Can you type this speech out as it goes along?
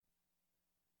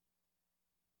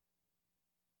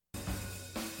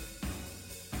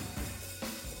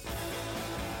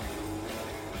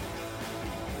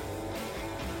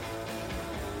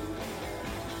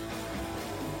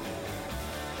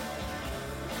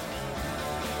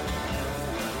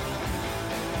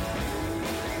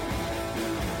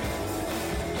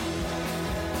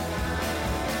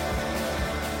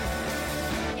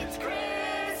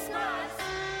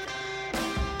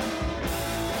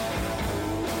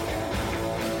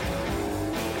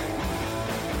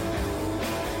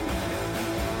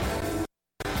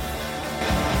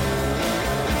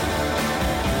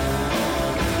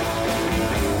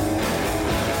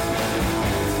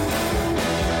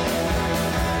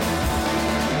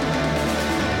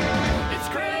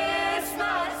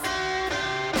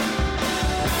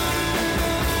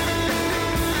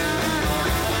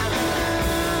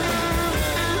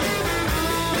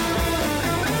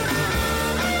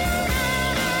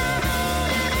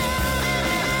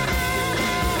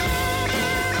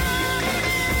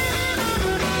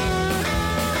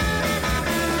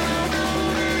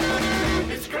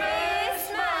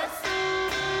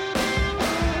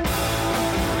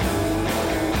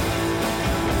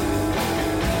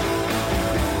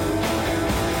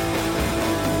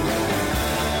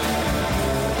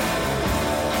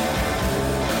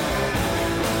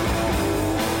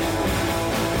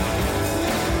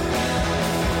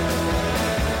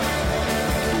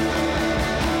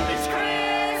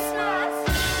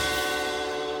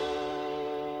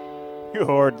You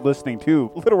are listening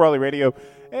to Little Raleigh Radio,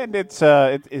 and it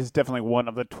is definitely one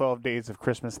of the 12 days of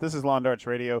Christmas. This is Lawn Darts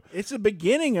Radio. It's the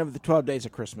beginning of the 12 days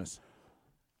of Christmas.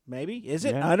 Maybe? Is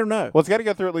it? Yeah. I don't know. Well, it's got to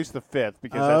go through at least the 5th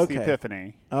because that's okay. the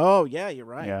Epiphany. Oh, yeah, you're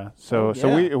right. Yeah. So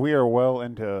we are well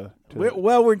into.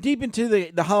 We're deep into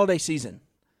the holiday season.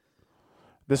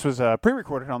 This was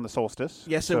pre-recorded on the solstice.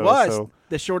 Yes, it was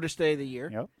the shortest day of the year.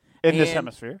 Yep. In this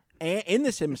hemisphere. In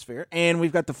this hemisphere, and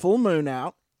we've got the full moon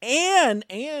out, and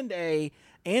a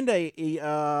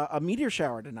meteor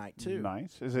shower tonight too.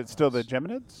 Nice. Is it still the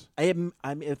Geminids? I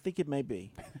think it may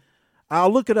be.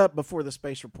 I'll look it up before the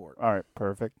space report. All right.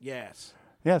 Perfect. Yes.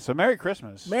 Yeah. So Merry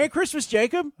Christmas. Merry Christmas,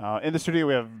 Jacob. In the studio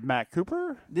we have Matt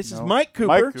Cooper. This is Mike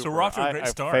Cooper. So we're off to a great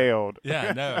start. I failed.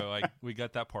 Yeah, no, we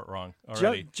got that part wrong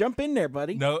already. Jump in there,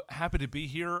 buddy. No, happy to be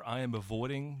here. I am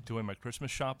avoiding doing my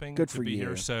Christmas shopping. Good to for be you.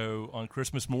 here. So on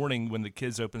Christmas morning, when the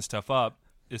kids open stuff up,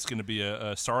 it's going to be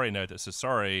a sorry note that says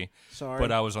sorry.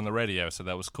 But I was on the radio, so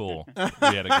that was cool. We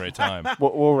had a great time.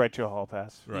 We'll write you a hall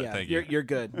pass. Right, yeah, thank you. You're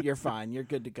good. You're fine. You're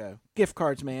good to go. Gift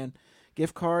cards, man.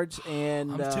 Gift cards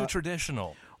and I'm too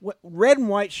traditional. Red and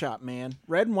white shop, man.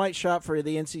 Red and white shop for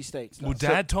the NC State stuff. Well,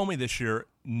 Dad told me this year,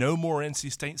 no more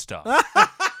NC State stuff.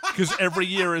 Because every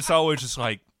year it's always just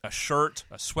like a shirt,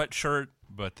 a sweatshirt.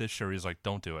 But this year he's like,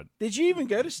 don't do it. Did you even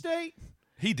go to State?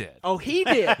 He did. Oh, he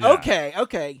did. Yeah.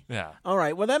 Okay. Yeah. All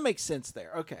right. Well, that makes sense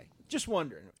there. Okay. Just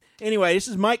wondering. Anyway, this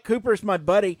is Mike Cooper. It's my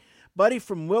buddy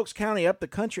from Wilkes County, up the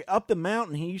country, up the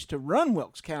mountain. He used to run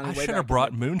Wilkes County. I way should back have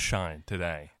brought in moonshine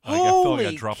today. I Holy feel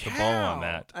like I dropped the ball on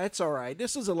that. That's all right.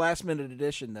 This is a last-minute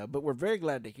edition, though, but we're very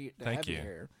glad to Thank have you you.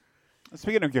 here.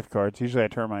 Speaking of gift cards, usually I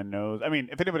turn my nose. I mean,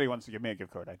 if anybody wants to give me a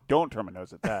gift card, I don't turn my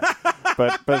nose at that.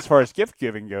 but as far as gift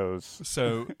giving goes,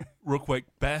 So, real quick,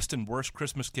 best and worst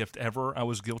Christmas gift ever I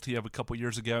was guilty of a couple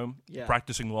years ago. Yeah.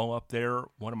 Practicing law up there,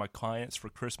 one of my clients for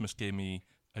Christmas gave me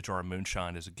a jar of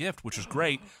moonshine as a gift, which is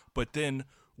great. But then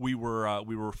we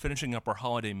were finishing up our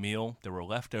holiday meal. There were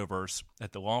leftovers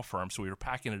at the law firm, so we were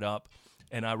packing it up.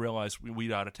 And I realized we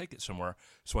ought to take it somewhere.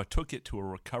 So I took it to a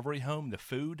recovery home, the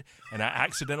food, and I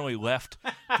accidentally left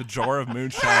the jar of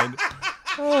moonshine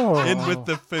in with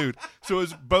the food. So it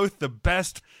was both the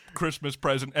best Christmas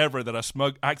present ever that I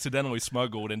accidentally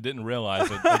smuggled and didn't realize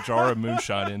a jar of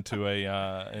moonshine into a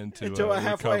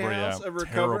halfway recovery. house, Yeah, a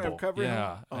terrible. recovery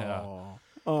yeah, home? yeah.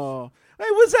 Oh.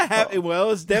 It was a happy.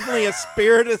 Well, it's definitely a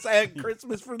spirited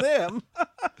Christmas for them.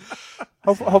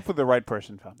 hopefully the right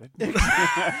person found it.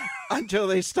 Until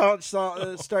they start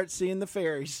seeing the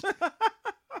fairies.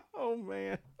 Oh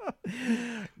man,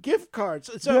 gift cards.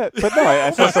 So, Yeah, but no,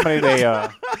 I saw somebody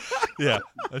Yeah,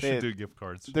 I should do gift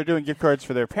cards. they're doing gift cards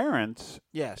for their parents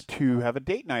yes, to have a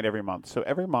date night every month. So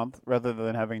every month, rather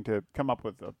than having to come up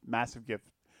with a massive gift,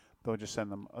 they'll just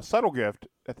send them a subtle gift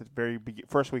at the very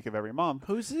first week of every month.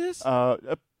 who's this?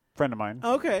 A friend of mine.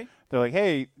 Okay, They're like,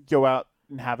 "Hey, go out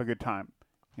and have a good time.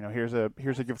 You know, here's a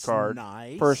gift card.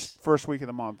 nice. First week of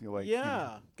the month. You're like, yeah, you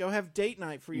know, go have date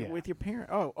night for you Yeah. with your parent.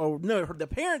 Oh no, the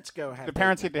parents go have. the date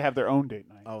parents night. get to have their own date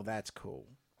night. Oh, that's cool.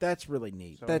 That's really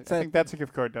neat. So That's I think that's a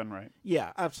gift card done right.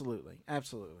 yeah, absolutely.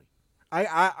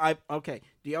 I okay.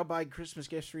 Do y'all buy Christmas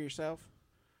gifts for yourself?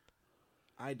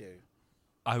 I do.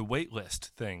 I waitlist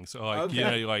things. So like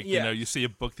Okay. you see a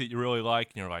book that you really like,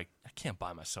 and you're like, I can't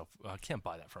buy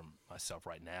that for myself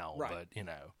right now. Right. But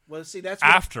Well, see, that's what,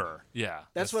 after, yeah,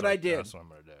 That's what I did. That's what I'm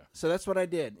gonna do. so that's what I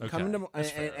did. Okay, Coming to that's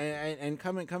fair. and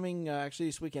coming actually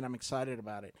this weekend, I'm excited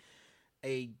about it.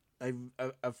 A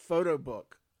photo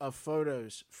book of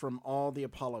photos from all the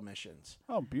Apollo missions.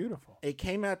 Oh, beautiful. It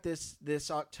came out this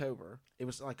October. It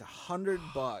was like $100,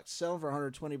 selling for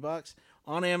 $120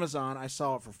 on Amazon. I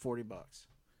saw it for $40.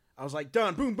 I was like,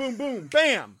 done. Boom, boom, boom,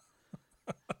 bam.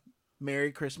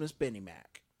 Merry Christmas, Benny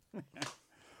Mac.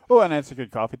 Oh, and that's a good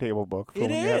coffee table book for It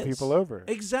when you have is. people over.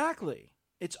 Exactly.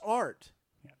 It's art.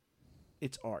 Yeah.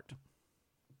 It's art.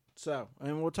 So,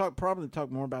 and we'll probably talk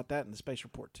more about that in the space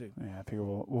report too. Yeah, I figure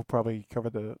we'll probably cover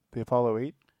the Apollo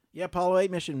 8. Yeah, Apollo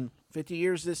 8 mission, 50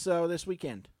 years this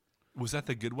weekend. Was that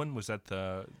the good one? Was that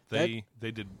they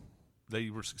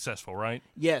were successful, right?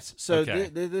 Yes. So Okay.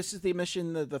 this is the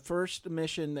mission, the first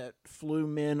mission that flew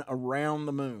men around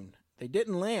the moon. They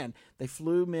didn't land. They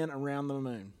flew men around the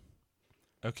moon.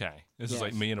 Okay, this is Yes.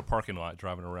 like me in a parking lot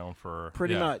driving around for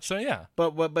Pretty much. So yeah,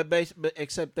 But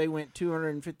except they went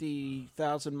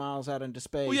 250,000 miles out into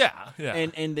space. well, yeah,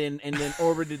 And then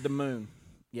orbited the moon.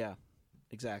 Yeah.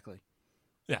 Exactly.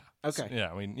 yeah. Okay. So,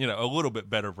 yeah, I mean, a little bit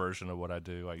better version of what I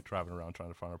do, like driving around trying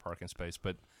to find a parking space.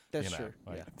 But That's you know, true.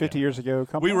 like, Yeah. 50 years ago,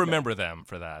 come we on, remember them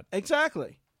for that.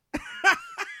 Exactly.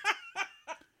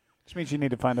 Which means you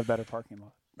need to find a better parking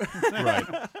lot. Right.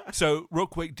 So, real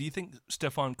quick, do you think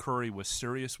Stephen Curry was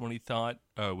serious when he thought,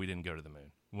 "Oh, we didn't go to the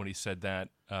moon"? When he said that,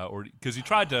 or because he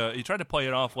tried to play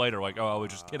it off later, like, "Oh, I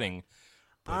was just kidding."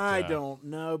 But, I don't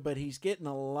know, but he's getting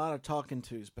a lot of talking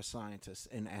tos by scientists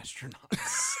and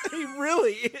astronauts. He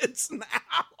really is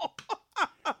now.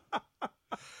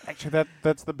 Actually,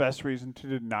 that's the best reason to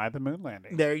deny the moon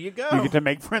landing. There you go. You get to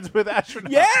make friends with astronauts.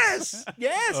 Yes,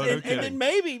 yes, Oh, no and then kidding.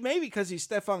 maybe because he's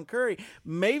Stephen Curry,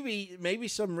 maybe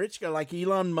some rich guy like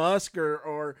Elon Musk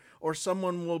or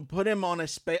someone will put him on a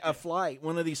flight,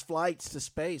 one of these flights to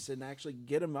space, and actually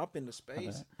get him up into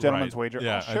space. Gentleman's Right. wager.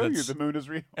 Yeah, I'll show you that's- the moon is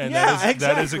real. And Yeah, that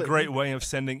is a exactly. great way of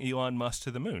sending Elon Musk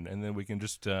to the moon, and then we can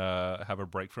just have a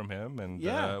break from him, and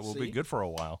Yeah, we'll see? be good for a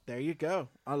while. There you go.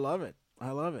 I love it.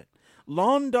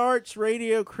 Lawn Darts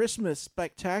Radio Christmas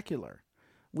Spectacular.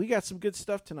 We got some good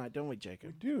stuff tonight, don't we, We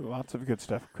Jacob? do lots of good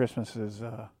stuff. Christmas is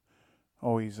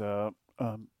always a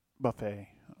buffet.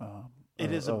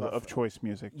 It is a of buffet. choice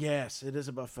music. Yes, it is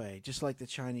a buffet, just like the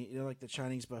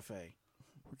Chinese buffet.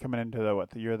 We're coming into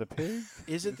the year of the pig.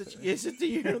 Is it the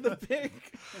year of the pig?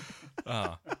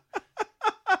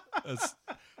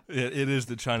 It is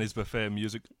the Chinese buffet of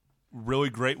music. Really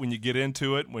great when you get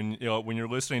into it, when you're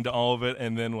listening to all of it,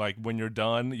 and then like when you're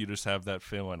done, you just have that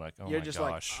feeling like, oh You're my just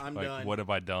like, gosh, I'm done. what have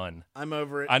I done? I'm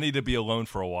over it. I need to be alone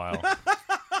for a while.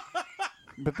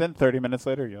 But then 30 minutes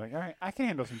later, you're like, all right, I can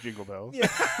handle some Jingle Bells. Yeah.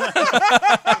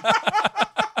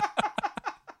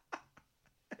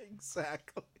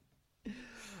 Exactly.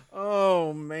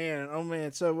 Oh man.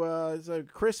 So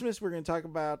Christmas, we're going to talk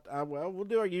about. We'll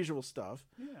do our usual stuff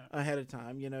ahead of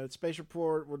time. Space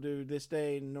Report. We'll do this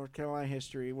day in North Carolina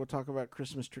history. We'll talk about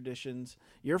Christmas traditions.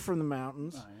 You're from the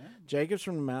mountains. Oh, yeah. Jacob's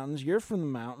from the mountains. You're from the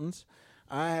mountains.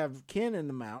 I have kin in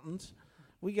the mountains.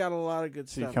 We got a lot of good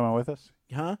So you stuff. coming with us?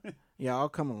 Huh? Yeah, I'll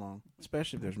come along,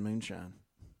 especially if there's moonshine.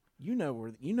 You know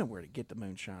where to get the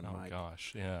moonshine, Oh Mike.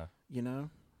 gosh, yeah.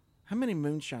 How many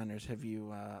moonshiners have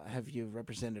you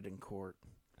represented in court?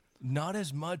 Not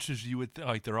as much as you would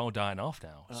like. They're all dying off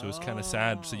now, so it's kind of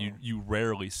sad. So you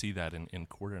rarely see that in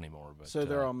court anymore. But So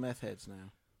they're all meth heads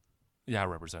now. yeah, I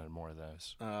represented more of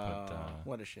those.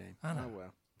 What a shame. I know. Oh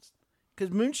well.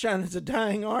 Because moonshine is a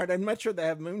dying art. I'd much rather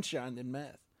have moonshine than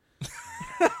meth.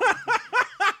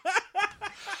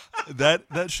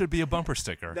 That should be a bumper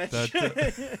sticker.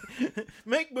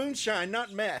 Make moonshine,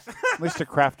 not meth. At least to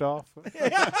craft off.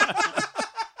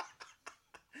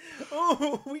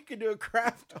 Oh, we could do a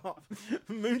craft off.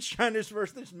 Moonshiners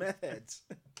versus meth heads.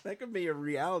 That could be a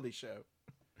reality show.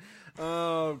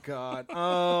 Oh, God.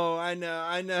 Oh, I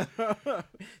know.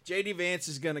 J.D. Vance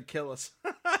is going to kill us.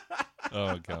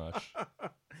 Oh gosh.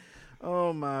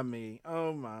 Oh, my me.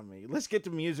 Let's get to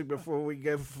music before we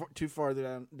go too far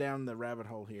down the rabbit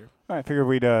hole here. All right, figured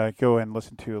we'd go and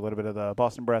listen to a little bit of the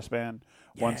Boston Brass Band,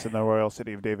 Once in the Royal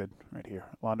City of David, right here,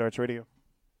 Lawn Darts Radio.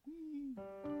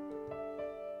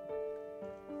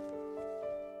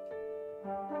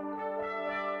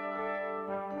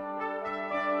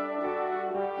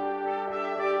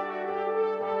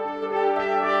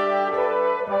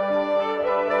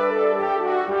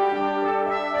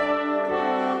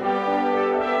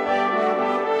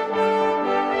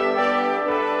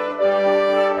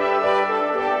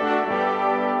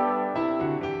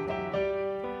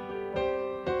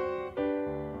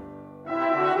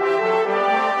 Thank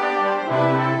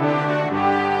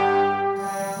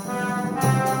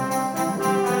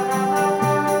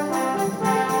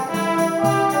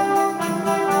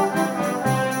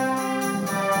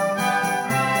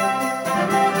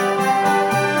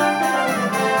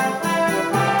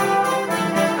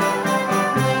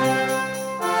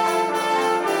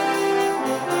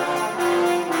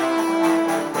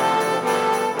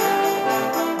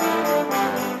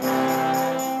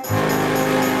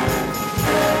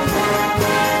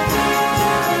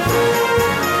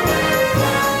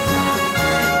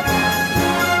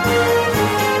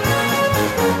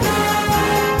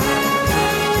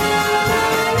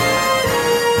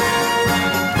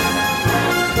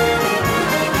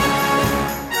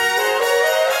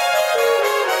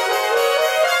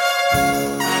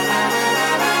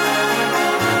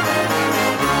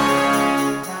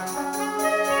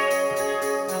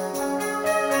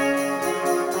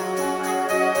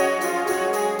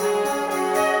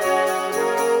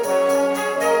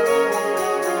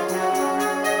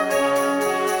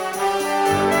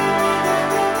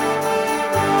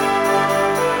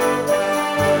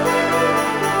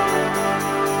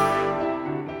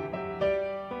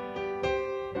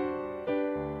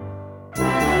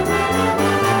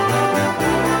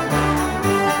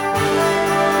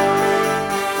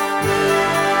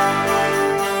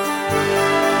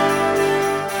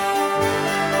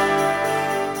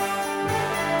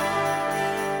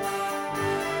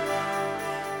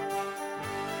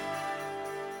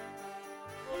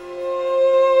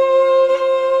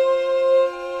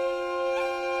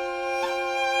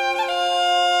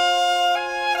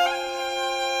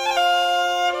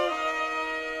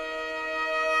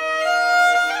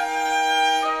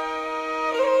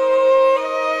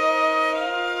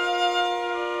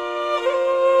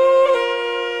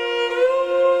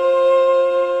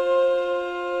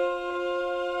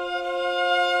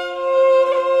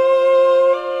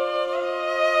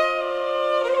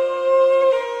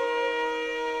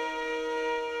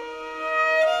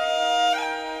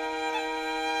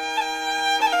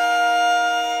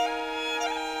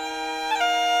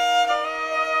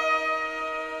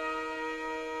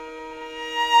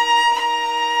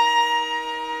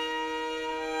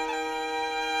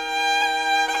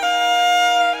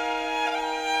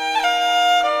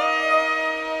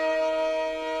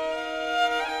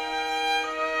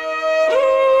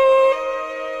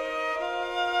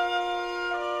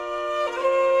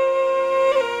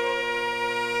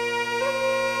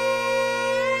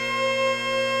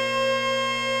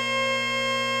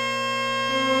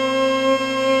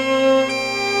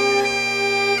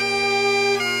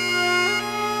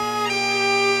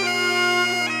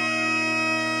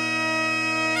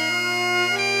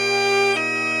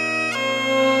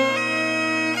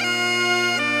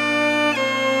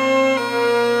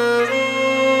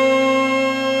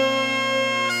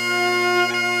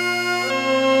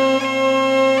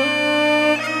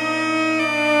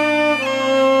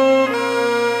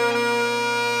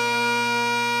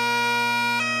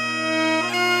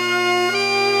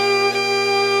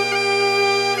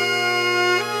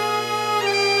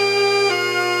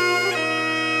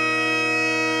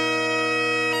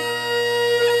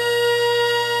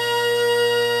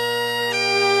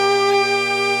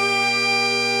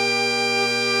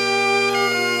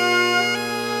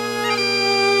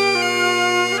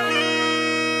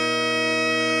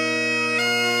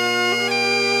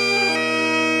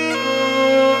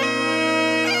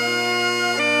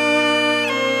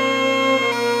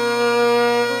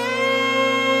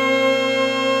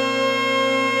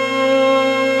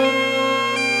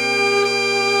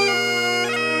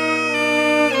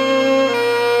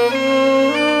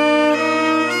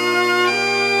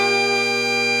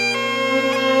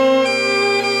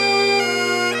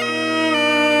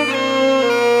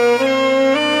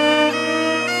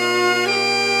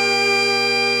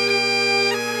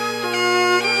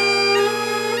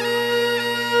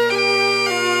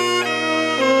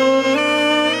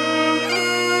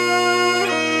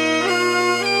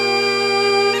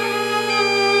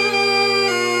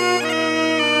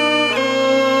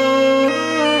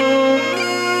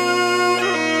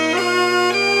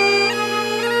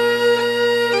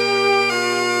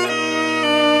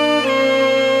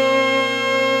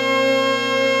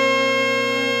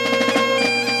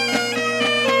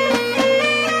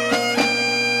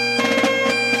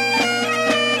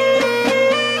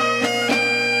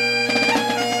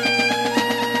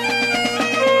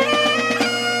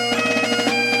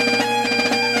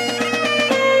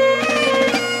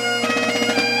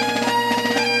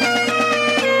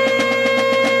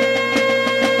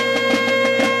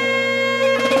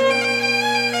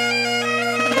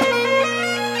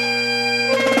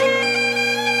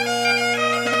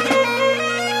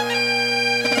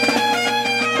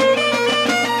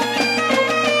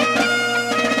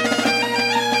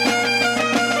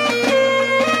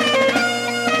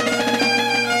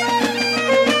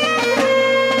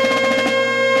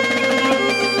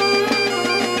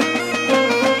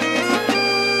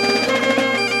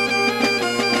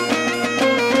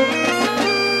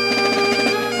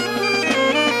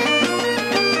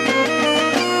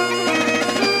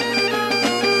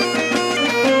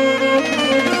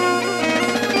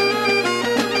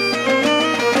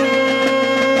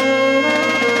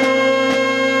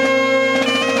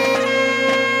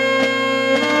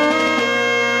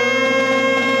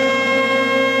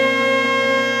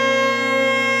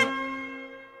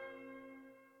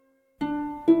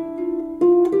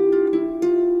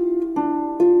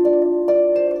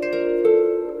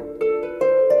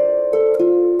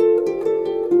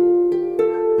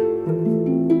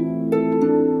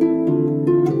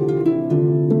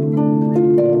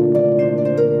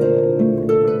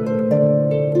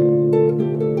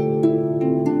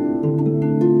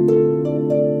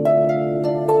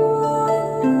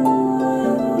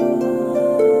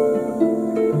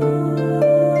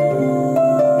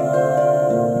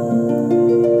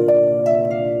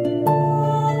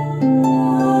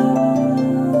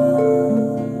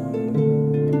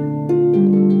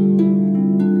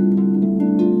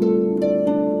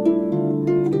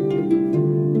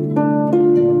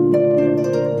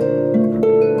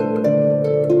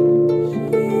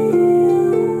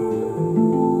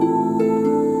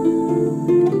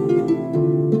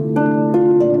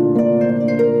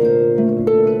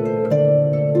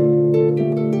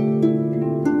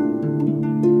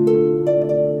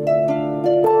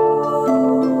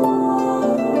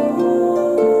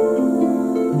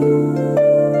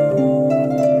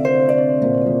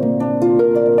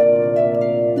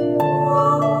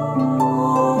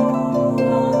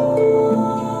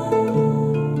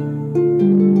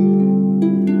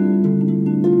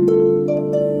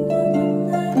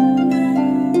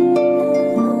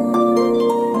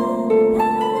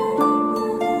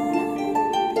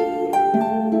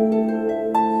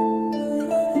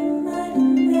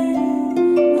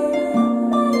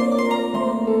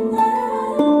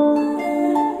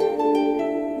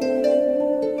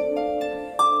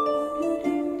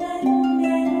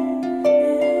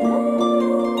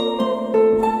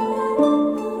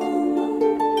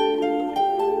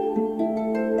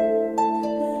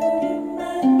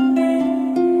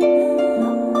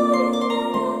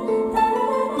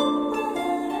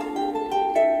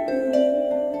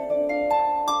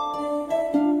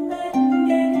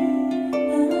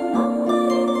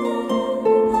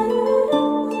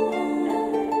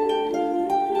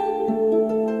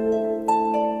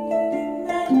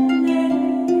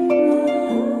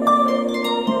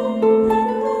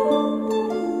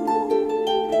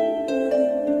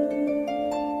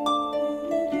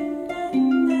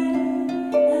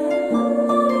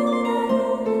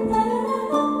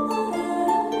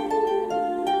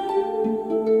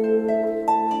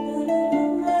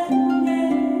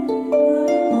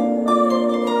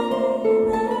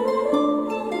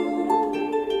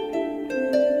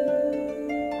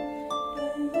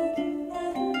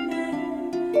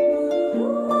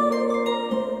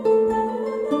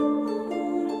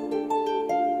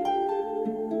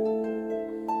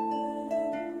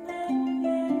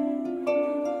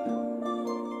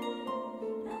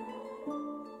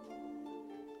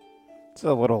It's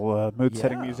a little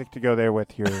mood-setting Yeah. music to go there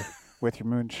with your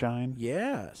moonshine.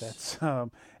 Yes. That's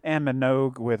Anne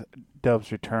Minogue with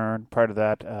Dove's Return. Part of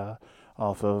that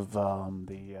off of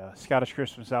the Scottish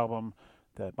Christmas album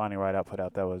that Bonnie Raitt put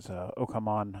out. That was "O Come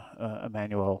On,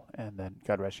 Emmanuel," and then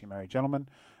 "God Rest You Merry Gentlemen."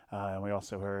 And we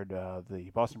also heard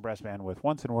the Boston Brass Band with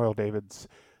 "Once in Royal David's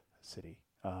City."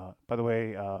 By the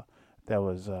way, that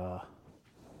was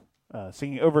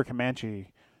singing over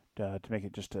Comanche to make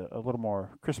it just a little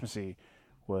more Christmassy.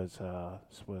 Was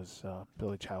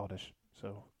Billy Childish.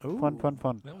 So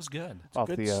fun. That was good. Off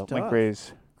good the stuff. Link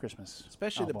Ray's Christmas.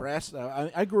 Especially the album. brass.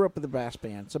 I grew up with a brass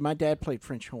band, so my dad played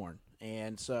French horn,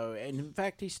 and in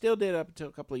fact, he still did up until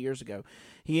a couple of years ago.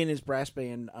 He and his brass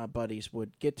band buddies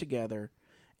would get together,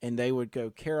 and they would go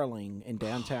caroling in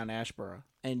downtown Ashboro,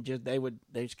 and they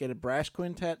just get a brass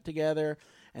quintet together,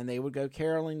 and they would go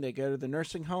caroling. They go to the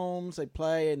nursing homes, they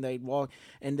play, and they'd walk,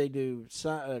 and they do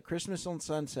Christmas on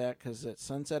Sunset, because it's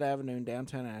Sunset Avenue in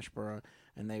downtown Ashboro,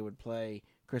 and they would play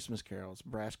Christmas carols,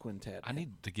 brass quintet. I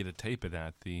need to get a tape of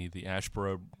that. The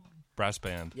Ashboro Brass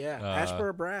Band. Yeah,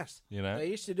 Ashboro Brass. You know? They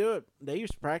used to do it. They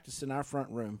used to practice in our front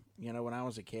room, when I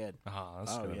was a kid.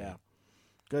 That's Oh good. yeah.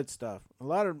 Good stuff. A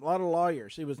lot of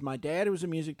lawyers. It was my dad who was a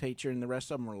music teacher, and the rest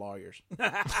of them were lawyers.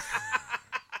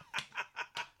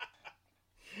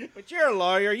 But you're a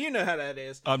lawyer. You know how that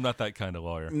is. I'm not that kind of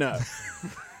lawyer. No.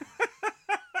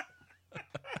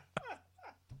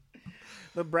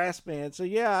 The brass band. So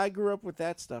yeah, I grew up with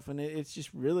that stuff, and it's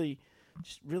just really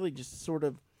sort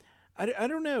of. I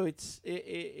don't know.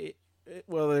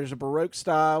 Well, there's a Baroque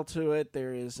style to it.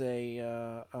 There is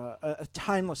a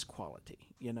timeless quality.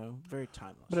 Very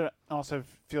timeless. But it also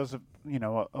feels a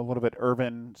little bit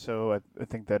urban. So I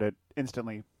think that it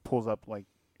instantly pulls up like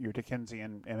your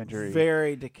Dickensian imagery.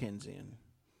 Very Dickensian.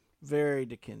 Very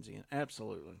Dickensian.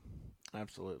 Absolutely.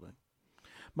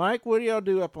 Mike, what do y'all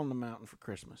do up on the mountain for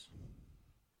Christmas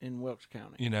in Wilkes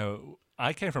County?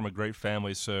 I came from a great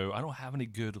family, so I don't have any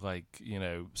good,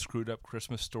 screwed up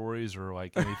Christmas stories or,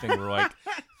 anything where,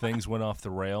 things went off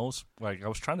the rails. I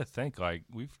was trying to think,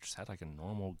 we've just had, a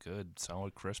normal, good,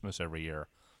 solid Christmas every year.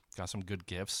 Got some good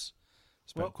gifts.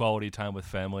 Spent quality time with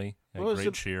family. Had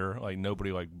great cheer.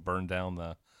 Nobody, burned down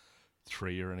the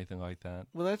tree or anything like that.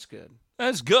 Well, that's good.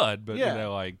 That's good, but,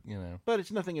 Yeah. But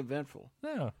it's nothing eventful.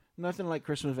 No. Nothing like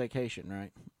Christmas Vacation,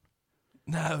 right?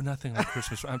 No, nothing like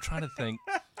Christmas. I'm trying to think.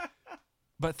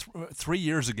 But 3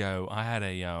 years ago, I had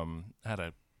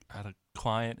a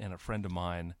client and a friend of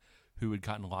mine who had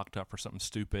gotten locked up for something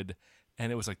stupid,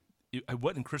 and it was it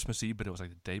wasn't Christmas Eve, but it was the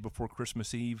day before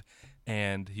Christmas Eve,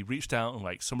 and he reached out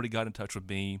and somebody got in touch with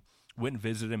me, went and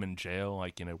visited him in jail,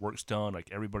 work's done,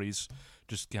 everybody's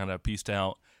just kind of pieced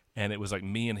out. And it was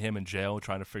me and him in jail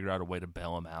trying to figure out a way to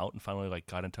bail him out, and finally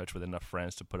got in touch with enough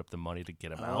friends to put up the money to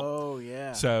get him out. Oh,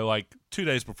 yeah. So 2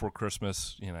 days before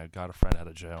Christmas, got a friend out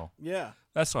of jail. Yeah.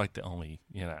 That's the only,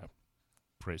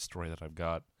 great story that I've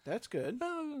got. That's good.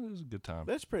 It was a good time.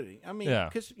 That's pretty. I mean, Yeah.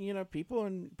 because,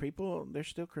 people, there's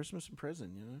still Christmas in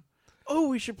prison, Oh,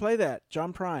 we should play that.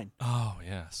 John Prine. Oh,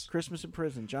 yes. Christmas in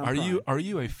prison. John Are Prine.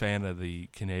 you a fan of the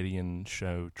Canadian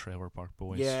show Trailer Park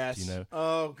Boys? Yes. Do you know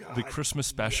Oh, God. the Christmas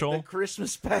special? The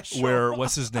Christmas special. Where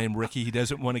what's his name, Ricky? He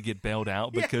doesn't want to get bailed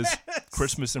out because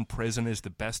Christmas in prison is the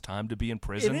best time to be in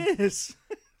prison. It is.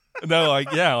 No,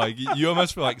 you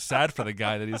almost feel sad for the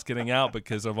guy that he's getting out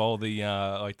because of all the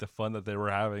the fun that they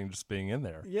were having just being in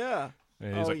there. Yeah.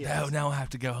 And he's yes. now I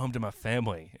have to go home to my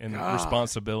family and God.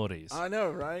 responsibilities. I know,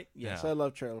 right? Yes, Yeah. I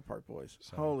love Trailer Park Boys.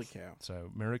 Holy cow.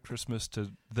 So Merry Christmas to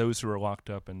those who are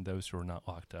locked up and those who are not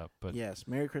locked up. But Yes,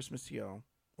 Merry Christmas to y'all.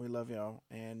 We love y'all,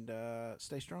 and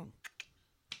stay strong.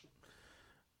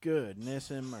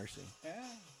 Goodness and mercy.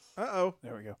 Uh-oh.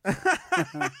 There we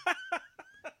go.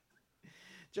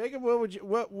 Jacob,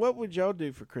 what would y'all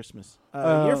do for Christmas?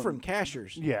 You're from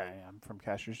Cashers. Yeah, I'm from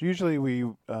Cashers. Usually, we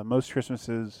most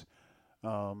Christmases,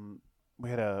 we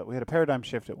had a paradigm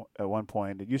shift at one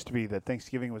point. It used to be that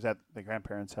Thanksgiving was at the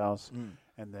grandparents' house,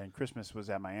 and then Christmas was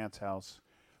at my aunt's house,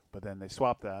 but then they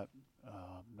swapped that.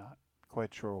 Not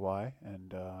quite sure why,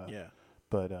 and Yeah.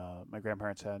 But my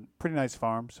grandparents had a pretty nice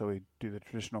farm, so we do the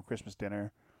traditional Christmas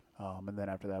dinner, and then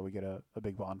after that we get a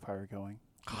big bonfire going,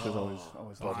 which is always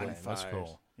lovely. bonfire. that's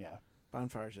cool. Yeah.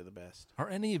 Bonfires are the best. Are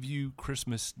any of you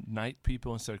Christmas night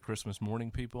people instead of Christmas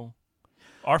morning people?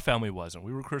 Our family wasn't.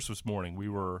 We were Christmas morning. We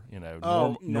were,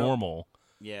 No. normal.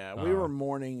 Yeah, we were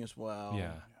mourning as well.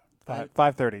 Yeah.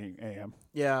 5:30 a.m.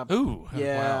 Yeah. Ooh.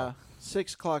 Yeah. Wow.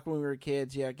 6 o'clock when we were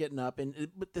kids. Yeah, getting up.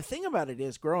 But the thing about it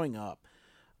is, growing up,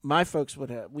 my folks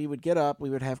we would get up, we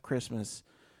would have Christmas,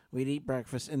 we'd eat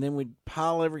breakfast, and then we'd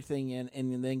pile everything in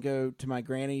and then go to my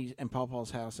granny and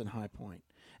pawpaw's house in High Point.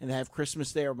 and have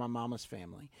Christmas there with my mama's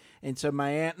family. And so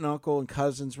my aunt and uncle and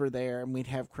cousins were there, and we'd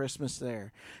have Christmas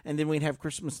there. And then we'd have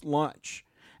Christmas lunch.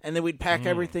 And then we'd pack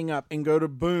everything up and go to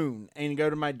Boone and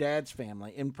go to my dad's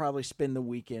family and probably spend the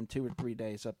weekend 2 or 3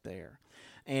 days up there.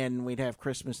 And we'd have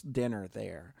Christmas dinner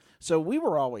there. So we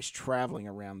were always traveling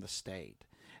around the state.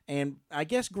 And I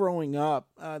guess growing up,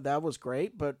 that was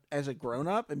great. But as a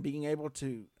grown-up and being able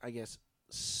to, I guess,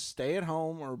 stay at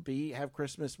home or have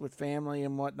Christmas with family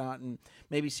and whatnot and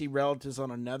maybe see relatives on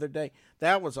another day,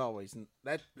 that was always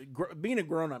being a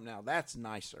grown-up now, that's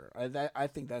nicer. I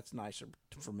think that's nicer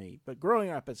for me. But growing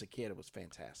up as a kid, it was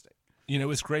fantastic. You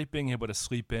know, it's great being able to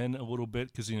sleep in a little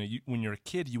bit because, when you're a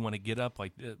kid, you want to get up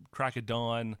like crack of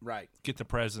dawn, Right. get the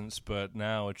presents. But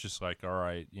now it's just like, all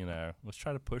right, let's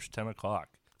try to push 10 o'clock.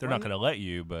 They're not going to let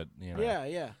you, but,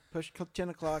 Yeah. Push 10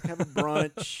 o'clock, have a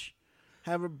brunch.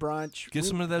 Get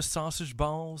some of those sausage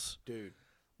balls. Dude,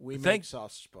 we make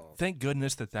sausage balls. Thank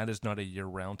goodness that is not a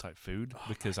year-round type food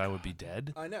because I would be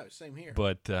dead. I know, same here.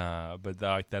 But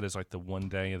that is like the one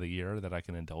day of the year that I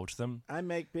can indulge them. I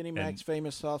make Benny Mac's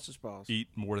famous sausage balls. Eat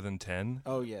more than 10.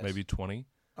 Oh, yes. Maybe 20.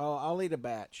 Oh, I'll eat a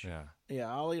batch. Yeah.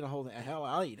 Yeah, I'll eat a whole thing. Hell,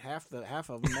 I'll eat half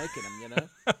of them making them,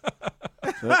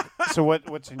 So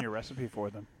what's in your recipe for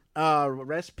them?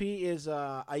 Recipe is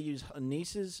I use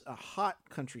Nice's hot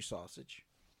country sausage.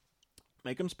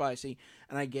 Make them spicy,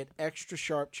 and I get extra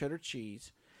sharp cheddar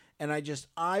cheese, and I just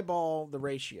eyeball the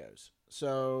ratios.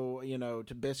 So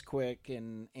to Bisquick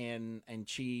and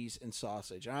cheese and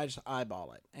sausage, and I just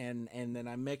eyeball it, and then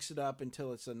I mix it up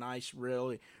until it's a nice,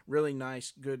 really really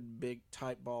nice, good big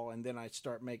tight ball, and then I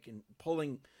start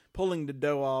pulling the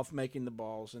dough off, making the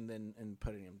balls, and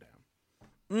putting them down.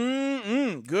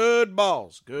 Good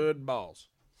balls.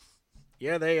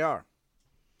 Yeah, they are.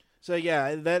 So yeah,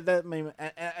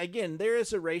 again, there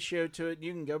is a ratio to it.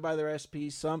 You can go by the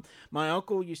recipes. My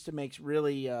uncle used to make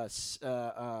really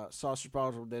sausage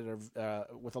balls that are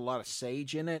with a lot of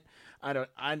sage in it. I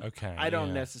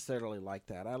don't necessarily like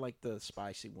that. I like the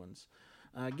spicy ones.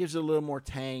 It gives it a little more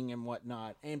tang and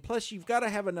whatnot. And plus, you've got to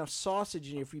have enough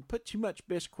sausage in it. If you put too much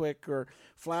Bisquick or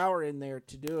flour in there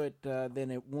to do it,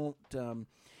 then it won't.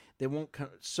 They won't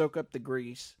soak up the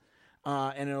grease,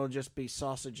 and it'll just be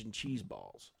sausage and cheese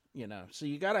balls. So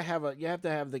you have to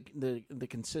have the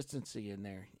consistency in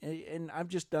there, and I've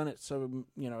just done it so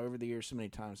over the years so many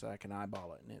times that I can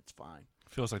eyeball it and it's fine.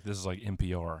 Feels like this is like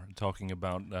NPR talking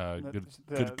about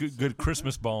good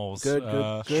Christmas balls. Good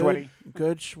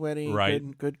sweaty,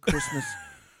 right? Good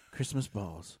Christmas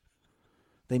balls.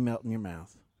 They melt in your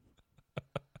mouth.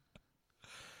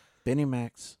 Benny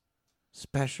Mac's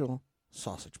special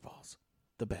sausage balls,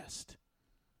 the best.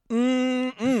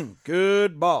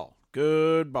 Good ball.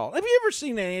 Good ball. Have you ever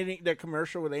seen that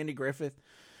commercial with Andy Griffith?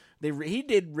 He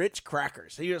did Ritz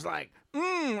crackers. He was like,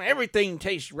 everything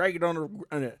tastes great on a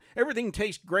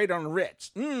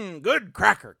Ritz. Good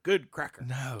cracker.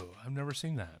 No, I've never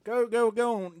seen that. Go on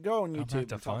YouTube. I'll have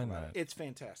to find that. It's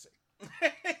fantastic.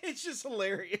 It's just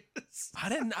hilarious. I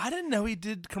didn't know he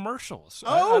did commercials.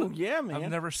 Yeah, man. I've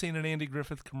never seen an Andy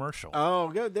Griffith commercial. Oh,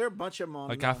 good. There are a bunch of them on.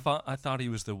 Like I thought he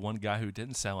was the one guy who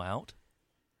didn't sell out.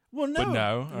 Well, no. But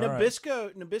no.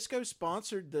 Nabisco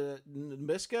sponsored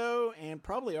Nabisco, and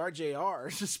probably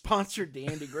RJR sponsored the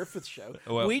Andy Griffith show.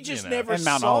 Well, we just never and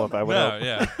Mount saw Olive, I would hope.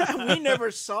 yeah. we never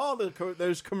saw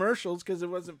those commercials because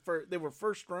they were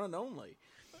first run only.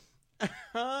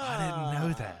 I didn't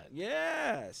know that.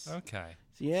 Yes. Okay.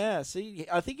 Yeah. See,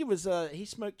 I think it was he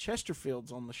smoked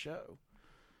Chesterfields on the show.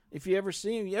 If you ever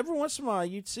see him, every once in a while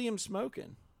you'd see him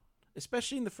smoking,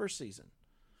 especially in the first season.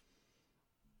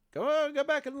 Go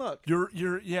back and look.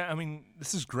 I mean,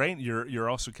 this is great. You're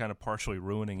also kind of partially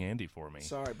ruining Andy for me.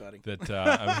 Sorry, buddy.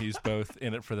 That he's both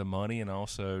in it for the money and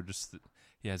also just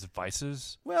he has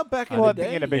vices. Well, back in Well, the I think he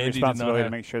day, had a big Andy did not responsibility to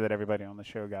have- make sure that everybody on the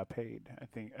show got paid. I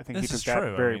think he This took is that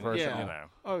true. very I mean, personally. Yeah.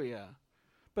 Oh yeah,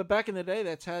 but back in the day,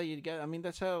 that's how you get. I mean,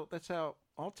 that's how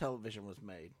all television was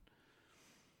made.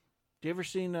 Have you ever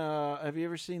seen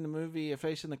the movie A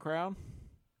Face in the Crowd?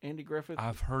 Andy Griffith.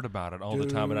 I've heard about it all the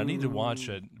time, and I need to watch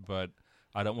it, but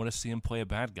I don't want to see him play a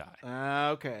bad guy.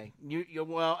 Okay.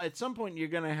 Well, at some point you're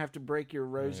gonna have to break your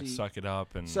rosy. Suck it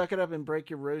up and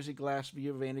break your rosy glass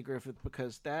view of Andy Griffith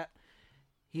because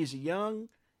he's young.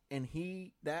 And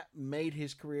that made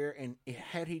his career. And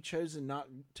had he chosen not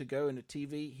to go into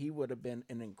TV, he would have been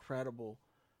an incredible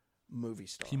movie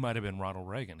star. he might have been Ronald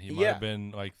Reagan. He might have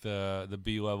been like the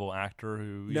B-level actor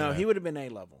who. No, he would have been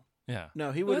A-level. Yeah.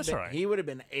 No, he would have been. Right. He would have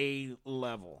been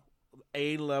A-level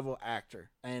actor,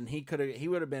 and he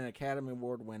would have been an Academy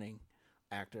Award winning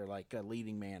actor, like a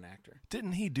leading man actor.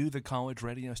 Didn't he do the college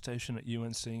radio station at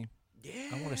UNC? Yeah.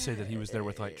 I want to say that he was there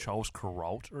with like Charles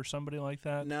Kuralt or somebody like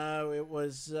that. No, it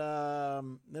was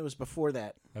before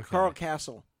that. Okay. Carl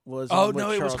Castle was. Oh with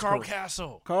no, it was Charles Carl Kuralt.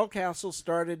 Castle. Carl Castle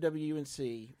started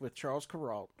WUNC with Charles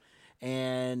Kuralt,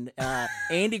 and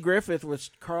Andy Griffith was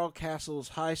Carl Castle's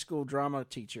high school drama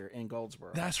teacher in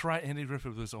Goldsboro. That's right. Andy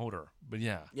Griffith was older, but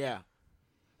yeah. Yeah.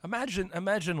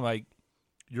 Imagine like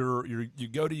you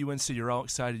go to UNC, you're all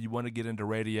excited, you want to get into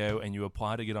radio, and you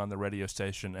apply to get on the radio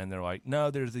station, and they're like, no,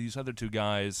 there's these other two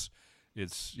guys.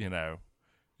 It's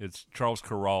it's Charles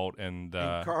Kuralt and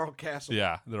Carl Castle.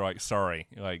 yeah. They're like, sorry,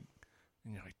 like,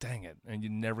 and you're like, dang it, and you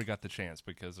never got the chance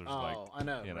because there's Oh, like, I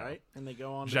know, you know, right? And they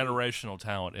go on to generational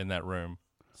talent in that room.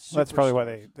 be Well, that's probably why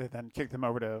superstars. they then kicked him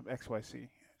over to XYC.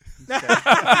 That's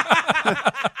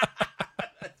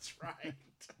right.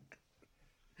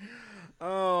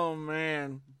 Oh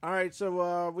man! All right,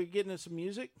 so we getting into some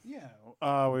music? Yeah.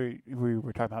 We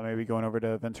were talking about maybe going over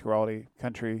to Vince Guaraldi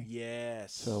country.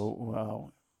 Yes.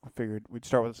 So we figured we'd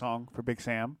start with a song for Big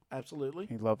Sam. absolutely.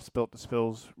 He loves Spilt to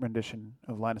Spill's rendition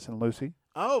of Linus and Lucy.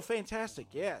 Oh, fantastic!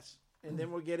 Yes, and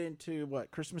then we'll get into what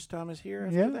Christmas time is here.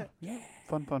 After that. Yeah.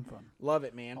 Fun. Love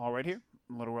it, man. All right here,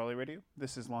 Little Raleigh Radio.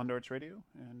 This is Lawn Darts Radio,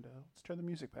 and let's turn the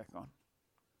music back on.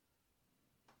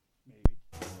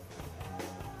 Maybe.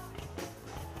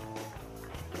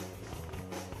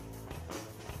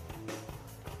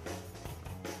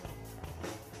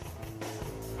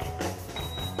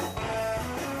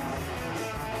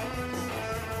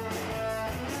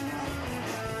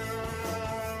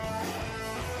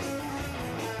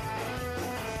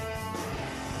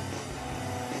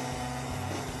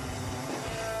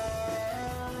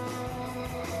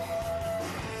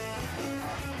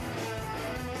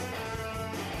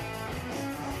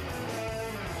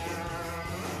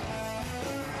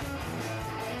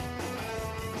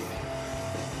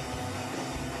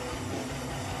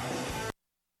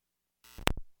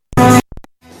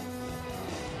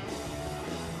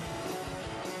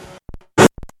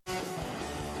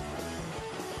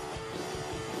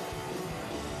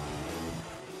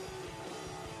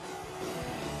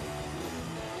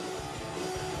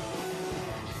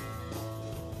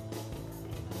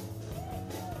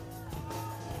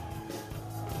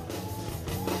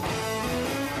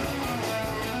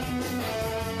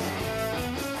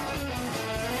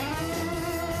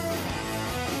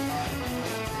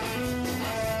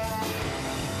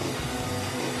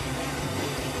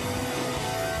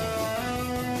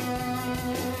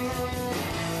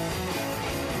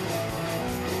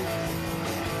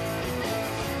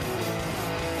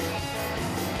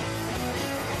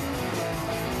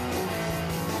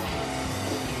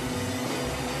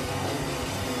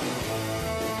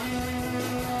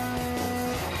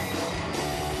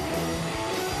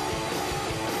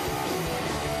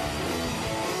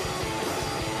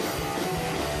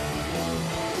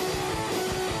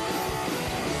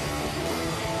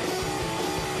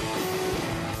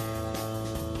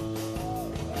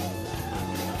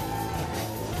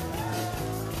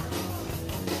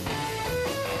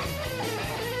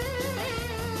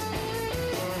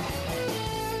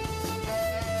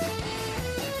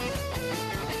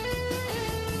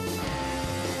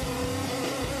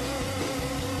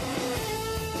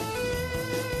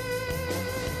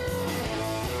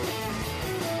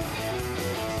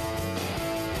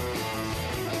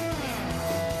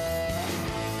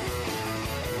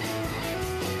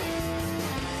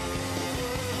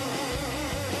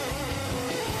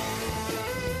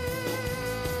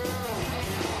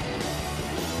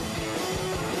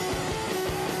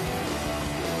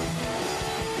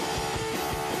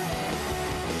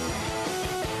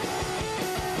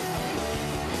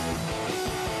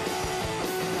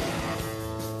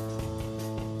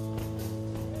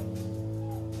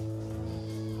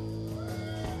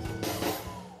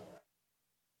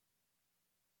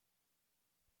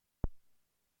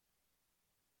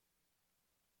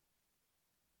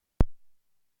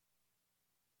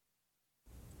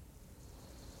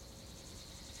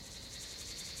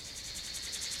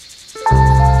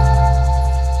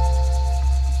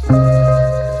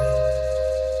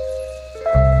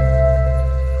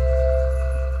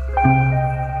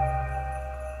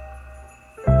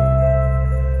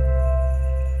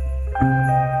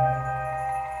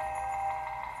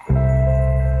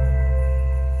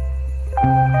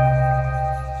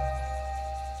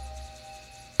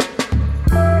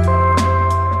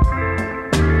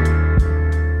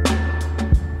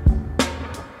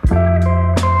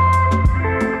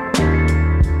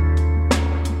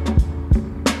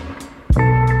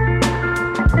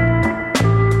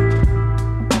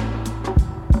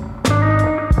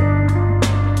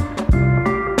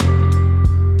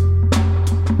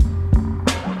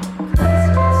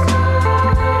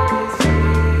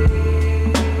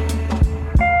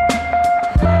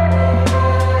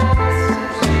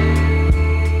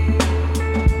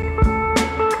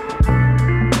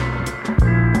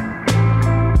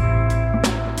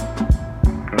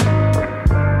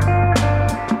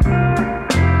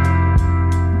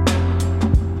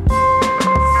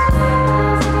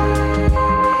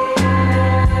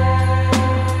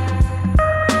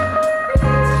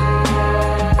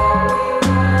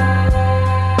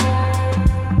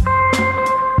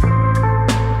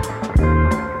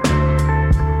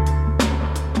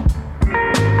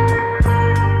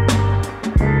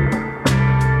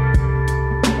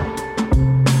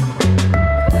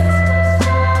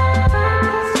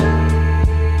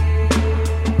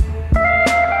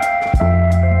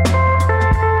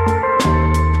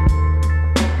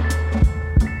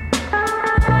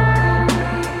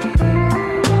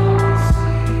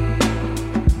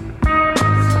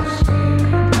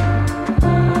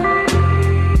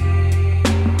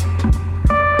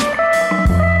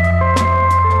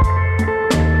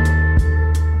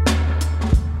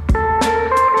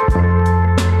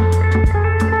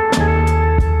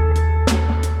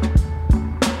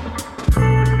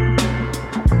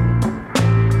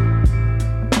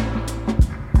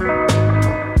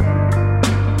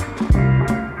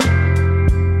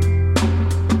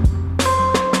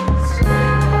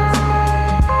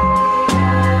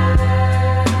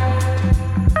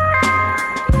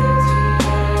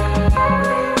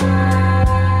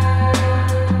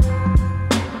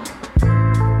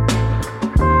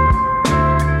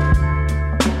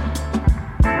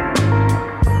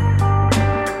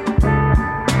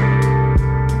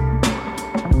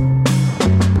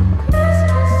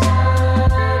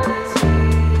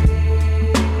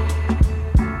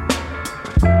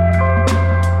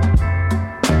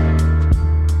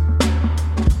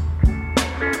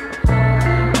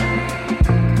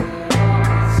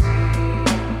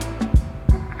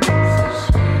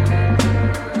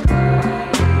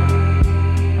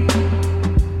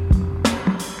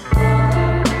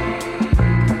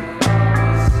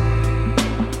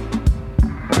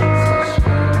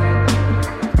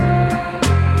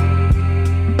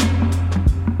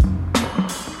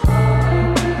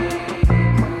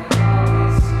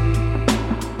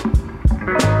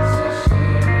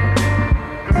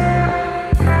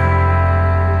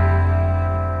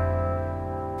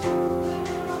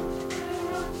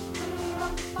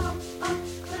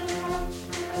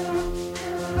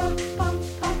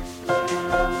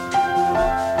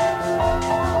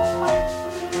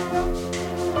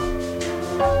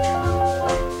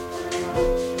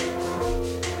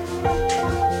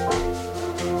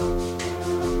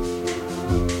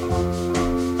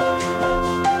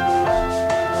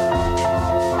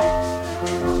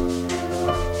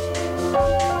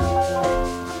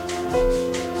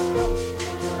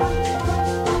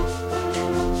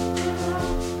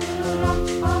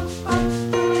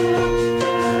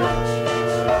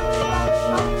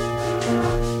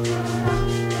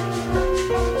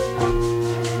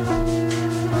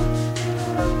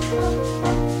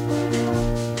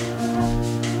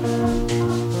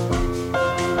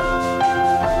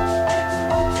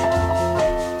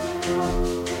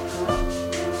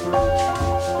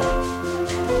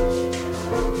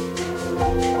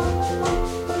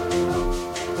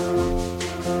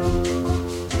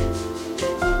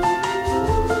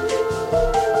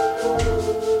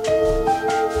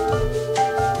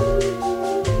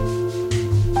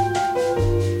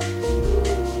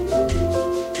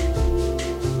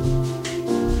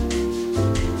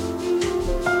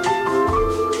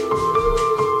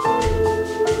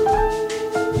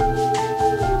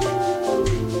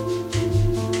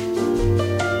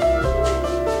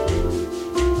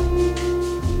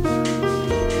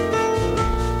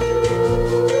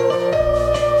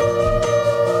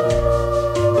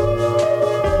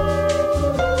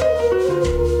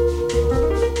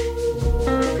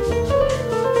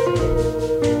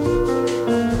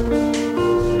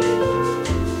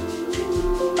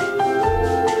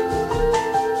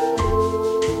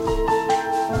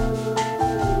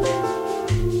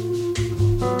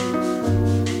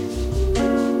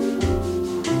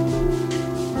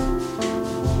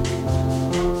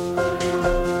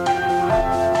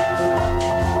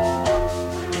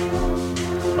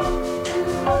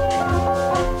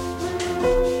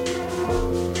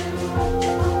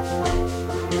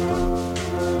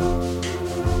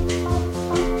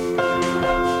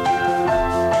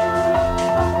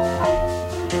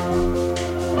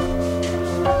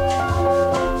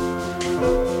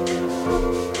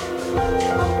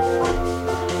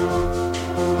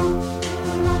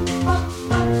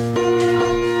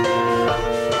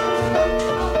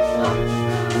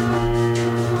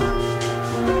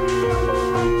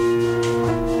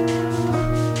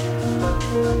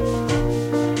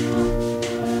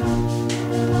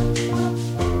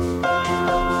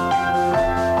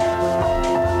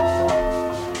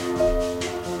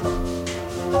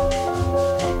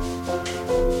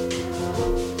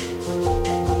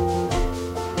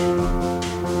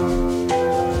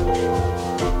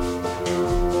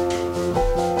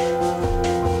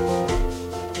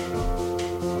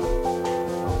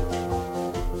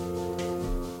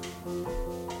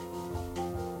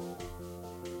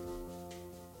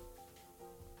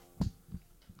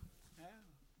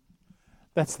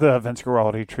 That's the Vince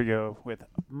Guaraldi trio with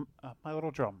My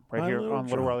Little Drum right My here Little on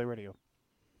Little Drum. Raleigh Radio.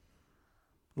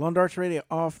 Lone Darts Radio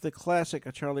off the classic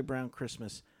A Charlie Brown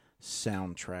Christmas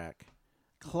soundtrack.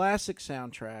 Classic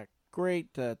soundtrack.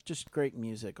 Great, just great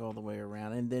music all the way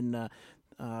around. And then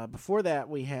before that,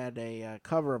 we had a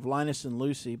cover of Linus and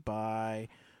Lucy by,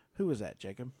 who was that,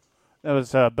 Jacob? That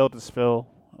was Built to Spill,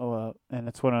 and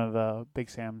it's one of Big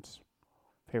Sam's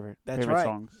favorite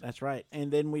songs. That's right. And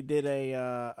then we did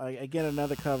again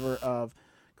another cover of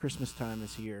Christmas Time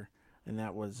Is Here, and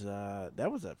that was a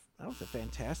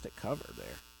fantastic cover there.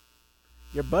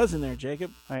 You're buzzing there,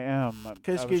 Jacob, I am.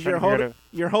 because I was you're trying to figure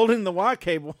you're holding the Y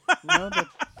cable. No,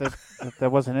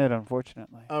 that wasn't it,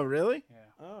 unfortunately. Oh, really?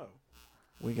 Yeah. Oh,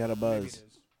 we got a Maybe buzz. it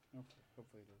is.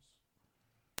 Hopefully it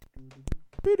is.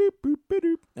 Boop, boop, boop,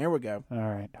 boop. There we go. All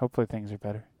right. Hopefully things are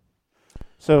better.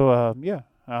 So,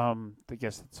 I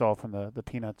guess it's all from the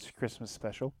Peanuts Christmas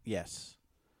special. Yes,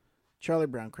 Charlie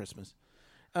Brown Christmas.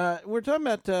 We're talking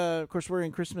about, of course, we're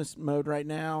in Christmas mode right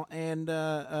now, and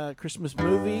Christmas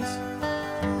movies.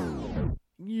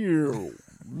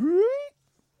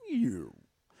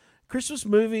 Christmas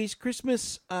movies,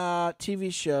 Christmas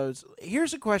TV shows.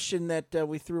 Here's a question that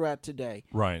we threw out today: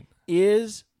 Right.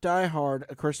 Is Die Hard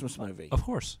a Christmas movie? Of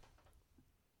course.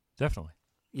 Definitely.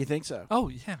 You think so? Oh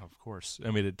yeah, of course.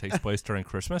 I mean, it takes place during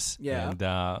Christmas. Yeah.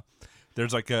 And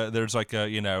there's like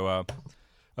a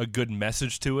good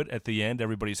message to it at the end.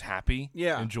 Everybody's happy.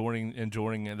 Yeah.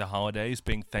 Enjoying the holidays,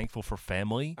 being thankful for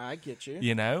family. I get you.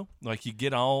 You know, like you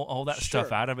get all that stuff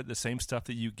Sure. out of it. The same stuff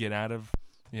that you get out of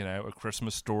A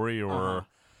Christmas Story or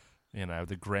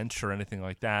The Grinch or anything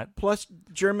like that. Plus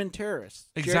German terrorists.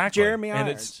 Exactly. Jeremy and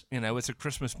Irons. it's a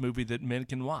Christmas movie that men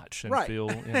can watch and Right. feel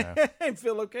and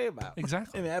feel okay about.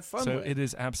 exactly. And have fun So with. it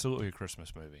is absolutely a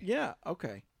Christmas movie. Yeah.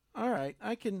 Okay. All right.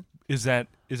 I can. Is that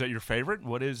your favorite?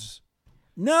 What is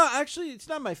No, actually, it's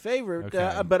not my favorite.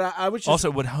 Okay. But I was just. also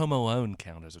would Home Alone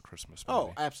count as a Christmas movie?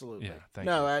 Oh, absolutely. Yeah, thank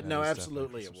no, you. That no, is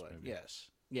absolutely it definitely a would. Christmas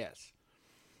Yes.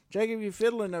 Jacob, you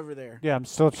fiddling over there? Yeah, I'm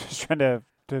still just trying to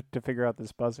figure out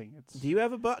this buzzing. It's Do you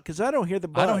have a buzz? Because I don't hear the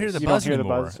buzz. I don't hear the you buzz don't hear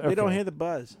anymore. the buzz. We don't Okay. hear the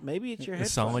buzz. Maybe it's your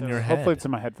It's headphones. all in your head. Hopefully it's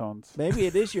in my headphones. Maybe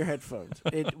it is your headphones.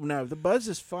 No, the buzz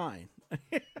is fine.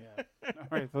 Yeah. All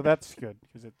right. Well, that's good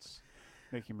because it's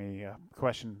making me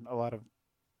question a lot of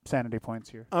sanity points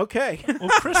here. Okay. Well,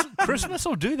 Christmas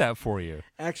will do that for you.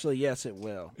 Actually, yes, it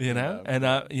will. You know, and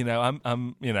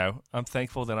I'm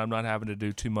thankful that I'm not having to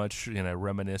do too much,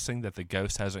 reminiscing that the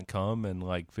ghost hasn't come and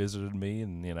like visited me,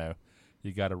 and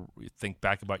you got to think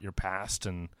back about your past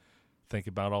and think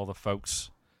about all the folks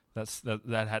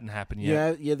that hadn't happened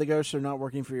yet. Yeah. The ghosts are not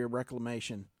working for your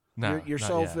reclamation. No, your not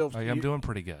soul yet. feels. Like, I'm doing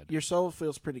pretty good. Your soul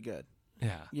feels pretty good.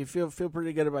 Yeah, You feel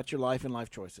pretty good about your life and life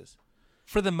choices.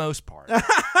 for the most part.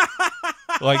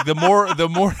 Like the more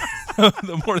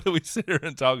that we sit here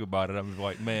and talk about it, I'm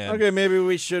like, man. Okay, maybe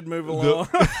we should move along.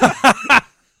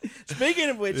 Speaking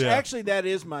of which, Yeah. actually, that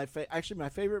is my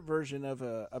favorite version of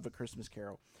a Christmas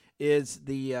Carol is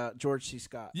the George C.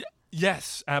 Scott.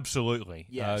 Yes, absolutely.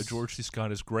 Yes. George C.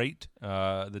 Scott is great.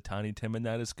 The Tiny Tim in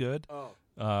that is good. Oh,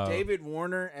 David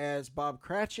Warner as Bob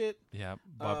Cratchit. Yeah,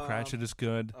 Bob Cratchit is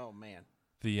good. Oh man,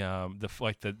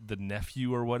 The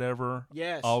nephew or whatever.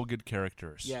 yes, All good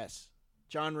characters. yes.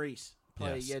 John Reese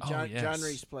plays. Yes. Yeah, Oh, John yes.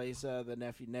 Reese plays the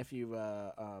nephew.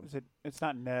 Is it? It's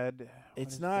not Ned. What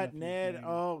It's is the not nephew's Ned. name?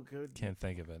 Oh, good. Can't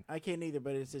think of it. I can't either,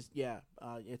 but it's his. Yeah,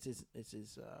 it's his.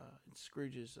 It's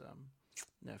Scrooge's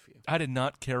nephew. I did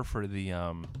not care for the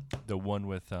one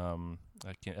with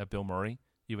Bill Murray,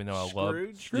 even though I love.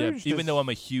 Scrooge? Scrooge even does- though I'm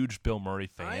a huge Bill Murray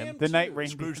fan. I am The night too.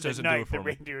 reindeer. Scrooge the doesn't do night it for the me.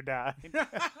 reindeer died.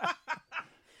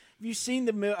 Have you seen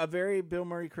a very Bill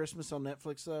Murray Christmas on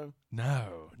Netflix though?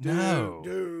 No.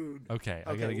 dude. Okay,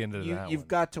 I gotta get into that. You've one.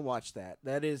 got to watch that.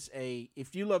 That is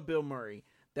if you love Bill Murray,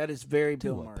 that is very Do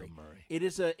Bill love Murray. Bill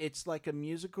Murray. It's like a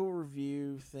musical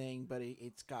review thing, but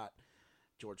it's got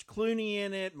George Clooney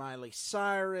in it, Miley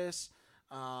Cyrus,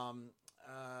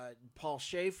 Paul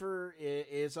Schaefer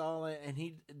is all in,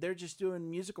 and they're just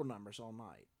doing musical numbers all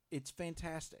night. It's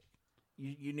fantastic.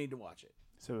 You need to watch it.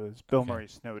 So is Bill Okay. Murray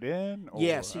snowed in? Or,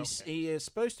 Yes, okay. he is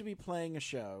supposed to be playing a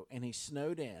show, and he's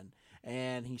snowed in,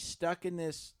 and he's stuck in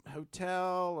this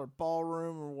hotel or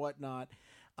ballroom or whatnot.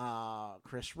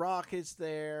 Chris Rock is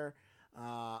there.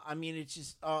 I mean, it's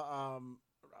just,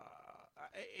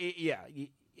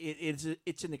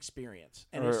 it's an experience,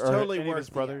 and it's Or totally any worth of his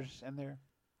brothers in there.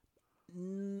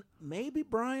 Maybe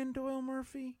Brian Doyle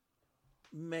Murphy,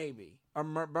 maybe or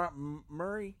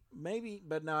Murray, maybe,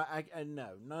 but no, I no,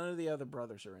 none of the other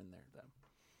brothers are in there though.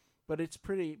 But it's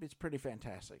pretty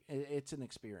fantastic. It's an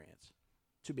experience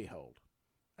to behold,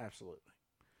 absolutely.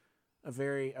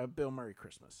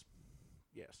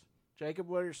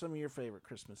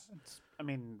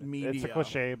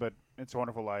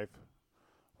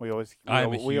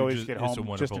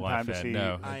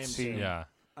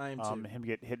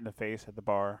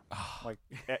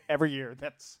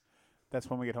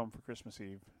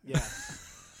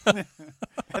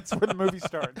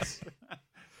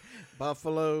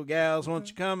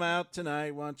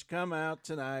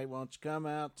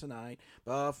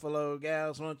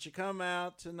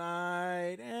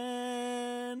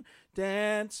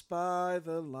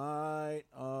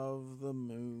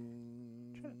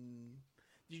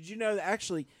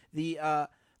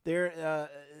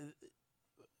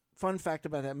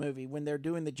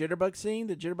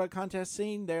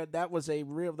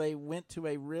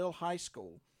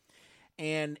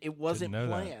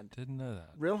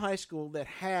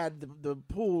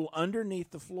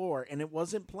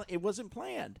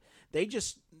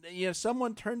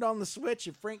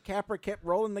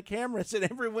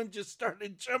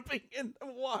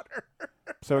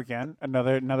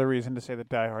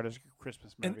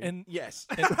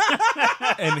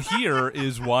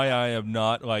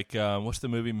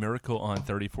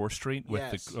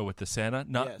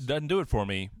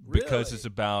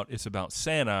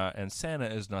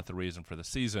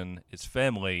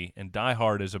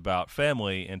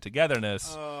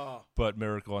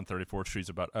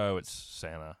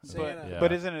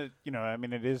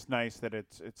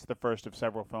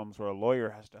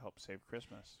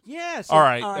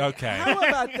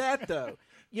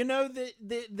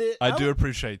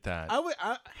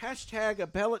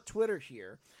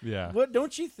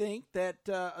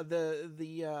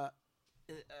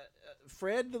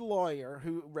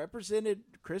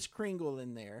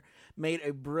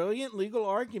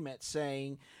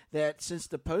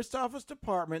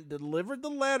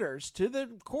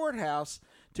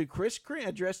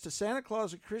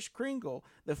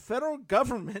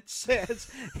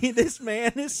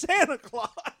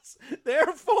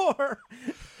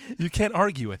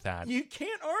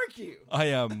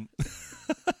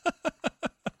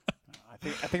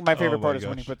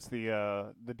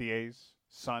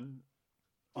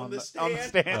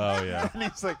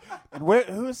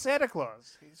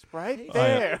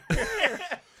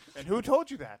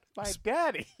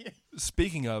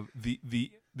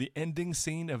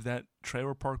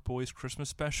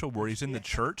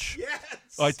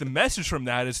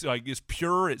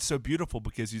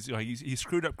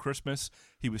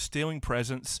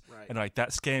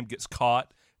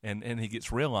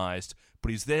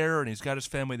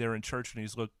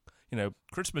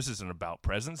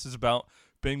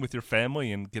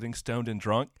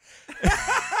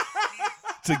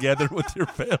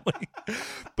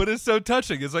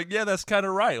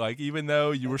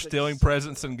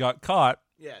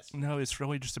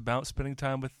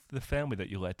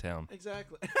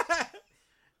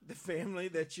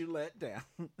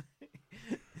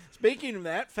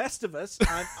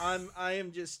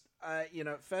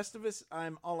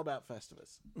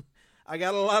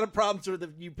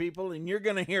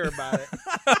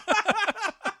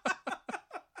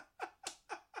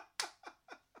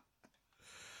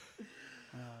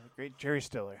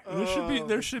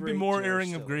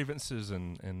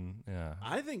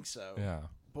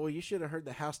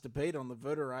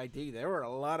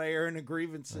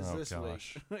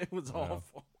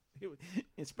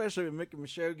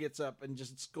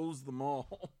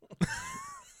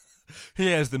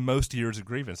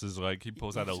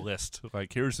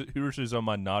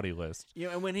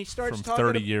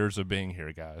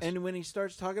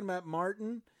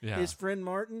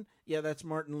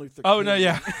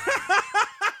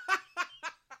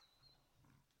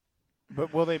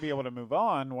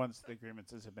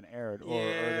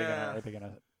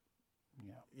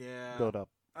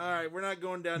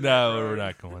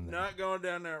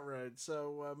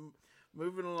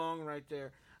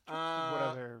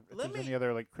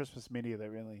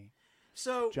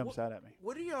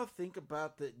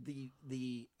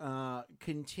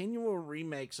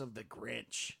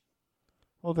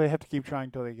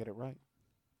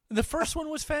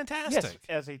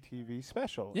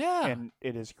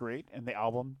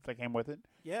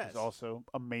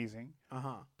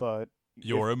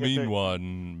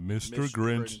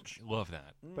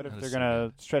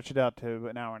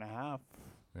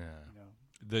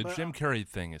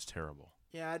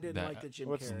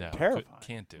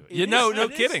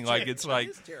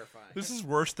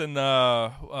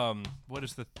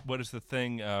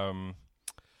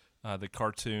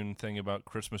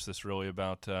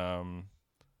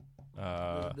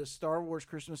 The Star Wars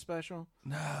Christmas special.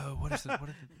 No, what is the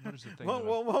thing? What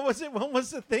was it? What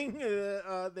was the thing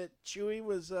that Chewie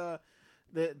was on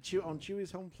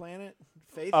Chewie's home planet?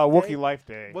 Faith Wookiee Day? Life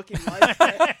Day, Wookiee Life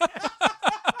Day.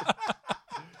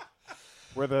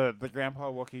 where the grandpa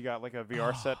Wookiee got like a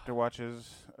VR set to watch his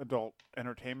adult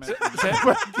entertainment.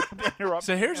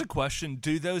 So here's a question: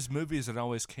 do those movies that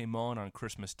always came on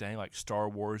Christmas Day, like Star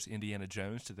Wars, Indiana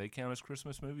Jones, do they count as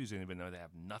Christmas movies, even though they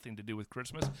have nothing to do with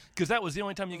Christmas? Because that was the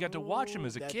only time you got to watch them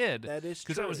as a kid. That is true.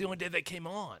 Because that was the only day they came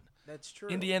on. That's true.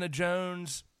 Indiana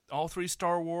Jones, all 3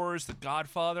 Star Wars, The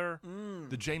Godfather,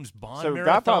 the James Bond. So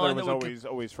marathon Godfather that was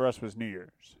always for us was New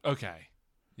Year's. Okay.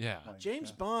 Yeah.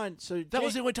 James Bond. So That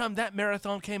was the only time that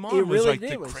marathon came on. It was really like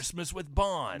did. the Christmas with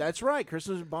Bond. That's right.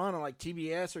 Christmas with Bond on like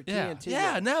TBS or yeah. TNT.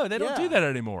 Yeah, no, they don't do that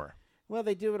anymore. Well,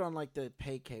 they do it on like the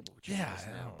pay cable channels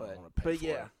Yeah, I now. don't wanna pay for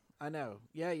yeah, it. I know.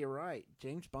 Yeah, you're right.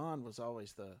 James Bond was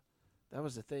always that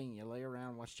was the thing. You lay around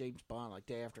and watch James Bond like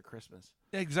day after Christmas.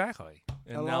 Exactly.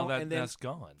 And now that's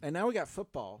gone. And now we got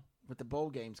football with the bowl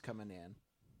games coming in.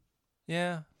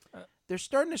 Yeah. They're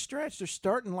starting to stretch. They're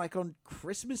starting like on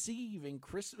Christmas Eve and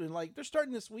Christmas. Like they're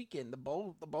starting this weekend. The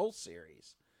bowl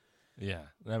series. Yeah.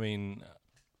 I mean,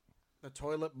 The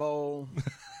toilet bowl,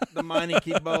 the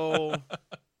Meineke bowl,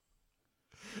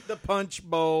 the punch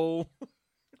bowl.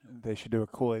 They should do a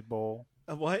Kool-Aid bowl.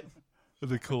 A what?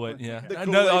 the Kool-Aid, yeah. The I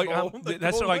Kool-Aid know, bowl. The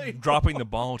that's Kool-Aid like bowl. dropping the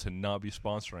ball to not be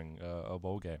sponsoring a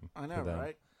bowl game. I know, for them.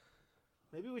 right?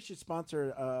 Maybe we should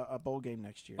sponsor a bowl game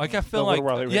next year. Like I feel The like,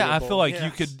 Little Riley yeah, Radio I feel Bowl. like you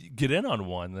Yes. could get in on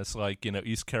one that's like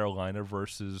East Carolina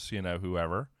versus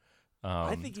whoever.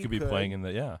 I think you could be could. playing in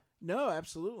the No,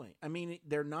 absolutely. I mean,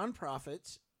 they're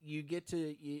nonprofits. You get to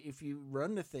if you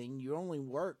run the thing, you only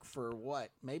work for what,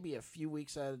 maybe a few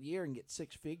weeks out of the year and get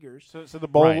 6 figures. So the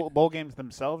bowl Right. bowl games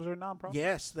themselves are nonprofit.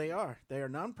 Yes, they are. They are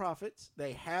nonprofits.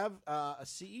 They have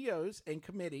CEOs and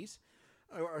committees,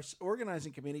 or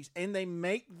organizing committees, and they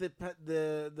make the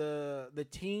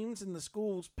teams and the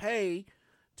schools pay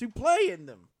to play in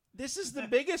them. This is the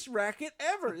biggest racket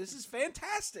ever. This is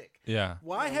fantastic. yeah.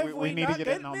 Why Yeah, have we we need to not get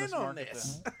gotten in on this market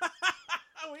this?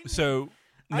 So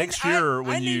next year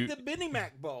I need the Benny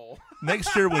Mac Bowl.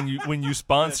 next year when you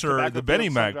sponsor Tobacco the Benny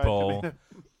Fields Mac Sun-Dried Bowl, tomato.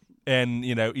 and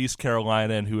East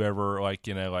Carolina and whoever like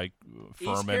Furman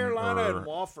East Carolina or and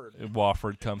Wofford.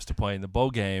 Wofford comes to play in the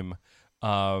bowl game,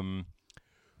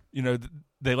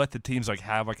 they let the teams like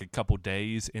have like a couple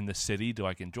days in the city to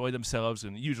like enjoy themselves,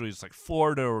 and usually it's like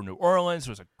Florida or New Orleans.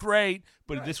 So it's like great,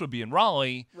 but Right. this would be in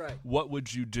Raleigh. Right. What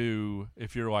would you do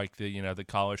if you're like the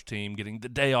college team getting the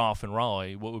day off in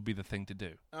Raleigh? What would be the thing to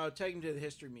do? Oh, take them to the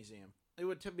History Museum. It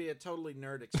would be a totally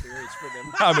nerd experience for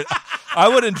them. I mean, I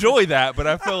would enjoy that, but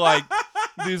I feel like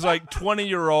these like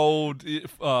 20-year-old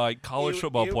like college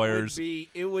football players.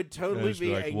 It would totally just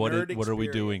be like, a what nerd what are we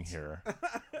doing experience. here?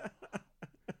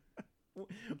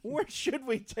 Where should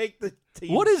we take the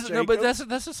team? What is no? But that's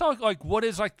just like what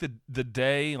is like the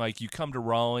day like you come to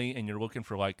Raleigh and you're looking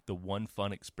for like the one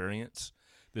fun experience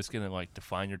that's gonna like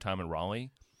define your time in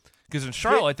Raleigh. Because in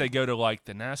Charlotte they go to like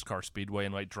the NASCAR speedway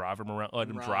and like drive them around, let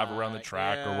them drive around the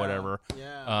track or whatever.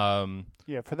 Yeah.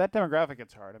 Yeah, for that demographic,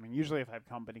 it's hard. I mean, usually if I have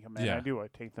company come in, Yeah. I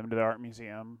take them to the art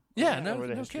museum. Yeah, or no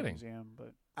the history kidding. Museum,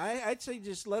 but I'd say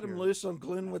just let them Sure. loose on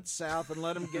Glenwood South and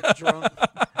let them get drunk.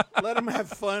 Let them have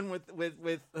fun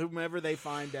with whomever they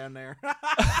find down there.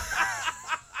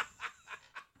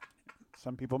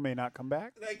 some people may not come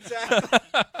back. Exactly.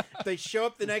 If they show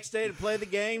up the next day to play the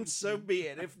game, so be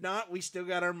it. If not, we still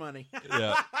got our money.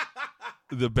 Yeah,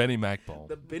 the Benny Mac Bowl,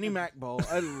 The Benny Mac Bowl.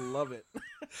 I love it.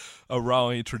 a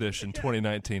Raleigh tradition,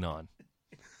 2019 on.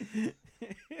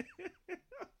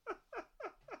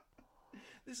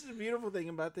 This is a beautiful thing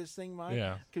about this thing, Mike.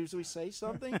 Yeah. Because we say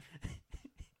something,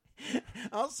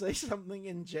 I'll say something,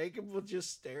 and Jacob will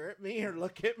just stare at me or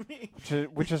look at me.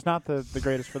 Which is not the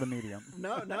greatest for the medium.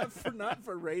 No, not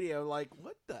for radio. Like,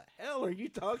 what the hell are you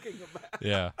talking about?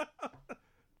 Yeah,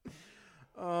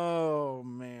 Oh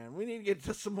man, we need to get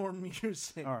to some more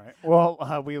music. All right.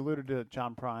 Well, we alluded to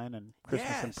John Prine and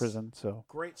Christmas in Yes. Prison, so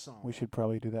Great song. we should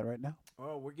probably do that right now.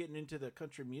 Oh, we're getting into the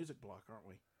country music block, aren't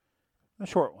we? A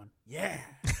short one. Yeah.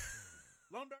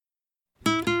 Lone Dark.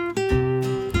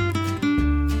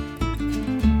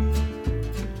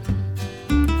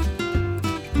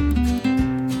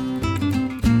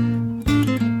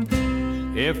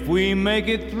 If we make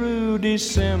it through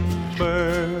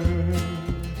December,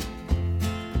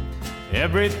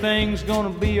 everything's gonna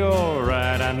be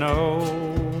alright, I know.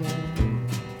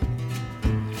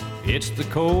 It's the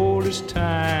coldest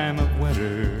time of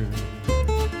winter,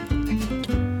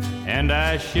 and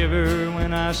I shiver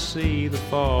when I see the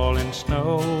falling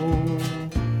snow.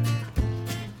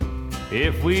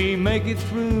 if we make it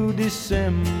through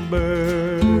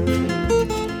December.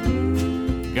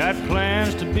 Got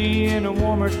plans to be in a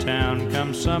warmer town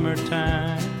come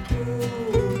summertime,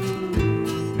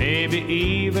 maybe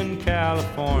even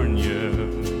California.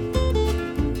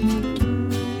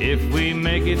 If we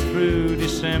make it through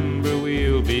December,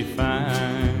 we'll be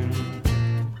fine.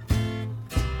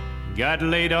 Got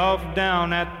laid off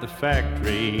down at the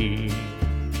factory,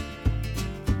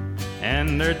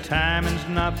 and their timing's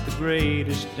not the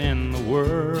greatest in the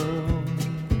world.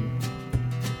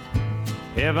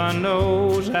 Heaven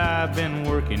knows I've been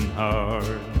working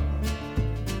hard.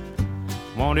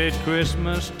 Wanted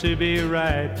Christmas to be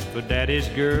right for Daddy's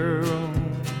girl.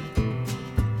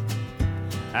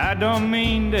 I don't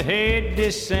mean to hate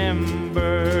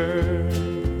December.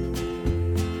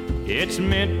 It's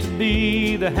meant to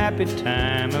be the happy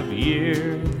time of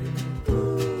year.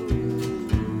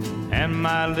 And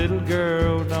my little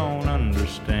girl don't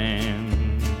understand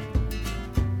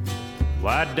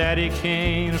why Daddy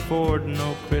can't afford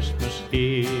no Christmas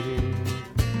here.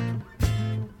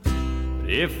 But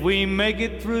if we make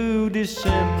it through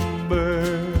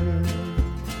December,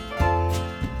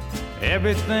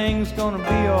 everything's gonna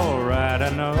be alright, I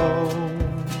know.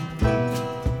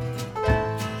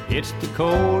 It's the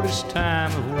coldest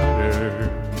time of winter,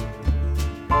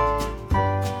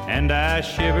 and I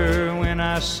shiver when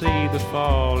I see the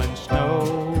falling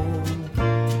snow.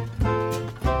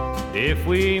 If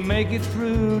we make it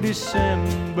through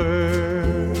December,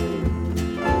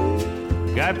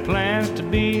 got plans to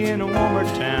be in a warmer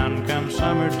town come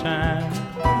summertime,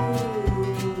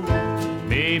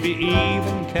 maybe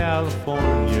even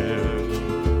California.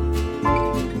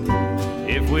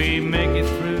 If we make it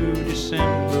through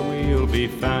December, we'll be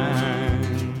fine.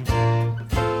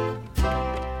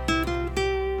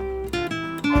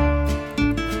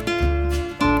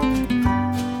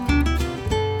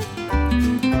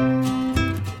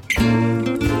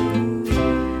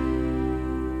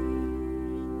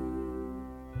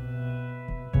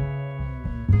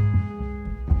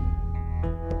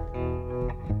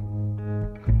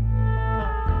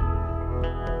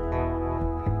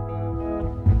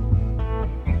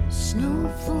 Snow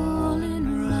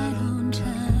falling right on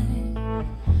time,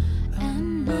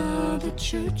 and now the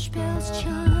church bells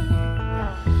chime,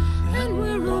 and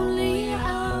we're only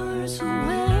hours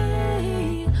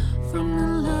away from the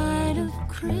light of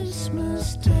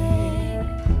Christmas Day.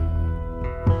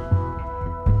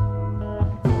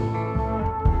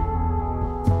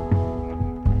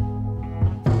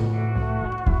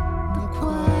 The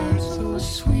choir's so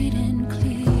sweet and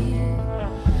clear,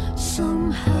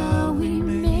 somehow we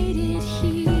made it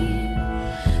here.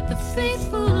 The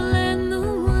faithful and the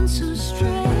ones who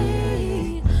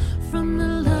stray from the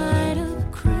light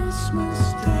of Christmas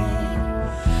Day.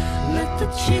 Let the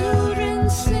children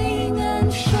sing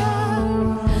and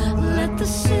shout, let the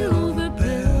silver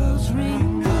bells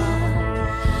ring out,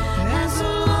 as the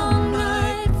long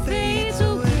night fades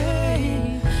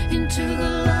away into the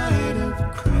light of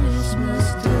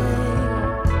Christmas Day.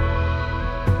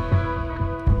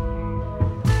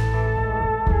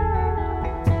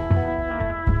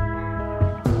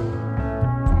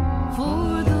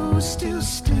 For those still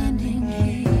standing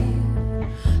here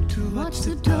to watch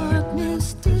the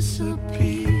darkness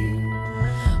disappear,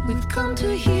 we've come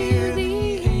to hear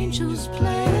the angels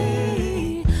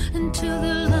play until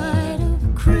the light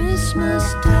of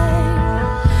Christmas Day.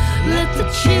 Let the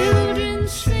children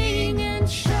sing and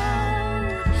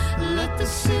shout, let the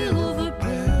silver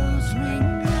bells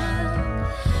ring out,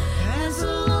 as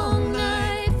the long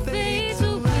night fades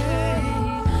away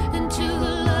into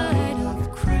the light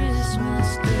of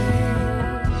Christmas Day.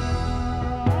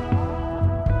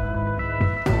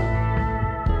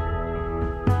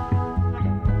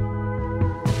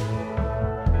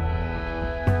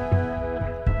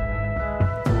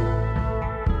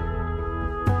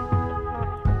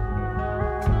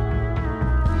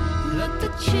 Let the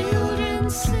children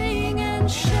sing and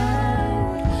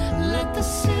shout, let the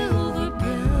silver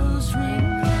bells ring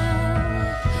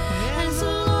out, as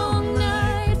the long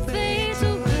night fades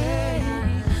away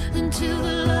into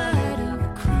the light of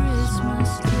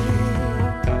Christmas Day.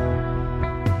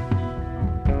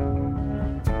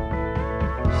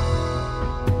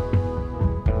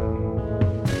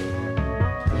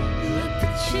 Let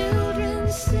the children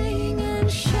sing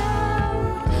and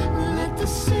shout, let the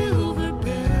silver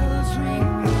bells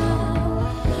ring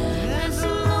out, as the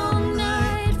long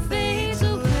night fades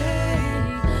away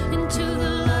into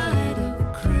the light of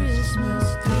Christmas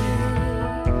Day.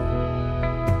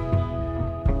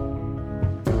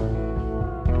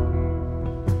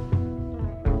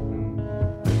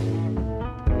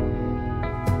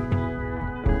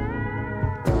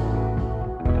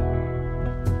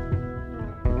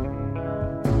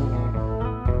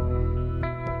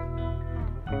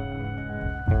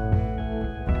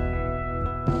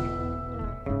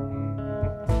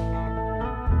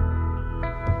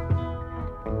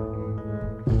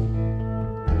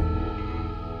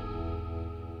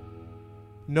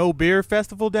 No beer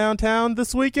festival downtown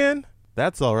this weekend?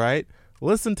 That's all right.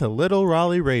 Listen to Little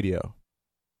Raleigh Radio.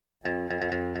 I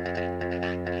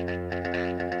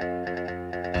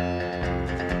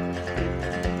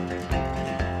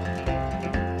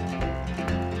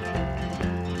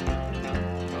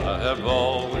have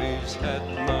always had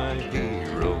my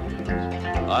heroes.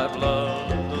 I've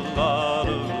loved a lot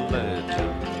of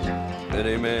legends.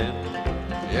 Many men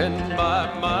in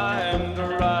my mind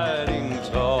are riding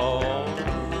tall.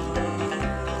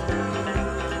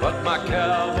 But my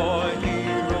cowboy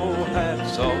hero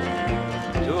hats off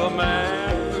to a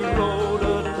man who rode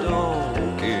a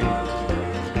donkey.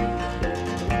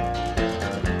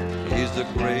 He's the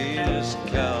greatest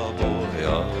cowboy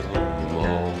of them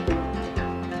all.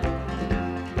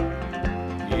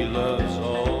 He loves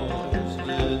all his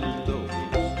little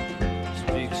doggies,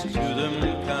 speaks to them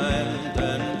kind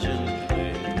and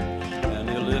gently, and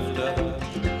he'll lift up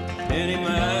any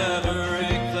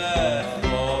maverick that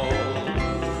falls.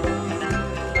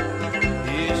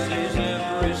 He sees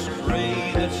every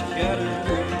stray that's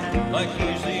scattered, like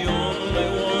he's the only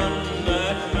one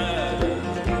that matters.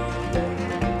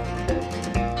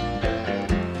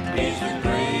 He's the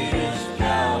greatest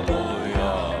cowboy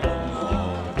of them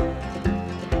all.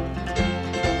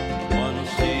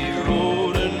 Once he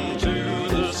rode into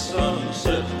the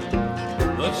sunset,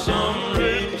 but some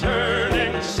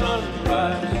returning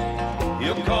sunrise,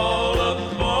 he'll call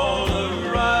up all the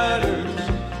riders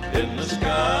in the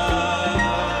sky.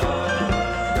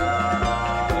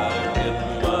 I'll get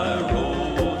my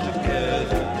roll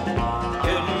together,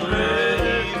 getting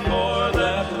ready for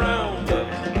that roundup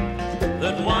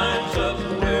that winds up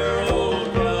where old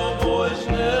cowboys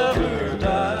never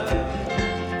die.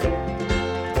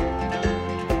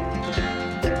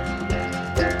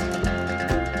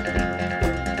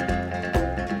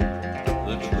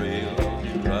 The trail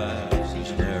he rides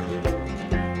is narrow,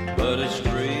 but it's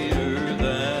straighter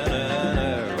than an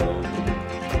arrow,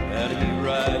 and he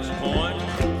rides point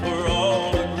for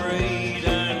all the great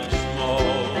and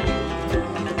small.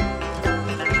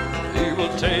 He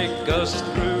will take us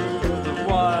through the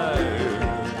wire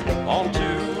onto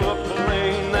a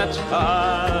plain that's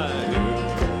higher.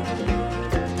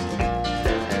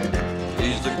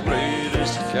 He's the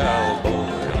greatest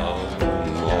cowboy of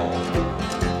them all.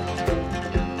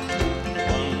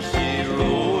 Once he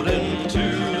rode into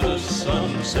the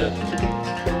sunset,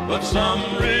 but some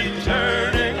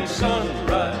returning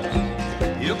sunrise,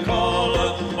 he'll call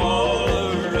up all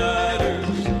the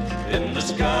riders in the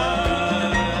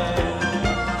sky.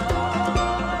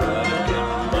 Gotta get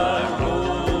my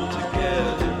roll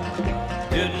together,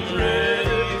 getting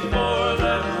ready for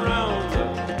that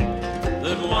roundup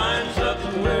that winds up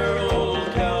where old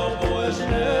cowboys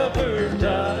never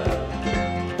die.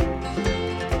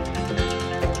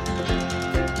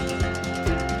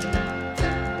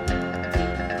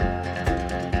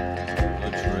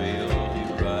 The trail he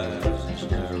rides is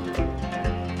narrow,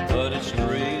 but it's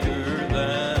straighter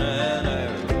than an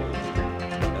arrow,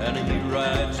 and he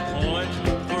rides point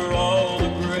for all the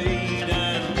great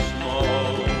and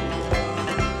small.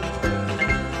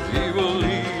 He will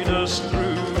lead us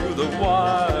through the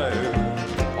wire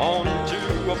onto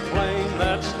a plain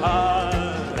that's high.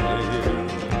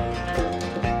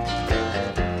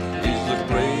 He's the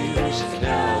greatest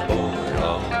cowboy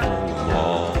of them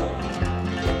all.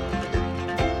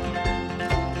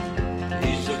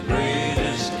 He's the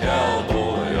greatest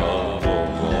cowboy of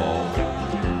them all.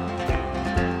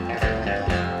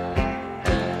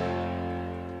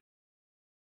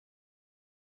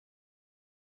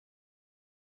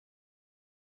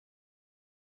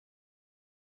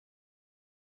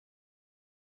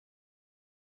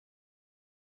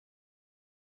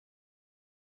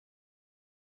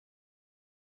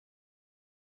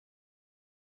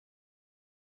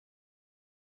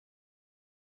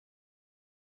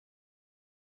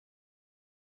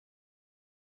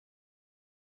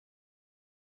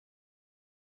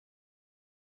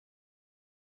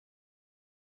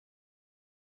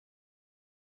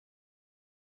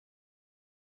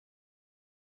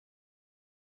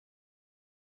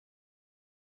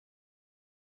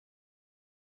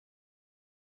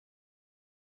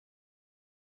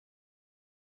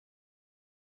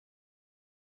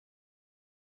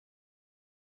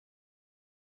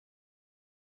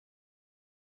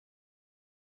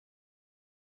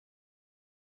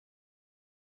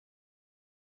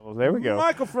 Well, there we go.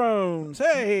 Microphones.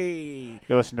 Hey.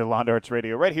 You're listening to Lawn Darts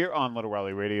Radio right here on Little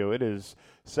Raleigh Radio. It is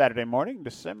Saturday morning,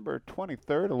 December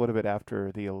 23rd, a little bit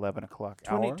after the 11 o'clock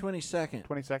hour. 22nd.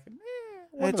 22nd?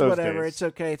 one It's of those whatever. days. It's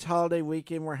okay. It's holiday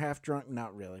weekend. We're half drunk.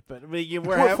 Not really, but we're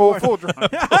We're full drunk.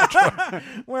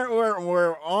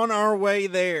 we're on our way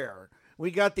there. We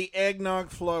got the eggnog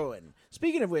flowing.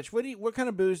 Speaking of which, what kind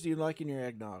of booze do you like in your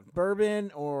eggnog?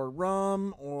 Bourbon or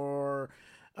rum or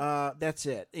that's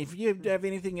it. If you have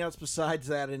anything else besides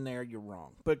that in there, you're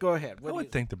wrong. But go ahead. I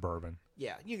would think the bourbon.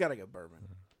 Yeah, you got to go bourbon.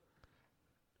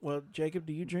 Well, Jacob,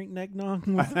 do you drink eggnog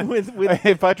with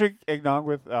If I drink eggnog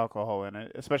with alcohol in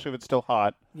it, especially if it's still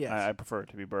hot, Yes. I prefer it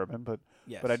to be bourbon. But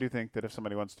Yes. I do think that if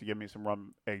somebody wants to give me some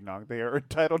rum eggnog, they are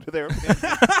entitled to their opinion,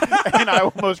 and I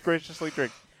will most graciously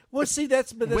drink. Well, see,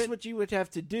 that's what you would have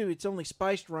to do. It's only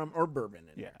spiced rum or bourbon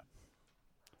in Yeah. there.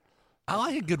 I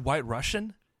like a good White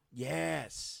Russian.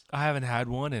 Yes. I haven't had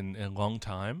one in a long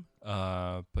time,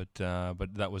 but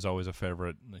that was always a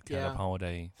favorite kind Yeah. of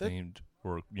holiday themed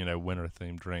or winter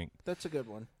themed drink. That's a good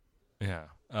one. Yeah.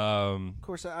 Of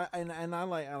course, I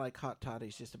like hot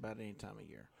toddies just about any time of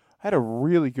year. I had a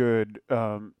really good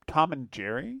Tom and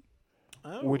Jerry,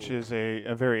 Oh. which is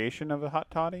a variation of a hot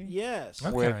toddy. Yes.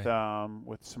 Okay.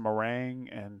 With some meringue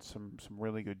and some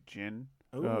really good gin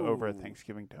over at Ooh.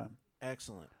 Thanksgiving time.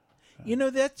 Excellent. You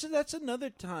know, that's another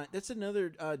time. That's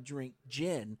another drink,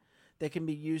 gin, that can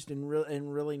be used in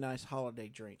really nice holiday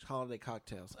drinks, holiday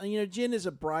cocktails. And gin is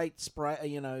a bright sprite.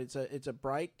 It's a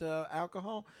bright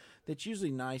alcohol that's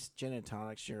usually nice gin and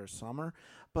tonics during summer.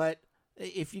 But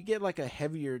if you get like a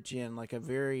heavier gin, like a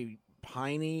very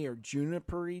piney or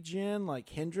junipery gin, like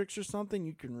Hendrix or something,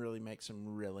 you can really make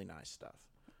some really nice stuff.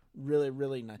 Really,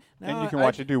 really nice. Now, And you can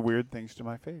watch it do weird things to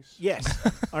my face. Yes.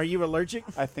 Are you allergic?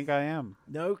 I think I am.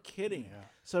 No kidding. Yeah.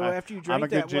 So after you drink I'm a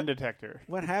good that, gin detector.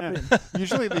 what happened?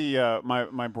 Usually the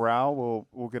my brow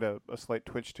will get a slight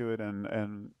twitch to it,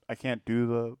 and I can't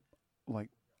do the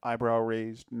eyebrow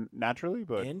raised naturally,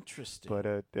 but Interesting.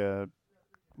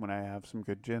 when I have some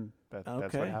good gin, that's what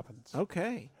Okay. happens.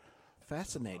 Okay.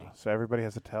 Fascinating. So everybody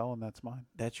has a tell, and that's mine.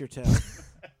 That's your tell.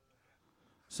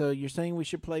 So you're saying we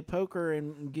should play poker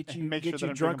and get you Make sure that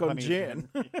I'm drunk on drinking gin?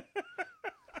 plenty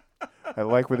of I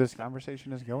like where this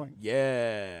conversation is going.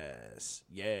 Yes.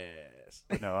 Yes.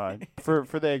 But no, for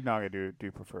the eggnog, I do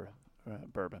prefer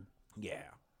bourbon. Yeah.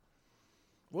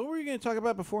 What were you going to talk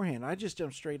about beforehand? I just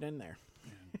jumped straight in there.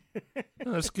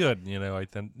 No, that's good. I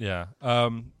think, yeah.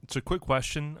 It's a quick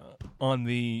question on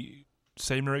the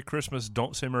say Merry Christmas,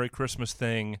 don't say Merry Christmas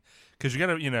thing. Because you got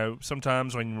to,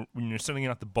 sometimes when you're sending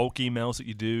out the bulk emails that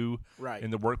you do Right.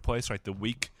 in the workplace, like the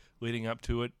week leading up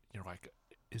to it, you're like,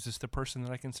 is this the person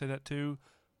that I can say that to?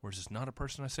 Or is this not a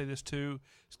person I say this to?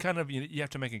 It's kind of, you have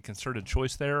to make a concerted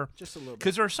choice there. Just a little bit.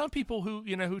 Because there are some people who,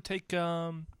 who take, who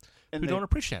don't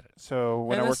appreciate it. So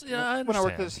when And I worked that's- yeah, I when I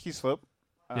worked at understand. Ski Slope,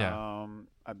 Yeah.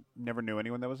 I never knew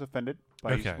anyone that was offended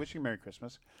by Okay. wishing Merry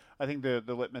Christmas. I think the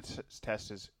litmus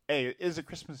test is is a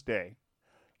Christmas day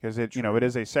because it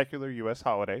is a secular U.S.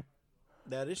 holiday.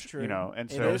 That is true. And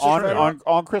It so is a federal-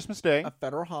 on Christmas Day a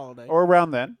federal holiday. or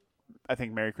around then, I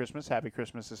think Merry Christmas, Happy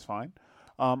Christmas is fine.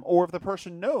 Or if the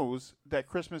person knows that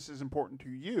Christmas is important to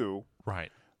you,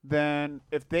 Right. then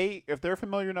if they're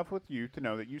familiar enough with you to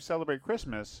know that you celebrate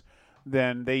Christmas,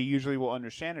 then they usually will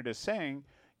understand it as saying,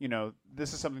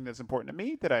 this is something that's important to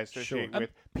me that I associate Sure.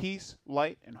 with peace,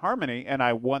 light, and harmony, and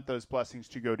I want those blessings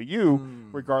to go to you,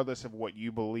 regardless of what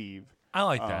you believe. I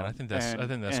like that. I think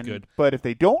that's good. But if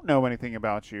they don't know anything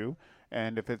about you,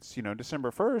 and if it's December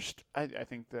 1st, I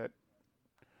think that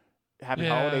Happy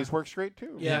Yeah. Holidays works great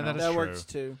too. Yeah, that is that true. works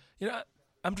too.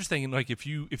 I'm just thinking, like, if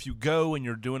you go and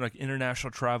you're doing like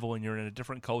international travel and you're in a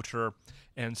different culture,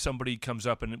 and somebody comes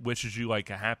up and wishes you like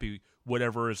a happy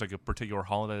whatever is like a particular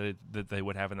holiday that they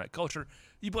would have in that culture,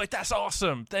 you'd be like, "That's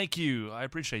awesome, thank you, I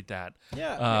appreciate that."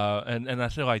 Yeah. And I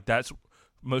feel like that's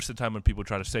most of the time when people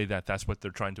try to say that, that's what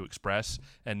they're trying to express,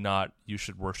 and not you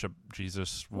should worship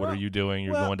Jesus. What Well- are you doing?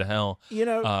 You're well, going to hell. But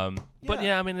yeah.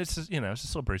 yeah, I mean, it's just, it's a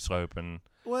slippery slope, and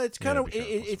Well, it's Yeah, kind of be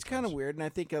careful it's kind of sometimes. weird, and I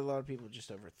think a lot of people just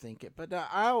overthink it. But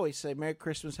I always say Merry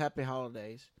Christmas, Happy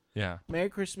Holidays. yeah. Merry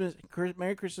Christmas,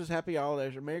 Happy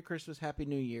Holidays, or Merry Christmas, Happy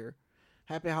New Year.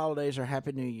 Happy Holidays or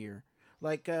Happy New Year.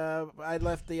 Like I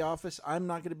left the office. I'm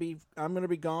going to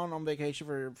be gone on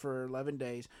vacation for 11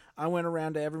 days. I went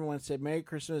around to everyone and said Merry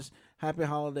Christmas, Happy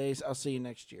Holidays. I'll see you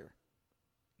next year.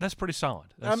 That's pretty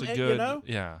solid. That's a you good, know?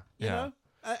 yeah, You yeah.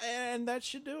 know, and that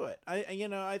should do it.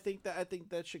 I think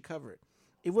that should cover it.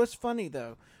 It was funny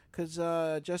though, because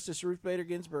Justice Ruth Bader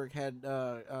Ginsburg had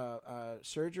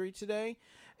surgery today,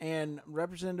 and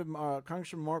Representative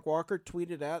Congressman Mark Walker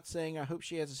tweeted out saying, "I hope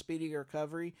she has a speedy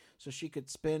recovery so she could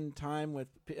spend time with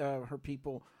her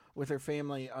people, with her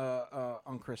family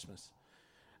on Christmas."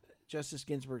 Justice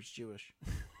Ginsburg's Jewish.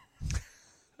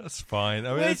 That's fine. I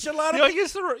mean, Which it's, a lot of I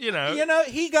guess you know,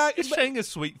 he got. it's saying a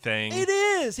sweet thing. It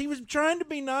is. He was trying to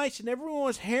be nice, and everyone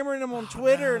was hammering him on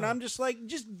Twitter, and I'm just like,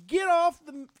 just get off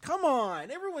the. Come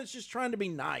on, everyone's just trying to be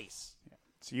nice.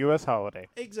 It's a U.S. holiday.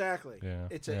 Exactly. Yeah,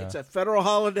 It's yeah. a federal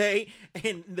holiday,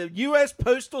 and the U.S.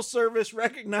 Postal Service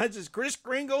recognizes Kris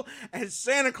Kringle as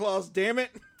Santa Claus. Damn it!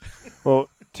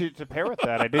 Well, to pair with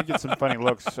that, I did get some funny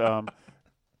looks.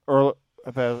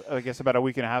 I guess about a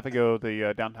week and a half ago,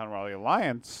 the Downtown Raleigh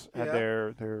Alliance had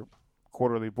Yeah. their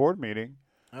quarterly board meeting,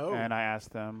 Oh, and I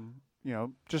asked them,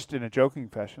 just in a joking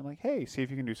fashion, like, "Hey, see if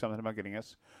you can do something about getting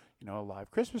us, a live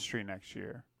Christmas tree next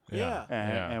year." yeah.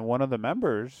 And one of the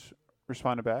members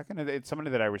responded back, and it's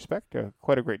somebody that I respect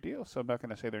quite a great deal, so I'm not going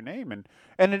to say their name.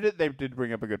 And they did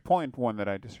bring up a good point, one that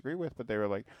I disagree with, but they were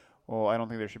like, "Well, I don't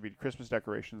think there should be Christmas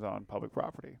decorations on public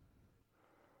property."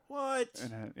 What?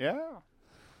 And yeah,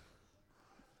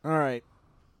 All right.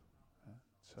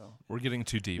 so We're getting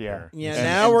too deep Yeah. here. Yeah. And-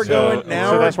 now and we're so- going. Now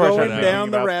so we're that's where I started going thinking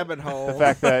down the about rabbit hole. the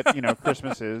fact that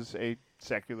Christmas is a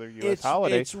secular U.S.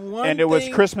 holiday, It's one and it was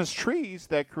thing- Christmas trees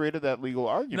that created that legal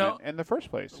argument in the first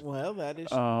place. Well, that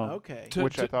is okay.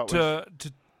 Which I thought was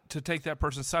to take that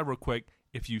person's side real quick.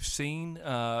 If you've seen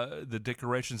the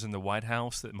decorations in the White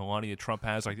House that Melania Trump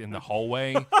has, like in the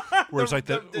hallway, where it's like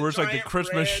the giant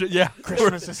Christmas, red-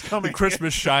 Christmas is coming. the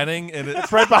Christmas shining, and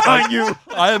it's right behind you.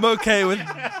 I am okay with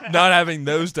not having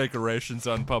those decorations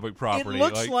on public It property.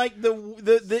 looks like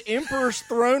the Emperor's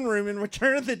throne room in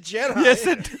Return of the Jedi. Yes,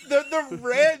 it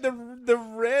the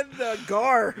red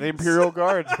guard. The Imperial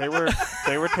Guards. They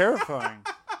were terrifying.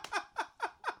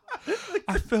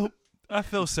 I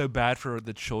feel so bad for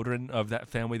the children of that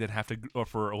family that have to, or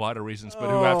for a lot of reasons, but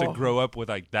who have to grow up with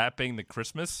like that being the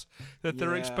Christmas that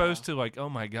they're Yeah. exposed to. Like, oh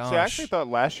my gosh! See, I actually thought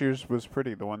last year's was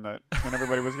pretty. The one that when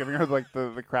everybody was giving her like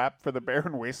the crap for the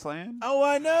Barren Wasteland. Oh,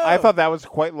 I know. I thought that was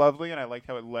quite lovely, and I liked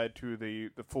how it led to the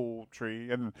full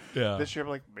tree. And Yeah. this year, I'm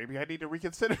like, maybe I need to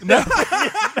reconsider.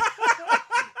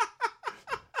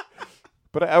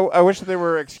 But I wish that there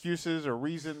were excuses or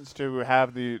reasons to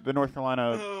have the North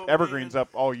Carolina evergreens up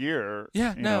all year.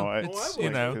 Yeah, you no, know, it's, I you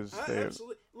know, 'cause I they-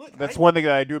 absolutely. Look, that's I- one thing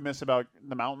that I do miss about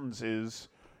the mountains is,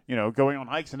 going on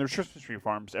hikes, and there's Christmas tree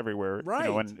farms everywhere. Right.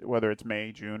 And whether it's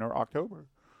May, June, or October.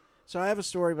 So I have a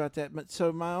story about that. But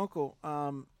so my uncle,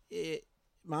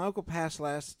 my uncle passed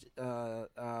last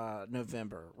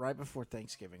November, right before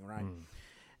Thanksgiving. Right.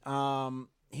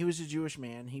 He was a Jewish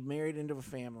man. He married into a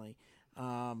family.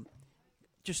 I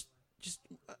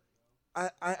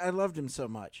loved him so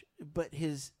much. But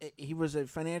he was a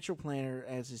financial planner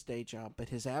as his day job. But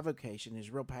his avocation, his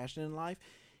real passion in life,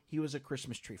 he was a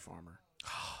Christmas tree farmer.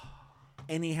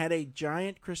 And he had a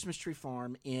giant Christmas tree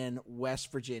farm in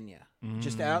West Virginia,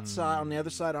 just outside on the other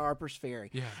side of Harper's Ferry.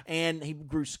 Yeah. And he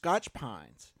grew Scotch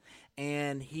pines,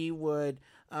 and he would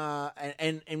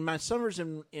and my summers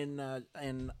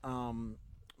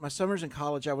my summers in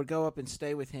college, I would go up and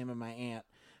stay with him and my aunt.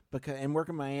 And work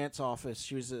in my aunt's office.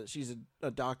 She's a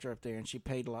doctor up there, and she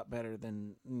paid a lot better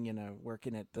than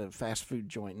working at the fast food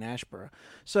joint in Ashboro.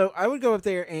 So I would go up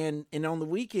there, and on the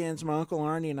weekends, my Uncle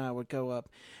Arnie and I would go up,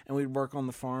 and we'd work on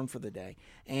the farm for the day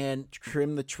and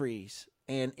trim the trees.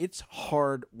 And it's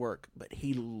hard work, but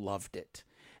he loved it.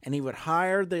 And he would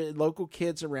hire the local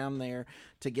kids around there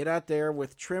to get out there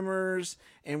with trimmers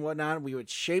and whatnot. We would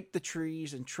shape the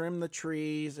trees and trim the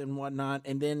trees and whatnot.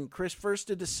 And then first week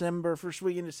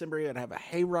in December, he would have a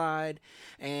hayride.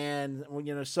 And,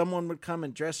 someone would come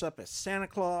and dress up as Santa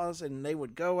Claus, and they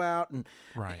would go out and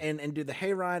do the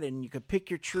hayride, and you could pick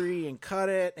your tree and cut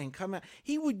it and come out.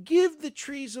 He would give the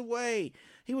trees away.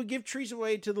 He would give trees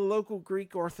away to the local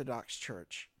Greek Orthodox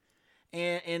church.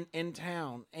 And in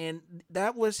town, and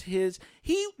that was he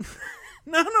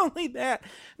not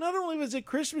only was a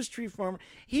Christmas tree farmer,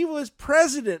 he was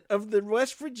president of the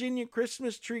West Virginia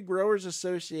Christmas Tree Growers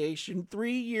Association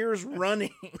 3 years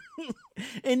running.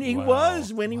 And he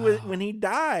was when he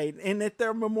died, and at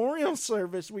their memorial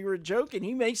service we were joking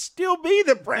he may still be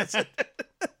the president.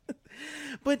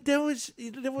 But there was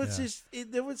his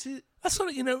that's sort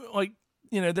of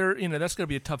that's going to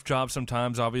be a tough job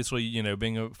sometimes. Obviously,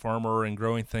 being a farmer and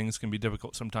growing things can be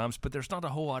difficult sometimes. But there's not a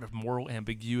whole lot of moral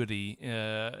ambiguity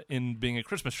in being a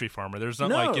Christmas tree farmer. There's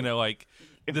not like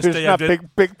this There's day not I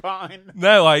did. big pine.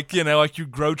 No, like you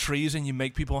grow trees and you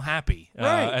make people happy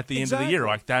Right, at the end of the year.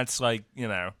 exactly. Like that's like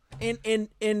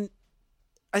And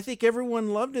I think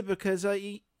everyone loved it because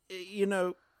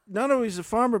not only was he a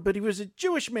farmer, but he was a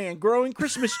Jewish man growing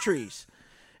Christmas trees.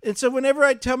 And so whenever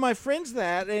I tell my friends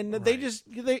that, and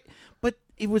but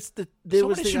it was the there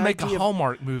was Somebody the should make a idea of-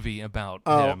 Hallmark movie about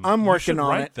Oh, him. I'm You working should on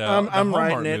write it. the I'm Hallmark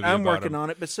writing it. movie I'm about working him. on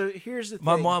it. But so here's the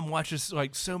My thing. mom watches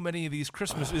like so many of these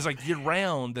Christmas. It's like year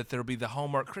round that there'll be the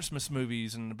Hallmark Christmas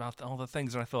movies and about all the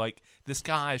things. And I feel like this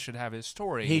guy should have his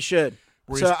story. He should.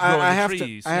 Where So he's growing I the have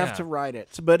trees, to. I have yeah. to write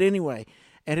it. So, but anyway,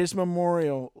 at his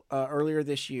memorial earlier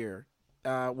this year,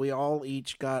 we all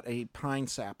each got a pine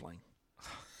sapling,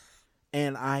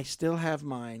 and I still have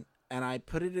mine. And I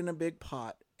put it in a big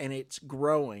pot, and it's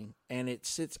growing, and it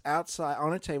sits outside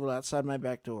on a table outside my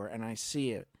back door, and I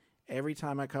see it every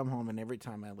time I come home and every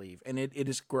time I leave, and it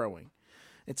is growing.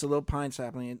 It's a little pine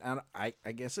sapling, and I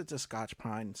guess it's a Scotch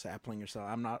pine sapling or so.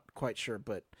 I'm not quite sure,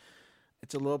 but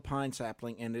it's a little pine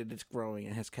sapling, and it is growing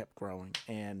and has kept growing.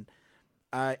 And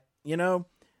a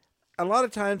lot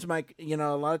of times, Mike, a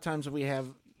lot of times we have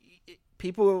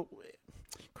people.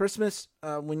 Christmas,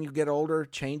 when you get older,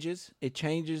 changes. It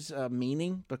changes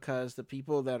meaning because the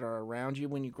people that are around you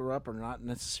when you grow up are not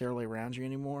necessarily around you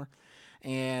anymore.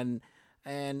 And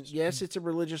yes, it's a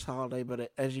religious holiday,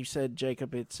 but as you said,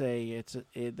 Jacob,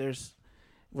 there's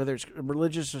whether it's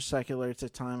religious or secular, it's a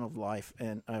time of life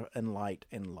and light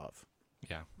and love.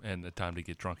 Yeah, and the time to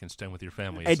get drunk and stand with your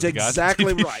family. It's as the guys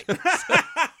exactly TV right.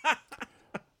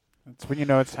 That's when you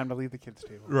know it's time to leave the kids'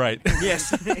 table. Right.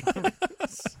 Yes.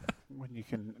 When you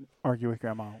can argue with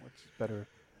grandma which is better,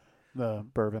 the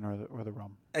bourbon or the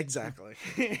rum. Exactly.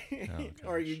 Oh,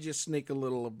 Or you just sneak a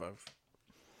little of both.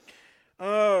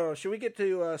 Oh, should we get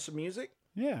to some music?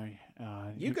 Yeah.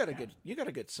 You got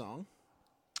a good song.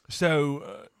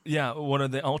 So, one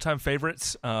of the all-time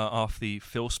favorites off the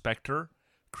Phil Spector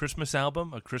Christmas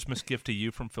album, A Christmas Gift to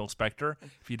You from Phil Spector.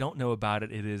 If you don't know about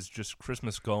it, it is just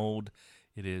Christmas gold.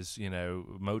 It is,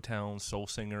 Motown soul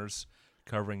singers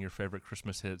covering your favorite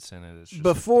Christmas hits, and it is just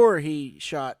Before he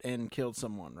shot and killed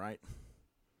someone, right?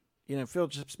 Phil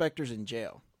Spector's in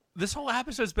jail. This whole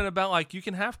episode's been about like you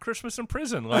can have Christmas in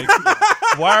prison. Like,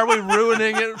 why are we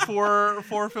ruining it for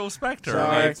Phil Spector?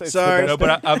 Sorry, Like, sorry. no,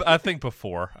 but I think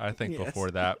before. I think Yes.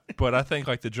 before that. But I think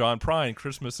like the John Prine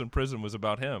Christmas in prison was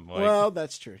about him. Like, Well,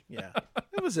 that's true. Yeah,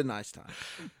 it was a nice time.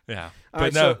 yeah. All But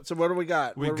right, no, so what do we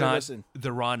got? we've What are we got listening? the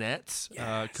Ronettes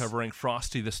Yes. covering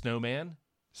Frosty the Snowman.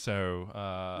 So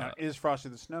Now, is Frosty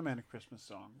the Snowman a Christmas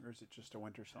song, or is it just a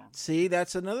winter song? See,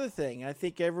 that's another thing. I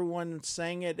think everyone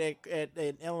sang it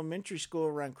at elementary school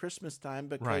around Christmas time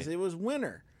because Right. it was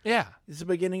winter. yeah. It's the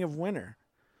beginning of winter.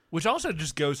 Which also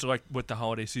just goes to like what the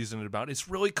holiday season is about. It's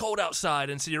really cold outside,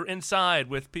 and so you're inside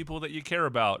with people that you care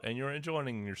about, and you're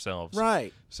enjoying yourselves.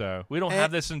 Right. So we don't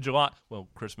have this in July. Well,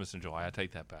 Christmas in July. I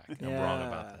take that back. I'm wrong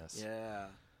about Yeah, this. Yeah.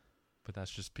 But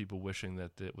that's just people wishing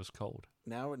that it was cold.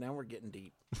 Now we're getting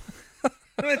deep.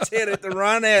 Let's hit it. The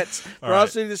Ronettes. All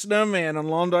Frosty the Snowman on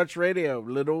Long Darts Radio.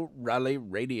 Little Raleigh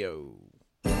Radio.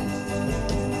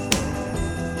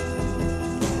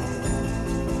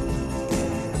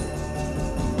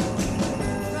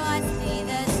 Frosty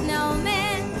the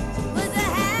Snowman was a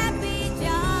happy,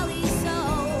 jolly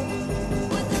soul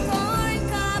with a corn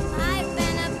cob pipe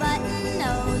and a button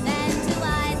nose and two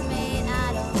eyes made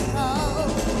out of coal.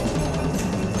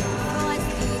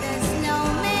 Frosty the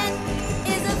Snowman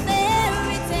is a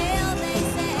fairy tale, they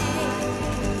say.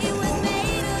 He was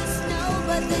made of snow,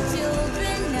 but the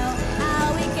children know how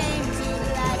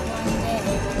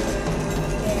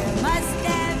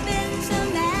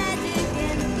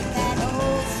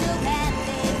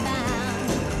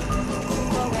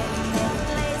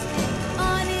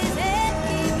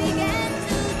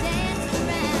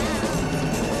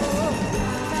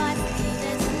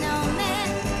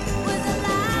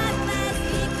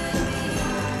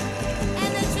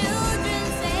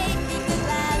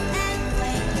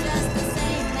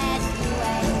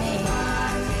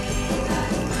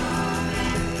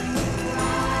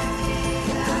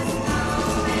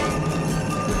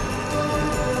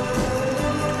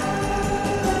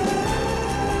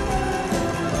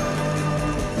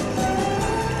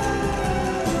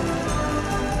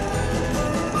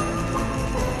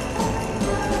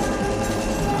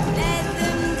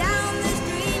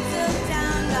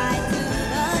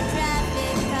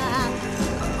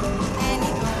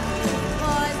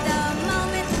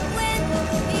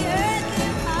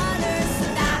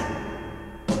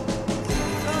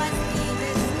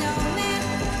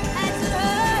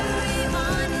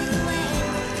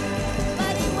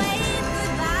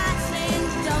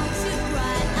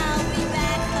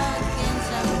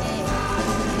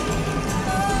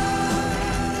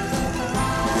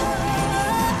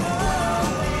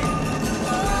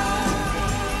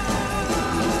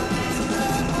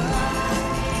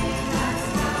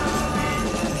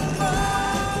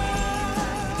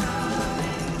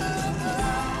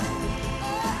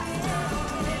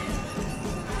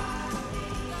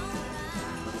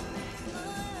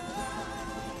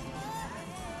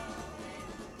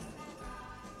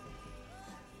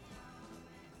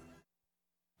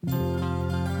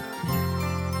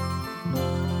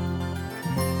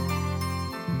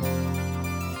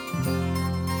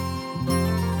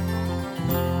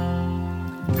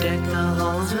the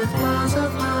halls with boughs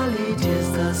of holly, 'tis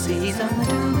the season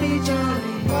to be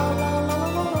jolly. La la la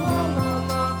la la la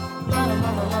la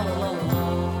la la la la la.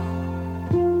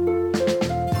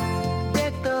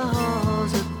 Deck the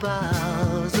halls with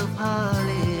boughs of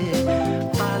holly,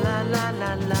 fa la la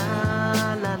la la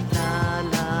la la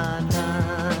la la.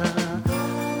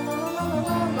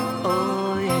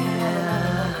 Oh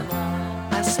yeah,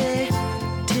 I say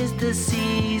 'tis the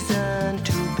season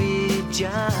to be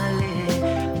jolly.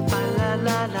 Fa la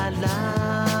la la la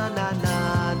la la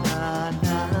la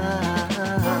la.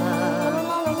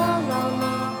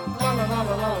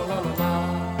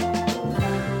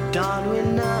 Don we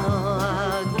now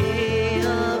our gay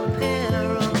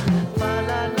apparel. Fa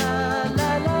la la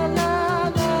la la la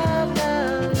la la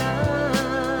la.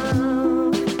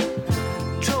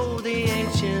 Troll the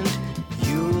ancient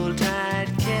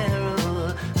Yuletide carol.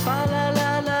 Fa la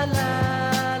la la la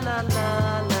la la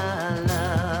la la.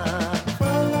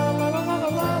 Fa la la la la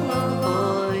la la.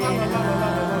 Oh yeah.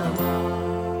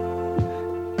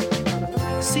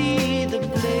 See the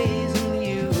blazing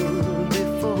Yule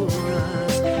before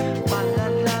us. Fa la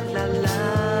la la la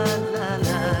la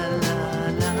la la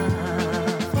la.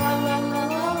 Fa la la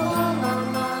la la la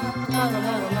la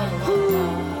la la.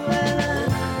 Ooh,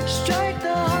 strike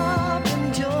the harp and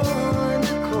join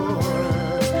the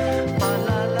chorus. Fa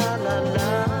la la la la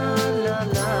la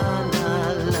la la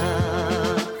la.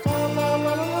 Fa la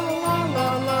la la la la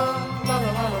la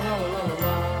la la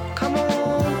la. Come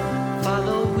on,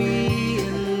 follow we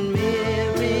in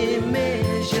merry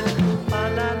measure. Fa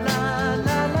la la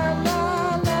la la la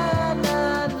la la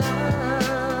la.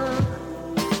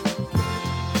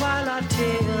 While I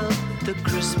tell the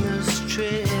Christmas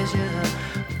treasure.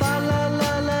 Fa la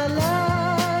la la la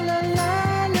la la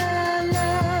la la.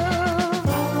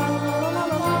 Fa la la la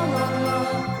la la la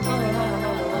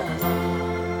la.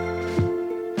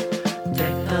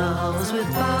 Deck the halls with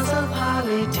boughs of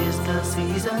holly, 'tis the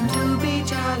season to be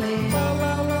jolly. La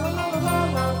la la la la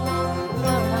la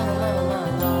la la la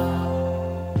la.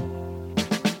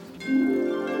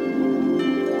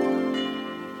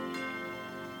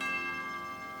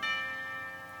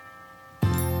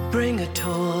 Bring a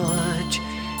torch,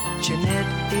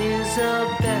 Jeanette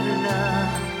Isabella.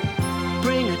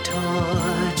 Bring a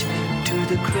torch to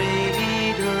the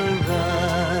cradle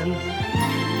run.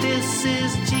 This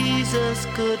is Jesus,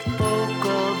 good folk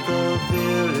of the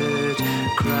village.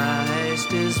 Christ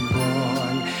is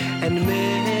born, and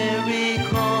Mary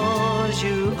calls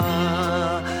you.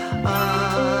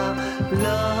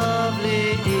 Lovely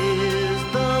is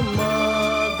the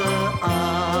mother.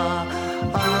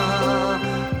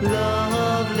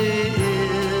 Lovely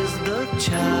is the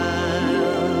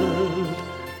child.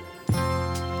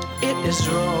 It is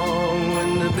wrong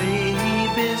when the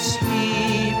baby's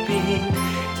sleeping.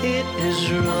 It is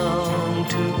wrong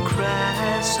to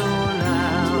cry so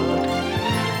loud.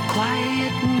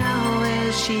 Quiet now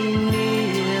as she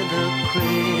near the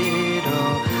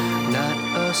cradle. Not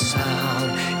a sound.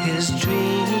 His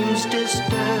dreams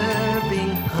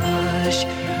disturbing. Hush,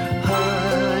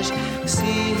 hush.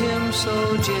 See him so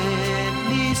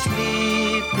gently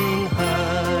sleeping.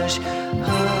 Hush,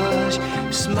 hush.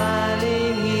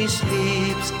 Smiling he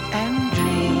sleeps and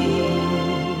dreams.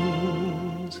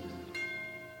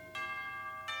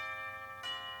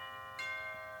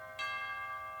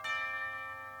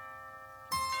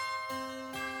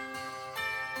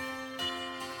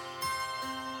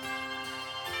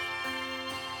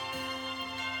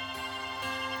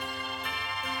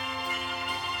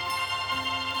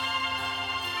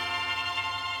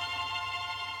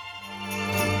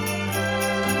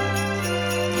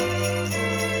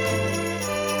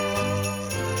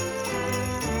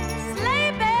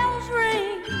 Sleigh bells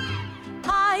ring,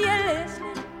 are you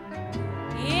listening?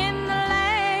 In the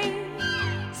lane,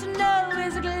 snow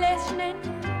is glistening.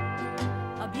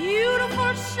 A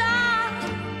beautiful sight,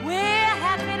 we're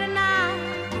happy tonight,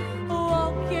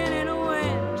 walking in a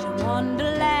winter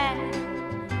wonderland.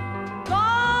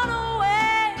 Gone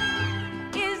away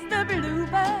is the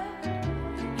bluebird,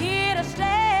 here to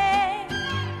stay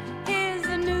is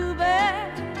the new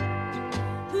bird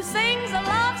who sings a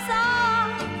love song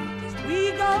as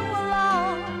we go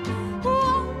along,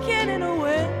 walking in a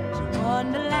winter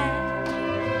wonderland.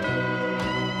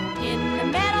 In the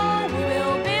meadow we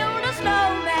will build a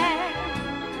snowman,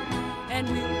 and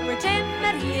we'll pretend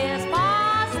that he is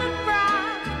Parson Brown.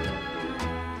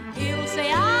 He'll say,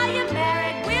 are you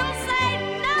married? We'll say,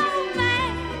 no,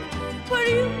 man, but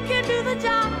you can do the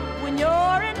job when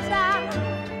you're in town.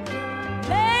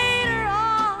 Later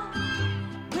on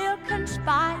we'll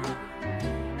conspire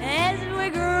as we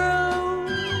grow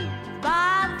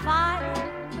by the fire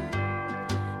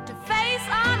to face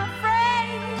unafraid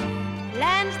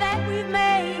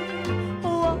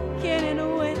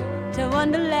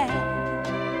wonderland.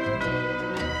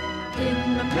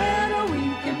 In the meadow we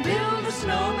can build a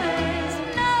snowman.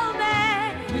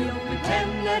 Snowman. We'll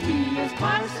pretend that he is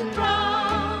Parson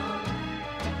Brown.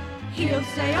 He'll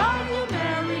say, are you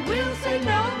married? We'll say,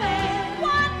 no, man.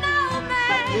 What, no, man?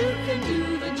 But you can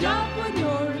do the job when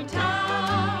you're in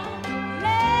town.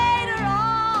 Later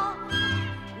on,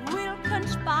 we'll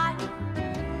conspire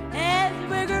as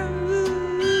we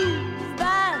groove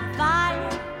by the fire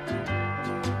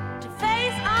to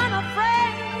face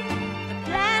unafraid the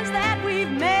plans that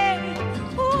we've made,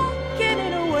 walking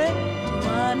in a way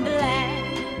wonderland.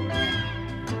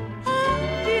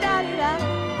 Dee-da-dee-da,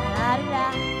 da-da-dee-da.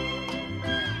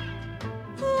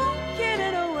 Walking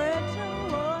in a winter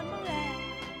wonderland.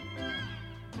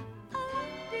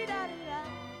 Dee-da-dee-da,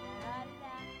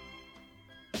 da-da-dee-da.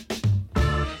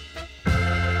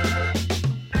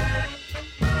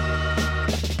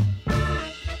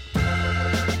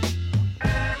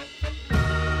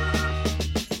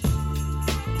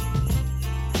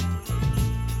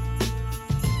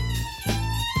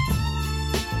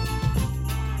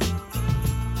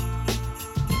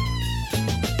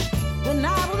 When I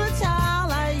was a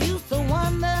child, I used to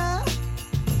wonder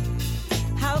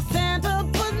how Santa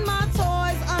put my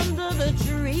toys under the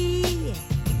tree.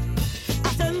 I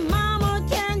said, Mama,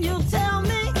 can you tell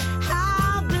me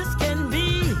how this can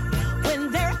be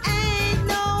when there ain't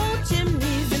no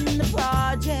chimneys in the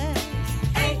project?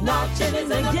 Ain't no chimneys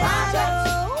in the project.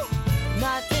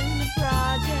 Not in the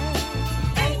project.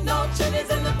 Ain't no chimneys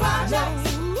in the project.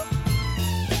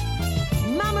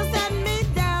 Mama sat me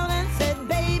down and said,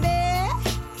 baby,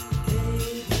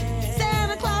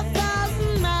 Santa Claus does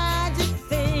magic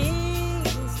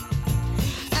things.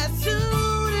 As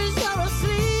soon as you're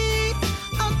asleep,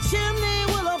 a chimney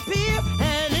will appear,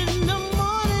 and in the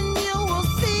morning you will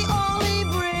see all he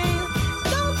brings.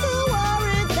 Don't you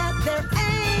worry that there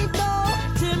ain't no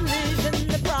chimneys in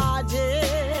the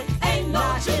project. Ain't no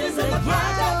chimneys in the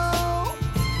project.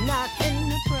 Not in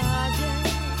the project.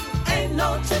 Ain't no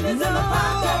chimneys in the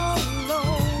project. No.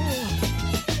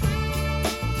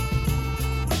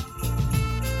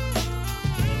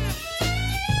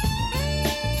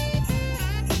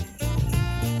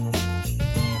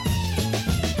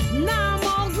 Now I'm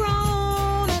all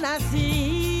grown and I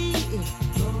see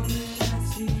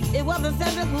it wasn't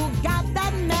Santa who got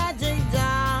that magic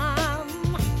down.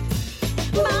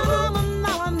 Mama,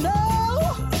 now I know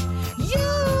you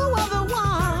are the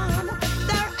one.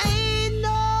 There ain't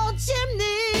no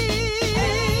chimney.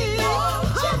 Ain't no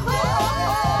chimney.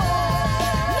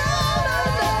 No.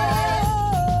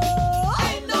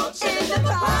 Ain't no chimney in the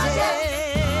project.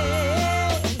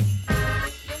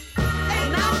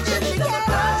 Ain't no chimney in the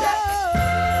project.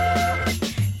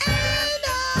 Ain't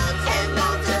no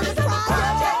chimney in the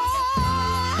project.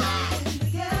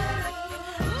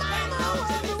 Mama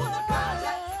was the one.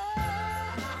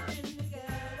 In the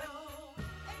ghetto.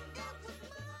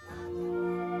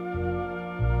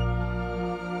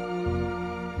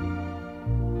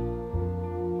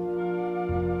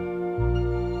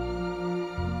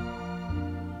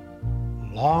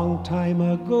 Long time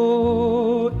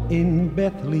ago in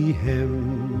Bethlehem,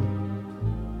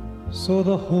 so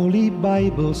the Holy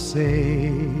Bible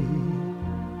say,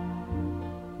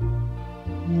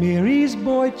 Mary's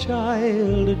boy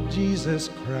child, Jesus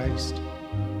Christ,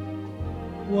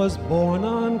 was born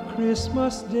on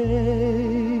Christmas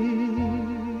Day.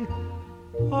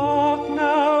 Hark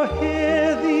now,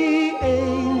 hear the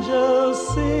angels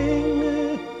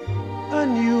sing, a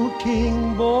new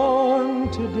king born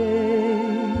today,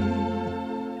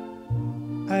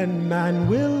 and man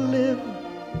will live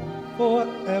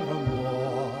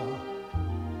forevermore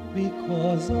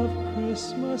because of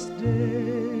Christmas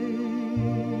Day.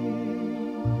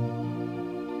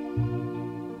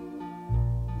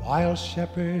 While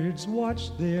shepherds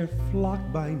watch their flock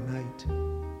by night,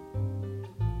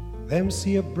 them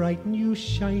see a bright new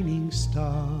shining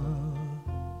star,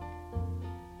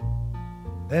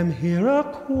 them hear a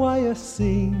choir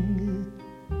sing,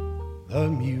 the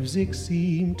music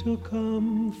seemed to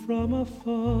come from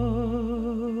afar.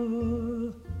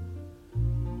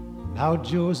 Now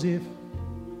Joseph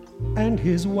and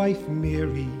his wife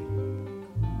Mary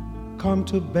come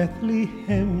to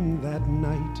Bethlehem that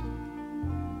night.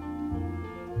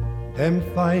 Them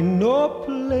find no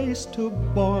place to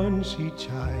born she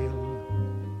child,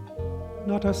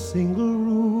 not a single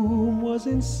room was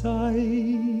in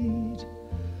sight.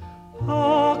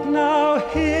 Hark now,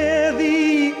 hear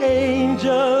the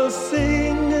angels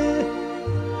sing,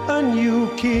 a new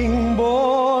king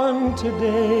born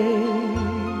today,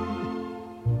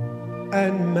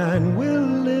 and man will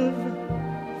live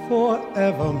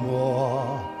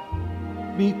forevermore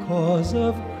because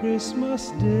of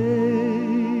Christmas Day.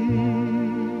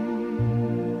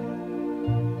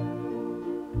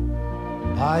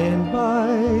 By and by,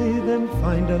 them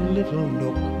find a little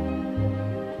nook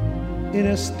in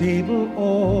a stable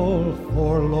all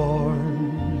forlorn,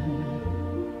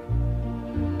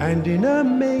 and in a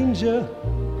manger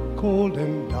cold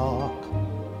and dark,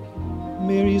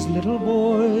 Mary's little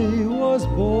boy was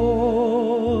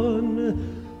born.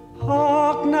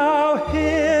 Hark now,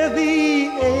 hear the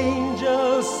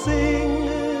angels sing,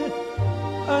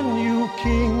 a new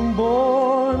king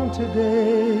born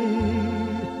today,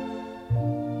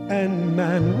 and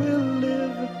man will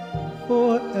live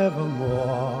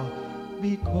forevermore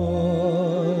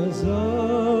because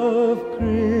of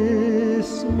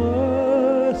Christmas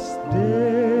Day.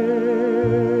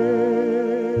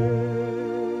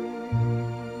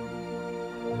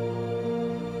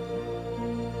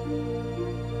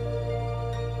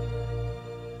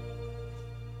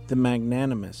 The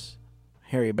magnanimous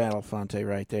Harry Belafonte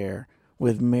right there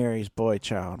with Mary's Boy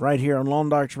Child right here on Lone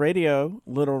Darks Radio,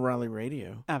 Little Raleigh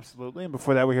Radio. Absolutely. And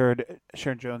before that, we heard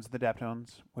Sharon Jones and the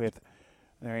Daptones with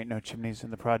There Ain't No Chimneys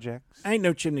in the Projects. Ain't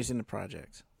no chimneys in the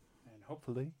projects. And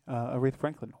hopefully, Aretha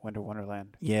Franklin, Winter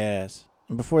Wonderland. Yes.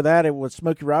 And before that, it was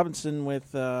Smokey Robinson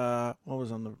with what was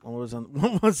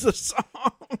the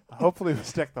song? Hopefully, it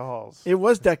was Deck the Halls. It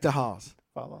was Deck the Halls.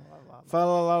 Fa la la la. Fa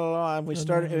la la la la. And we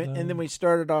started, and then we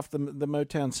started off the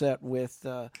Motown set with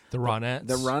The Ronettes.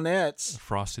 The Ronettes,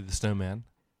 Frosty the Snowman.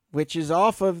 which is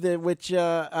off of which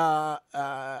also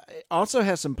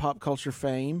has some pop culture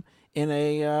fame in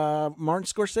a Martin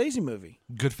Scorsese movie.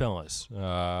 Goodfellas.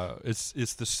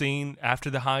 It's the scene after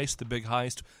the heist, the big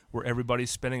heist, where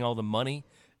everybody's spending all the money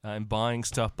and buying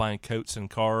stuff, buying coats and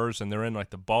cars, and they're in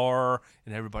like the bar,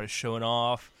 and everybody's showing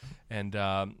off, and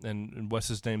what's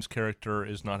his name's character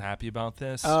is not happy about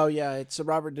this. Oh yeah, it's a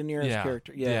Robert De Niro's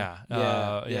character.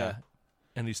 Yeah.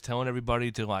 And he's telling everybody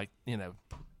to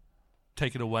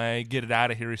take it away, get it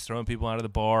out of here. He's throwing people out of the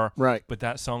bar. Right. But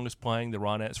that song is playing, the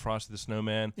Ronettes, Frosty the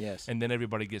Snowman. Yes. And then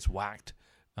everybody gets whacked.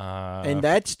 And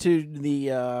that's to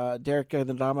the Derek and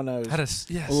the Dominoes.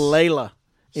 Yes. Layla.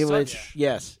 It was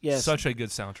yes. Such a good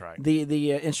soundtrack.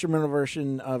 The instrumental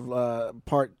version of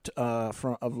part of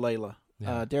Layla.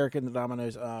 Yeah. Derek and the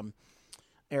Dominoes.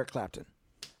 Eric Clapton.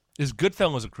 Is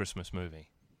Goodfellas a Christmas movie?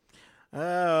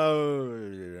 Oh,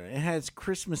 it has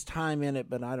Christmas time in it,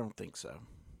 but I don't think so.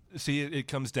 See, it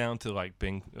comes down to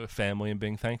being a family and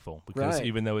being thankful, because Right.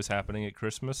 even though it's happening at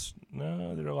Christmas,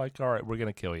 no, they're like, all right, we're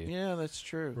gonna kill you. Yeah, that's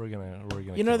true. We're gonna.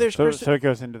 You know, kill there's you. So it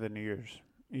goes into the New Year's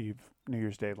Eve, New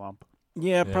Year's Day lump.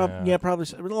 Yeah, Yeah. probably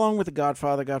so. Along with the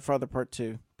Godfather Part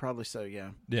 2, probably so. Yeah,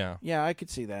 Yeah. I could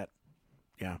see that.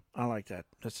 Yeah, I like that.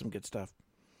 That's some good stuff.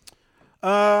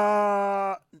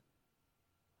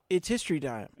 It's history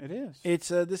time. It is. It's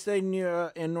this day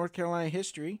in North Carolina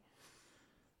history.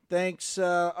 Thanks.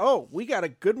 We got a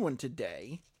good one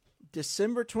today.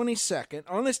 December 22nd.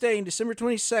 On this day, in December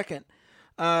 22nd,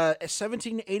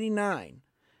 1789,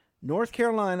 North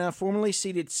Carolina formally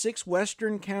ceded 6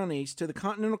 western counties to the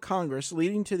Continental Congress,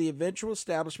 leading to the eventual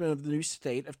establishment of the new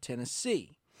state of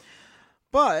Tennessee.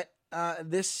 But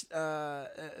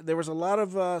there was a lot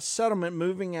of settlement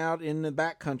moving out in the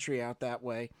backcountry out that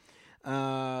way.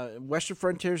 Western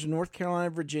frontiers of North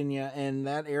Carolina, Virginia, and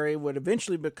that area would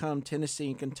eventually become Tennessee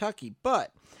and Kentucky.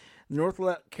 But the North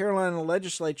Carolina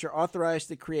legislature authorized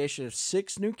the creation of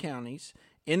 6 new counties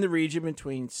in the region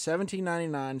between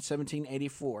 1799 and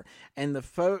 1784. And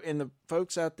the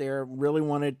folks out there really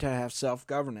wanted to have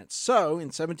self-governance. So in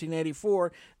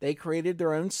 1784, they created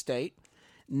their own state,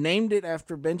 named it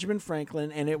after Benjamin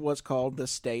Franklin, and it was called the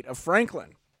State of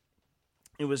Franklin.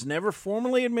 It was never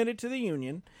formally admitted to the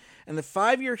Union, and the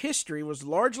 5-year history was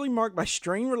largely marked by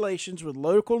strained relations with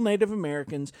local Native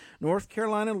Americans, North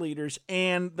Carolina leaders,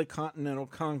 and the Continental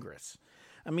Congress.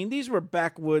 I mean, these were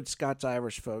backwoods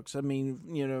Scots-Irish folks. I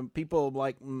mean, people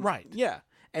like... Right. Yeah.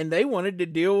 And they wanted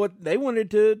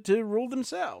to rule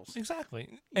themselves.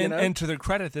 Exactly. You know? And to their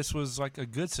credit, this was like a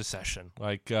good secession.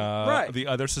 Right. The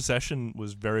other secession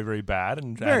was very, very bad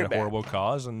and Very had a bad. horrible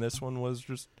cause, and this one was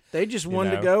just... They just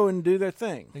wanted to go and do their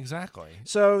thing. Exactly.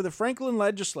 So the Franklin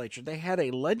legislature, they had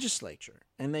a legislature,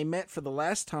 and they met for the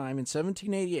last time in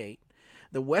 1788.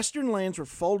 The western lands were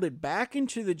folded back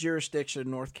into the jurisdiction of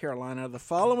North Carolina the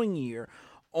following year,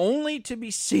 only to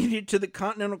be ceded to the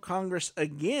Continental Congress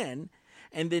again,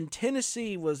 and then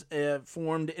Tennessee was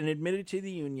formed and admitted to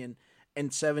the Union in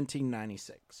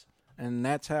 1796. And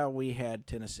that's how we had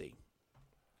Tennessee.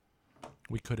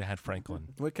 We could have had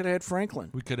Franklin. We could have had Franklin.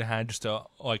 We could have had just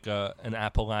an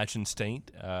Appalachian state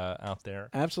out there.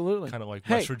 Absolutely. Kind of like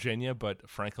Hey. West Virginia, but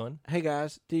Franklin. Hey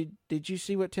guys, did you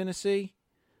see what Tennessee?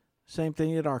 Same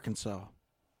thing at Arkansas.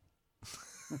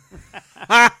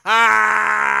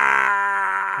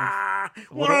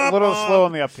 A little slow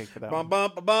on the uptake for that Bum,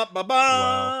 one. bum, ba, bum, ba,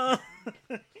 bum.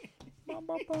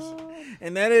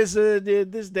 And that is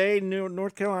this day in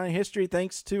North Carolina history.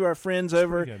 Thanks to our friends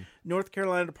over pretty good. North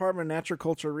Carolina Department of Natural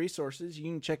Cultural Resources. You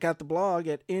can check out the blog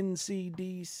at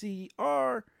ncdcr.gov.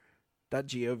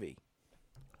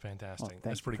 Fantastic. Well, That's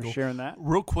thanks pretty for cool. sharing that.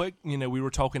 Real quick, we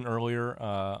were talking earlier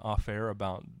off air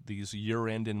about these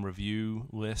year-end in review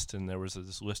lists, and there was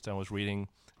this list I was reading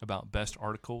about best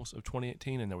articles of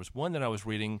 2018, and there was one that I was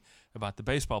reading about the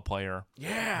baseball player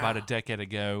about a decade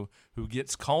ago who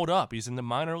gets called up. He's in the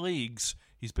minor leagues.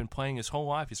 He's been playing his whole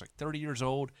life. He's like 30 years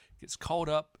old. Gets called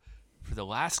up for the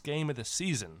last game of the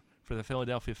season for the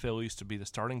Philadelphia Phillies to be the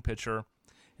starting pitcher.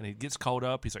 And he gets called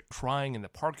up. He's like crying in the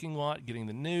parking lot, getting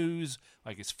the news.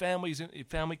 Like his family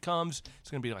comes.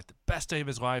 It's going to be like the best day of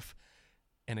his life.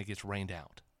 And it gets rained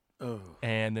out. Oh.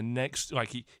 And the next, like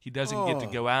he doesn't get to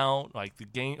go out. Like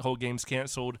the whole game's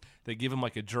canceled. They give him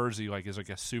like a jersey, like as like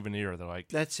a souvenir. They're like,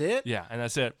 That's it? yeah, and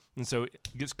that's it. And so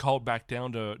he gets called back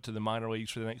down to the minor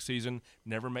leagues for the next season.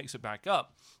 Never makes it back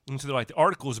up. And so they're like the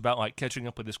article is about like catching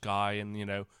up with this guy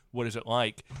and what is it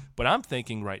like. But I'm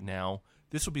thinking right now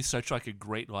this would be such like a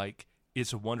great like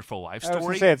It's a Wonderful Life I was story.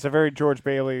 going to say, it's a very George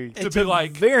Bailey. To It's be a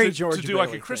like very to, George to do like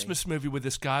Bailey a Christmas movie with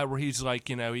this guy where he's like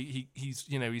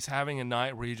he's having a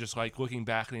night where he's just like looking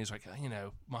back and he's like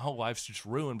my whole life's just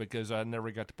ruined because I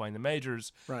never got to play in the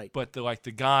majors. Right. But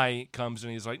the guy comes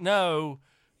and he's like, no,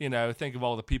 think of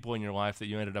all the people in your life that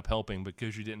you ended up helping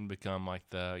because you didn't become like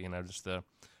the just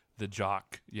the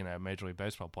jock Major League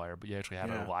Baseball player, but you actually had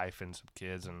a life and some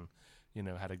kids and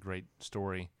had a great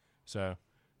story. So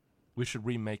we should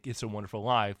remake It's a Wonderful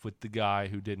Life with the guy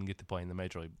who didn't get to play in the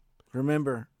Major League.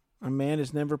 Remember, a man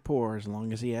is never poor as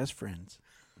long as he has friends.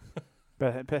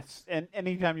 But and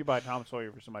anytime you buy Tom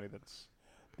Sawyer for somebody that's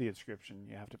the inscription,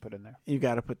 you have to put in there. You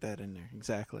got to put that in there,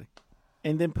 exactly.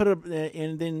 And then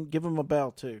and then give him a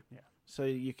bell too. Yeah.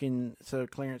 So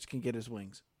Clarence can get his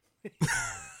wings.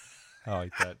 I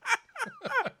like that.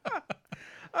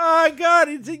 Oh God!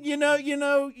 It's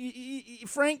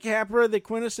Frank Capra, the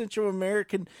quintessential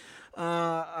American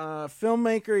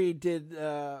filmmaker. He did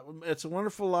 "It's a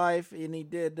Wonderful Life," and he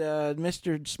did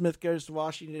 "Mr. Smith Goes to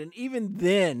Washington." And even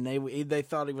then, they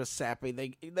thought he was sappy.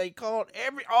 They called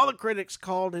all the critics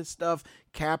called his stuff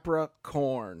Capra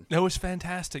corn. That was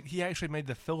fantastic. He actually made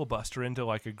the filibuster into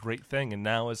like a great thing, and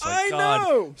now it's like, I God,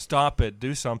 know. stop it,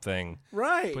 do something.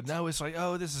 Right. But now it's like,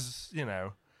 oh, this is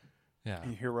yeah.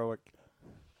 Heroic.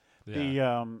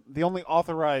 Yeah. The only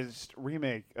authorized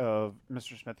remake of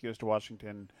Mr. Smith Goes to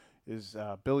Washington is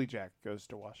Billy Jack Goes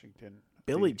to Washington.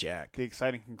 Billy The- Jack. The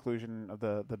exciting conclusion of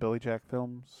the Billy Jack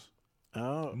films.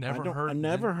 Oh, Never I heard-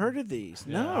 never heard of these.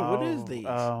 No, what is these?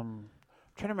 I'm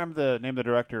trying to remember the name of the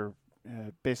director.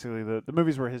 Basically, the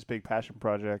movies were his big passion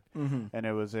project, and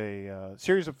it was a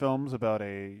series of films about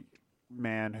a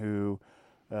man who,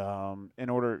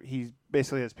 he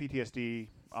basically has PTSD,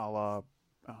 a la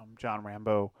John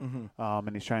Rambo, and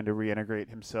he's trying to reintegrate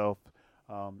himself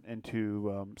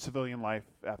into civilian life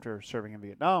after serving in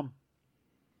Vietnam.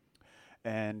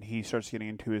 And he starts getting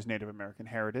into his Native American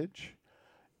heritage,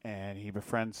 and he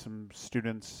befriends some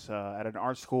students at an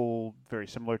art school very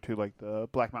similar to like the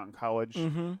Black Mountain College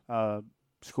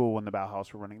school when the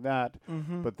Bauhaus were running that.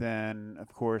 But then,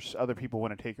 of course, other people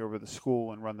want to take over the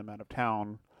school and run them out of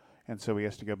town. And so he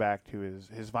has to go back to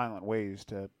his violent ways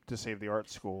to save the art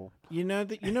school. You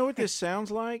know what this sounds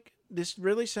like? This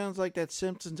really sounds like that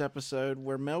Simpsons episode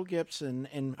where Mel Gibson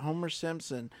and Homer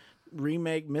Simpson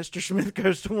remake Mr. Smith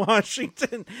Goes to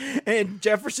Washington, and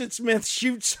Jefferson Smith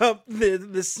shoots up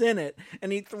the Senate,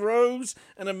 and he throws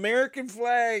an American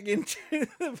flag into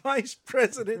the vice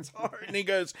president's heart, and he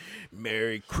goes,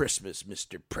 "Merry Christmas,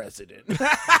 Mr. President."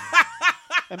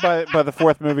 And by the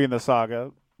fourth movie in the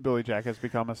saga, Billy Jack has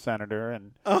become a senator,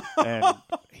 and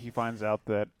he finds out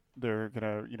that they're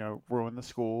gonna ruin the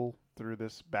school through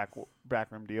this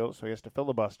backroom deal, so he has to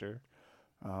filibuster.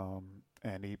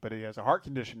 But he has a heart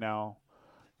condition now,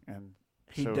 and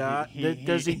He so died. he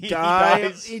Does he die?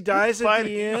 He He dies at the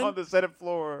fighting end? on the Senate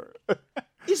floor.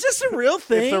 Is this a real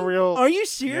thing? It's a real. Are you Yeah,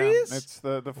 serious? it's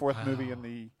the fourth movie in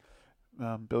the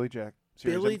Billy Jack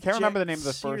series. Billy I can't remember the Jack name of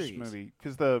the series. first movie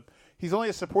because he's only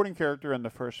a supporting character in the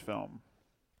first film,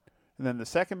 and then the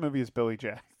second movie is Billy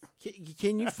Jack.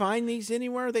 Can you find these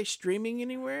anywhere? Are they streaming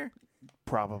anywhere?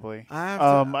 Probably. I have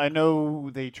to- I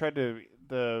know they tried to.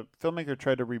 the filmmaker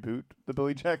tried to reboot the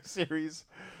Billy Jack series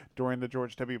during the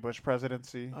George W. Bush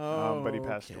presidency, but he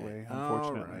passed away,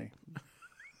 unfortunately.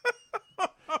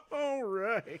 All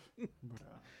right.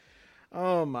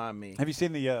 Oh, my me. Have you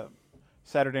seen the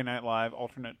Saturday Night Live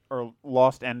alternate or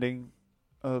lost ending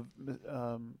of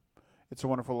It's a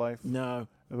Wonderful Life? No.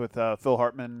 With Phil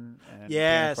Hartman and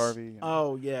Yes. Dana Carvey.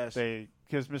 Oh, yes.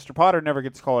 Because Mr. Potter never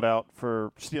gets called out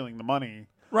for stealing the money.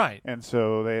 Right. And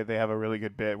so they have a really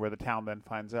good bit where the town then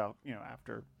finds out,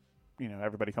 after,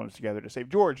 everybody comes together to save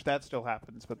George. That still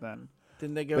happens, but then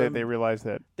Didn't they go? they realize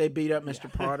that They beat up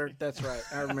Mr. Potter. That's right.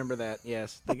 I remember that.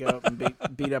 Yes, they go up and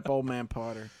beat up Old Man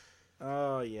Potter.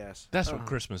 Oh yes. That's what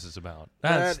Christmas is about.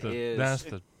 That's That the is. that's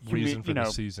the reason for the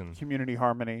season. community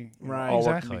harmony, Right. all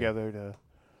Exactly. working together to.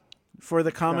 For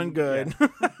the common good.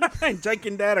 And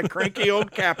taking down a cranky old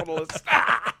capitalist.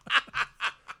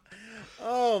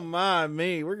 Oh my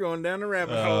me, we're going down the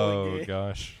rabbit hole Oh again.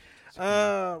 gosh.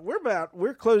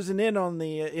 We're closing in on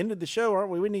the end of the show, aren't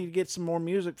we? We need to get some more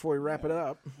music before we wrap it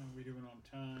up. Are we doing on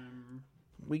time?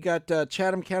 We got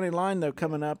Chatham County Line though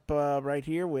coming up right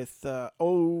here with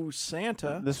Oh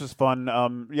Santa. This was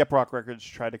fun. Yep Rock Records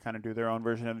tried to kind of do their own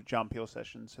version of the John Peel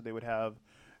sessions, so they would have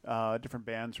different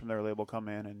bands from their label come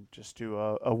in and just do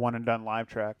a one and done live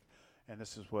track, and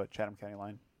this is what Chatham County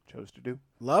Line chose to do.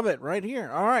 Love it right here.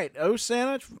 All right, Oh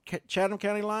Santa, Chatham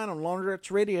County Line on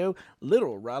Laundrettes Radio,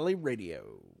 Little Riley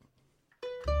Radio.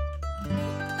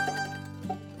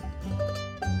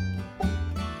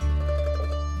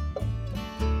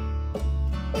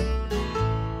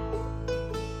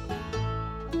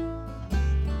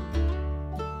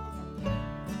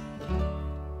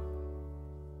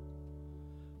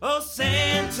 Oh,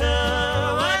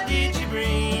 Santa, what did you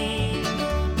bring?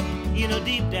 You know,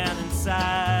 deep down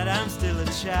inside, I'm still a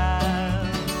child.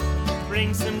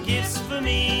 Bring some gifts for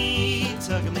me,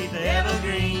 tuck 'em neath the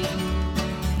evergreen.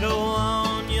 Go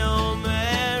on your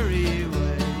merry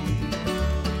way.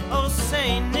 Oh,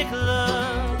 Saint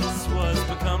Nicholas, what's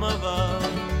become of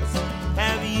us?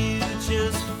 Have you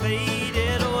just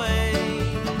faded away?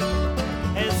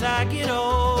 As I get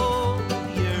old,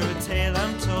 you're a tale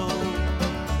I'm told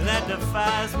that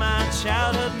defies my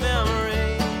childhood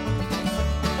memory.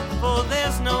 For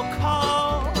there's no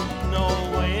call, no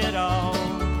way at all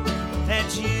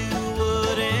that you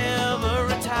would ever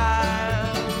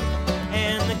retire.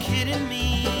 And the kid in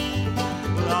me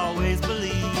will always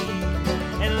believe,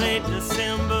 and late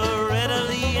December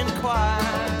readily inquire.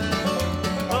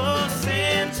 Oh,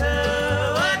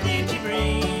 Santa, what did you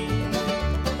bring?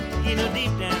 You know,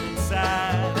 deep down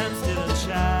inside, I'm still a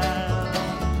child.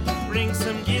 Bring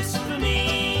some gifts for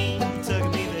me, tuck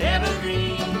me the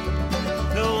evergreen.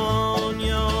 Go on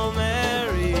your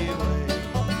merry way.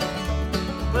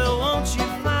 Well, won't you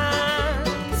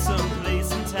find some place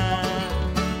and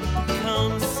time?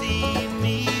 Come see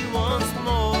me once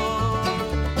more.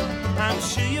 I'm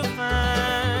sure you'll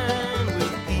find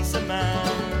with peace of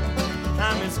mind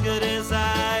I'm as good as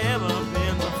I ever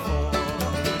been before.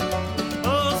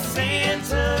 Oh,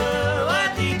 Santa,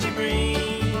 what did you bring?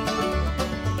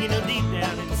 You know, deep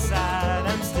down inside,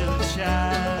 I'm still a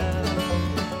child.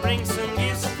 Bring some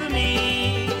gifts for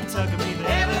me, tuck me the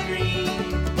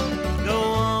evergreen. Go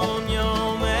on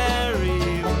your merry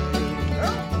way.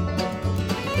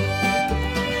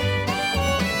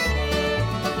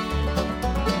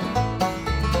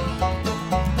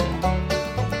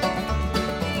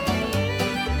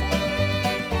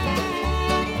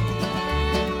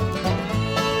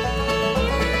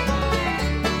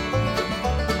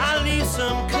 I'll leave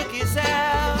some cookies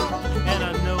out, and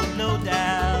I know no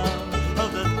doubt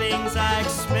of the things I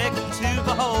expect to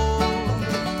behold.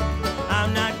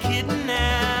 I'm not kidding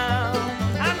now,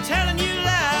 I'm telling you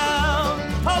loud.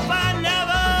 Hope I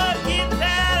never get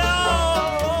that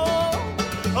old.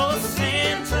 Oh,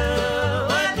 Santa,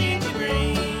 what did you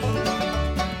bring?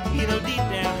 You know, deep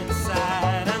down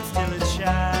inside, I'm still a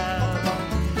child.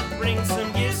 Bring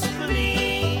some gifts for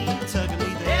me, tuck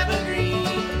me the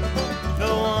evergreen.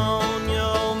 Go on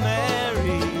your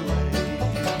merry way.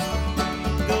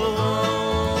 Go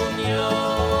on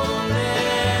your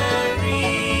merry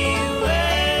way.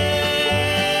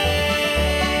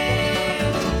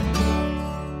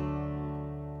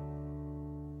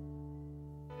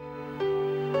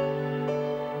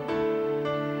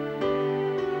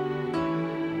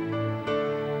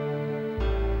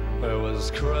 There was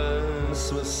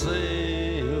Christmas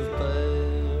Eve,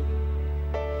 babe,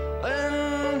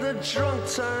 in the drunk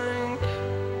tank.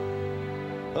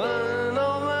 An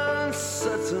old man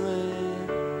said to me,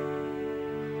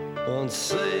 won't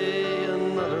see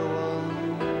another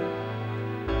one.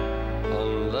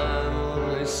 And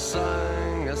then he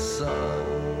sang a song.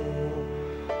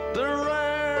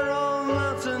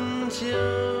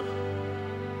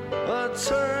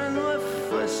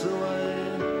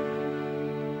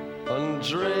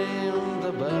 dreamed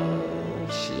about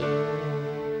you.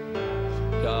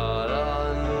 Got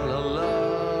on a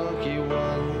lucky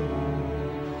one.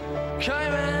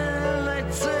 Came in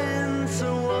 18 to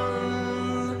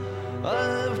 1.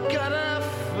 I've got a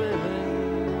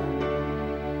feeling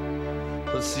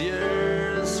this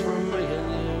year's for me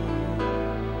and you.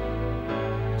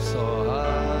 So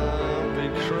happy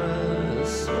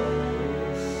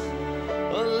Christmas.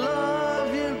 I love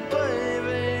you,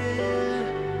 baby.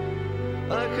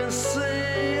 I can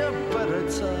see a better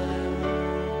time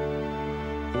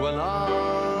when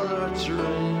all our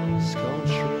dreams come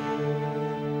true.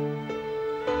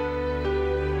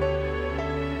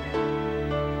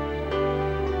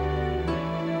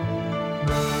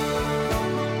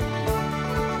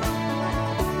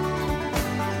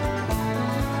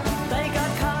 They got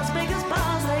cars big as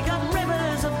bars, they got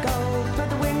rivers of gold. Put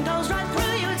the windows right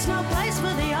through you, it's no place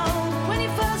for the old. When you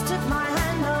first took my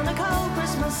hand on a cold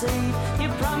Christmas Eve, you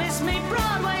promised me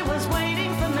Broadway was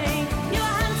waiting for me. You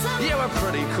were handsome. You were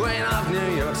pretty queen of New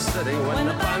York City. When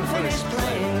the band finished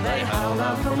playing, they held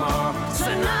out for more.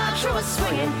 Sinatra was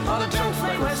swinging, all the drums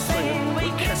they were singing. We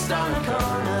kissed on the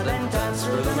corner, then danced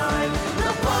through the night.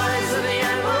 The boys of the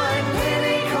NYPD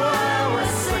choir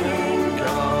were singing,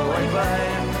 "Go away,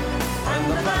 babe," and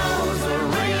the bells were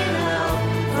ringing out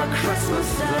for Christmas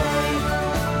Day.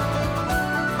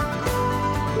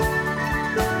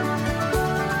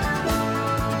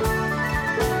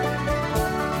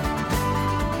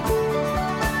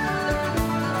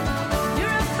 You're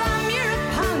a bum, you're a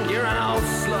punk. You're an old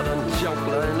slut and junk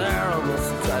lying there almost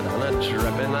dead on a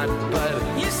dripping that bed.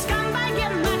 You scumbag, you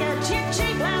maggot, you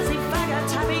cheap, lousy faggot.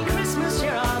 Happy Christmas,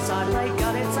 you're ours. I pray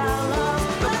God it's our love.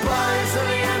 The boys of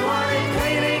the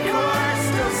NYPD choir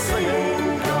still singing,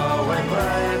 "Go away,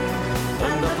 babe,"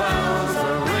 and the bells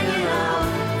are ringing out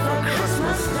for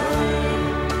Christmas Day.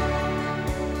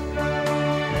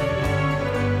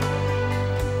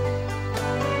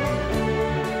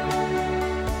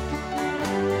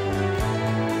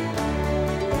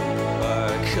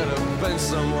 I could have been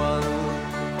someone.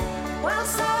 Well,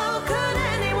 so could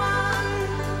anyone.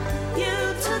 You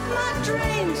took my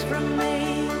dreams from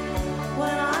me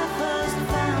when I first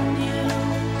found you.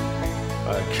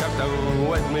 I kept them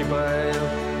with me, babe.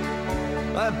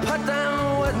 I put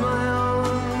them with my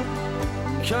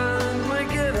own. Can't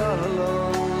make it all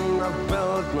alone. I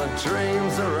built my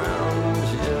dreams around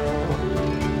you.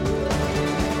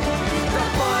 The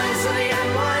boys of the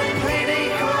NYPD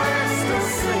choir still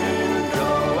singing, "Go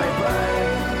away,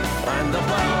 babe," and the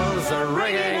bells are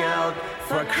ringing out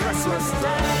for Christmas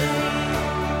Day.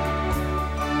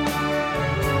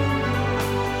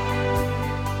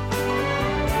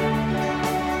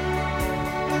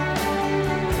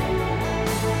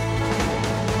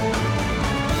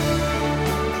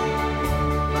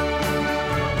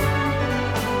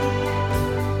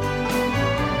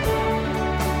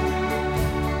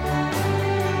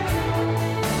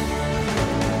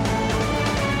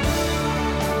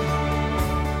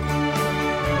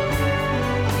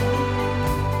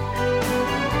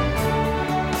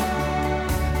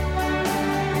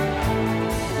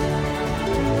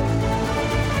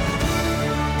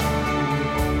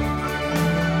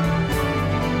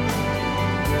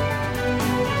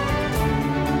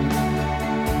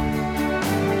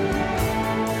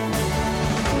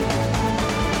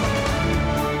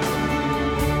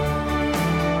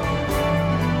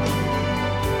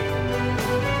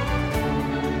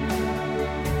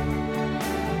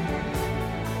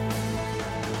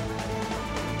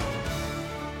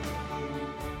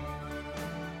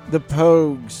 The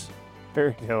Pogues,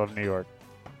 Fairy Tale of New York.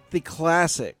 the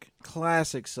classic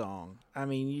song. I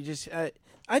mean,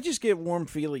 I just get warm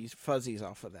fuzzies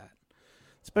off of that.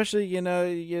 Especially,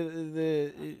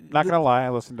 Not gonna lie, I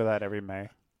listen to that every May.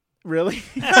 Really?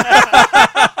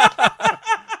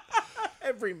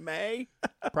 Every May?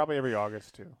 Probably every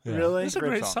August too. Yeah. Really? It's a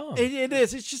great song. It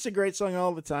is. It's just a great song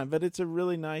all the time, but it's a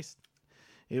really nice.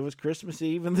 It was Christmas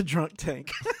Eve in the drunk tank.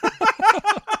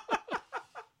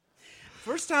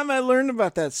 First time I learned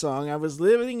about that song, I was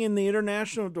living in the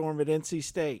international dorm at NC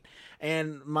State,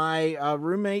 and my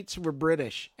roommates were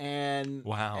British, and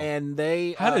Wow. and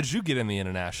they. How did you get in the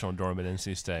international dorm at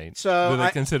NC State? So do they I-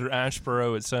 consider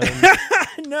Ashboro its own?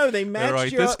 No, they matched. They're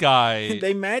like, you this up- guy-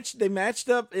 They matched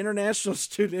up international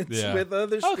students Yeah. with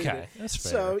other Okay, students. that's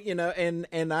fair. So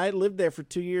and I lived there for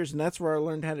 2 years, and that's where I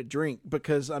learned how to drink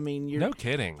because I mean, you're No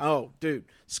kidding. Oh, dude,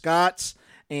 Scots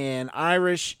and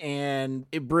Irish and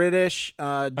British,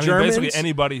 I mean, Germans. basically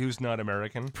anybody who's not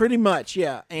American. Pretty much,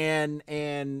 yeah, and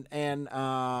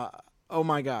Oh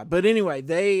my God! But anyway,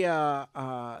 they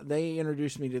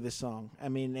introduced me to this song. I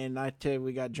mean, and I tell you,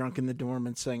 we got drunk in the dorm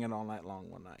and sang it all night long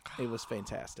one night. It was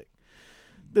fantastic.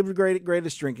 The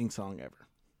greatest drinking song ever.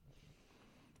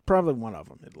 Probably one of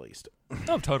them, at least.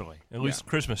 Oh, totally. At least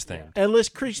Christmas themed. At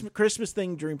least Christmas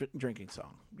thing drinking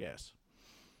song. Yes.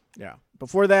 Yeah.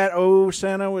 Before that, Oh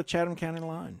Santa with Chatham County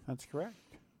Line. That's correct.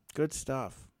 Good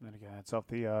stuff. And again, it's off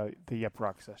the Yep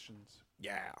Rock sessions.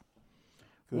 Yeah.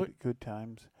 Good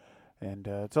times. And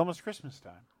it's almost Christmas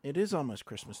time. It is almost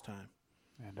Christmas time.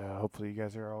 And hopefully you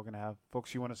guys are all going to have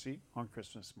folks you want to see on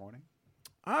Christmas morning.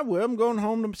 I will. I'm going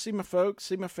home to see my folks,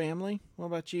 see my family. What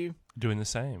about you? Doing the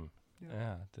same.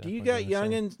 Yeah. Do you definitely got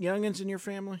doing the same. youngins in your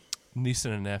family? Niece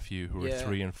and a nephew who are Yeah.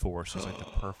 3 and 4, so it's like the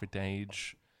perfect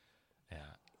age. Yeah.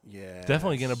 Yeah.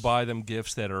 Definitely going to buy them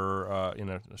gifts that are,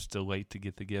 still late to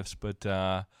get the gifts, but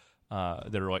that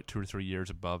are like 2 or 3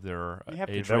 years above their You have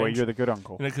to. age That way range. you're the good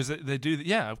uncle. Because they do,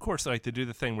 of course, like they do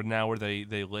the thing where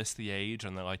they list the age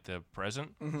on the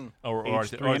present or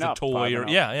Age the 3 and up, toy 5 or and up.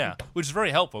 yeah, which is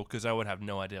very helpful because I would have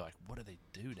no idea like what do they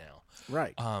do now.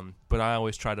 Right. But I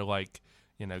always try to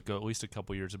go at least a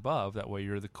couple years above. That way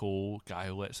you're the cool guy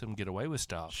who lets them get away with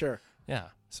stuff. Sure. Yeah.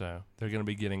 So they're going to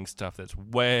be getting stuff that's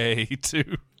way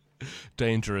too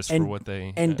dangerous for what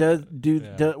they. And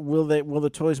will the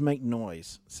toys make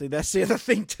noise? See, that's the other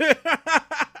thing too.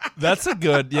 That's a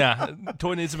good,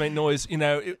 toy needs to make noise.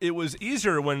 It was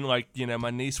easier when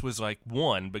my niece was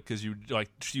 1 because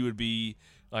she would be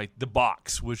the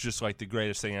box was just the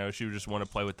greatest thing. She would just want to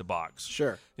play with the box.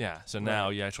 Sure. Yeah. So now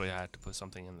you actually have to put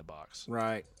something in the box.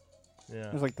 Right. Yeah.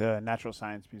 It was like the Natural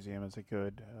Science Museum is a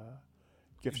good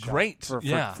gift shop. Great.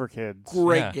 For kids.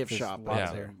 Great gift There's shop lots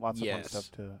out there. Lots of fun Yes.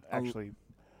 stuff to actually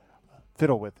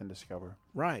fiddle with and discover.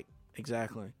 Right.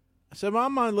 Exactly. So all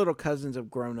my little cousins have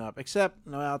grown up, except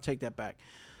no, I'll take that back.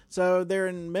 So they're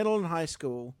in middle and high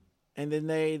school, and then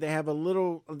they have a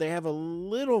little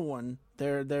one.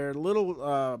 Their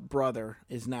little brother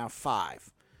is now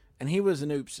 5, and he was an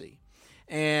oopsie,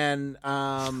 and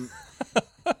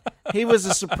he was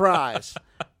a surprise.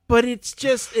 But it's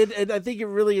just I think it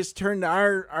really has turned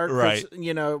our Right.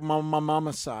 my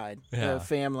mama's side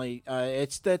family.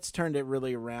 That's turned it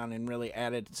really around and really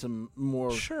added some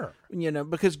more. Sure.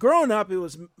 Because growing up it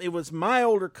was my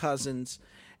older cousins,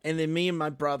 and then me and my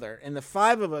brother, and the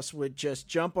 5 of us would just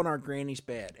jump on our granny's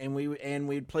bed, and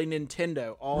we'd play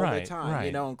Nintendo all the Right, time.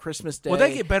 right. On Christmas Day. Well,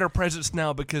 they get better presents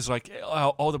now because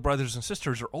all the brothers and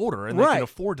sisters are older and they Right. can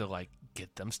afford to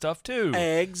get them stuff too.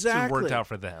 Exactly. So it worked out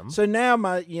for them. So now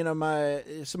my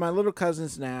little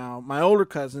cousins now, my older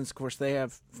cousins, of course, they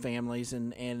have families,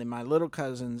 and then my little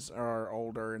cousins are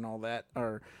older and all that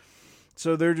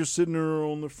so they're just sitting there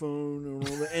on their phone and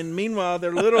all that. And meanwhile,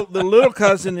 the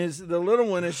little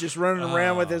one is just running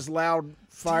around with his loud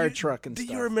fire truck and Do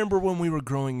stuff. you remember when we were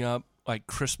growing up?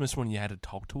 Christmas when you had to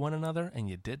talk to one another and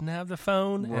you didn't have the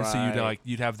phone, and so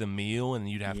you'd have the meal and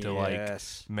you'd have to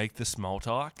make the small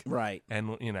talk, Right.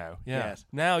 And Yes.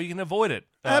 now you can avoid it.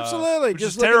 Absolutely. Which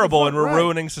Just is look at the terrible, phone, and we're right.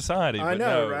 ruining society. I but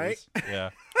know, no, right?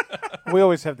 Yeah. We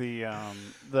always have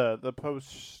the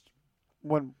post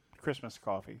one Christmas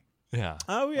coffee. Yeah.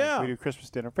 Oh yeah. We do Christmas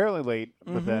dinner fairly late,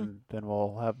 but then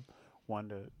we'll have 1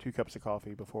 to 2 cups of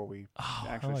coffee before we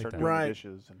actually like start that. doing Right. the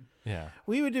dishes. And Yeah.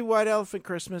 We would do White Elephant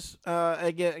Christmas,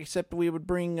 again, except we would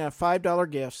bring $5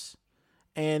 gifts,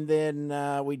 and then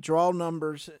we'd draw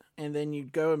numbers, and then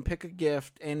you'd go and pick a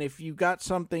gift. And if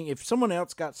someone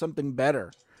else got something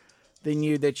better than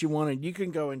you that you wanted, you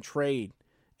can go and trade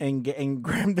and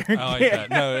grab their I like gift.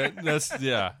 that.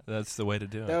 No, that's the way to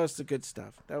do it. That was the good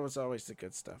stuff. That was always the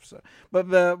good stuff. So, but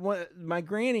my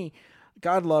granny,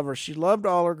 God love her, she loved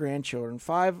all her grandchildren,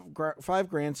 5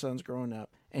 grandsons growing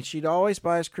up, and she'd always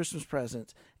buy us Christmas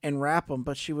presents and wrap them,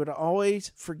 but she would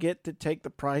always forget to take the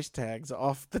price tags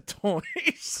off the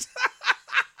toys.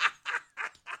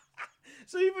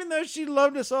 So even though she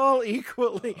loved us all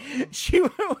equally,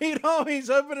 we'd always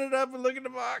open it up and look at the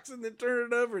box and then turn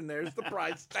it over, and there's the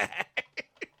price tag.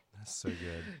 That's so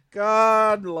good.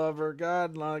 God love her.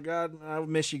 God, I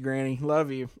miss you, Granny. Love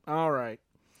you. All right.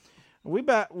 We're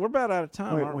about out of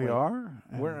time, aren't we? we are.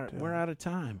 We're out of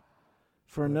time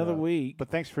for another week. But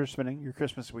thanks for spending your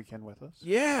Christmas weekend with us.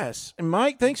 Yes, and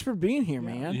Mike, thanks for being here,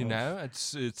 man.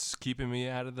 It's keeping me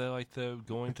out of the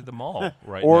going to the mall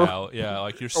right Or- now. Yeah,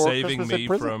 you're or saving Christmas me in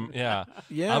prison. from Yeah.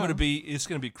 It's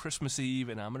gonna be Christmas Eve,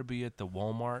 and I'm gonna be at the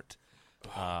Walmart.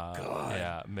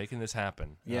 Yeah, making this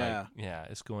happen. Yeah.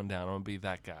 It's going down. I'm gonna be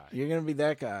that guy. You're gonna be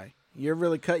that guy. You're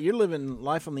really you're living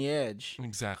life on the edge,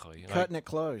 Exactly. cutting it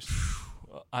close.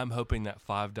 I'm hoping that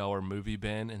 $5 movie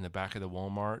bin in the back of the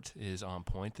Walmart is on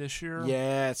point this year.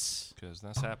 Yes. Because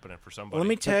that's happening for somebody. Let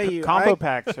me tell you, Combo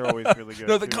packs are always really good.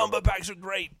 No, the too. combo packs are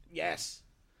great. Yes.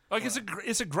 Like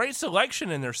it's a great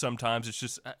selection in there. Sometimes it's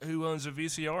just who owns a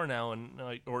VCR now and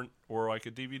like or like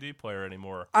a DVD player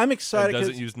anymore. I'm excited. That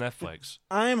doesn't 'cause use Netflix.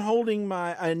 I am holding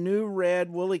a new red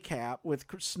woolly cap with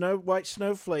white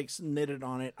snowflakes knitted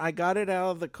on it. I got it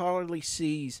out of the Carly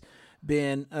C's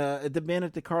bin, the bin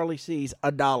at the Carly C's,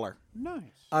 $1. Nice.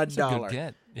 It's a $1. good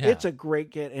get. Yeah. It's a great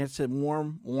get, and it's a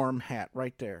warm hat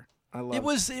right there. I love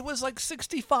it. It was like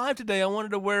 65 today. I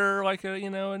wanted to wear like a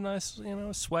nice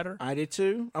sweater. I did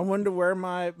too. I wanted to wear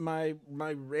my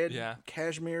red Yeah.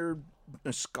 cashmere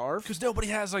scarf Because nobody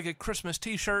has like a Christmas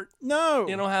T-shirt. No,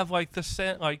 You don't have like the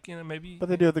scent, like maybe. But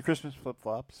they do have the Christmas flip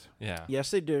flops. Yeah.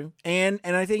 Yes, they do. And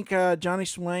I think Johnny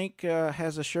Swank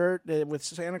has a shirt with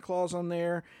Santa Claus on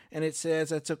there, and it says,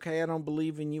 "That's okay. I don't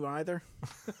believe in you either."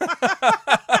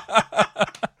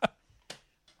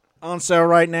 On sale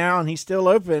right now, and he's still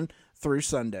open through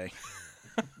Sunday.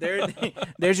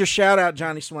 There's your shout out,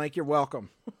 Johnny Swank. You're welcome.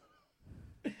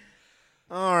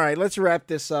 All right, let's wrap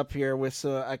this up here with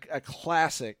a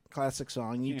classic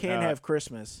song. You can't have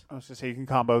Christmas. I was just say you can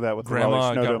combo that with Grandma the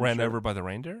Raleigh got Snow ran Dome over by the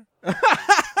reindeer.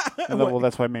 well,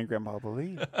 that's why me and Grandpa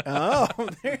believe. Oh,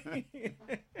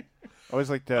 I always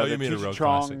like Oh, the you mean a Cheech real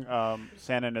Chong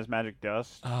Santa and His Magic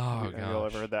Dust. Oh, Have you all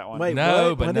gosh. ever heard that one? Wait, No,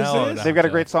 what? but What no, is I this? They've got a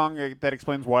don't. great song that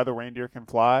explains why the reindeer can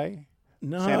fly.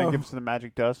 No. Santa gives them the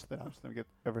magic dust that helps them get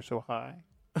ever so high.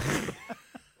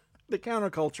 The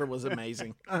counterculture was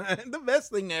amazing. The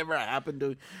best thing that ever happened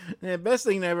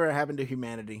to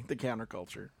humanity. The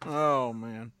counterculture. Oh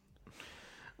man.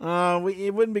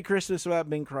 It wouldn't be Christmas without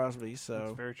Bing Crosby. So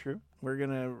That's very true. we're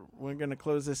gonna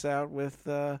close this out with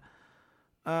a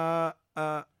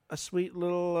sweet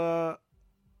little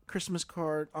Christmas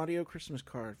card, audio Christmas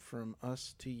card from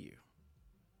us to you.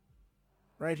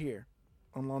 Right here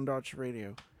on Lawn Darts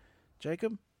Radio.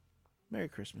 Jacob, Merry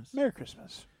Christmas. Merry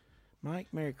Christmas. Mike,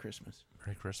 Merry Christmas.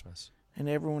 Merry Christmas And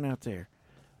everyone out there,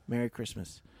 Merry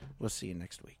Christmas. We'll see you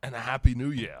next week. and a Happy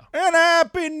New Year. And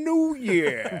Happy New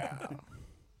Year.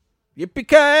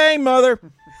 Yippee-ki-yay, mother.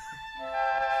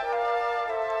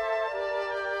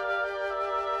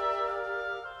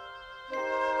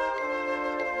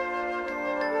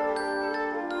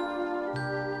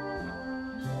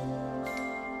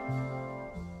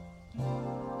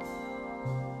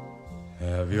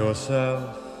 Have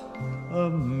yourself a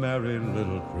merry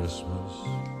little Christmas.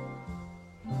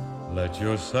 Let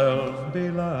yourself be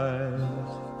light.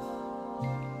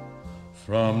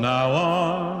 From now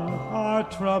on, our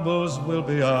troubles will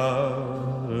be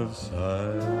out of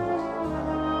sight.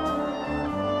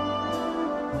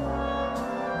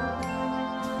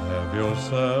 Have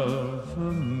yourself a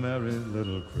merry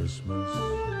little Christmas.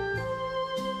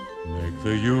 Make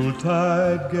the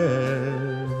Yuletide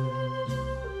gay.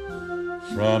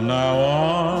 From now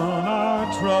on,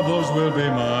 our troubles will be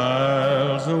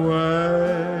miles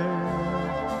away.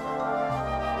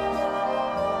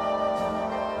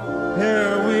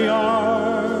 Here we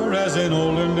are, as in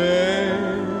olden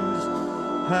days,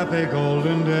 happy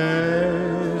golden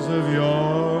days of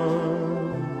yore.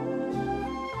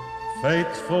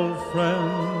 Faithful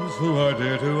friends who are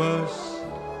dear to us,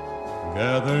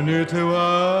 gather near to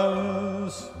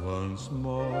us once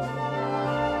more.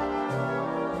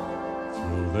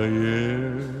 Through the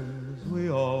years we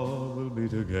all will be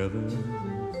together,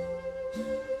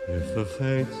 if the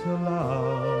fates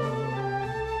allow.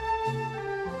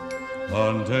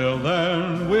 Until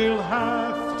then we'll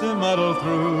have to muddle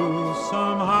through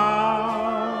somehow.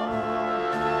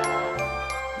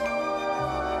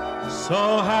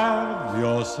 So have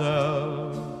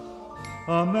yourself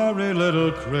a merry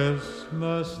little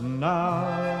Christmas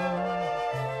now.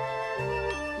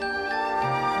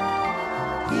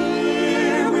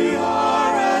 Here we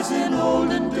are as in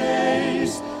olden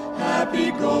days,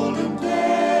 happy golden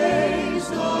days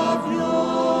of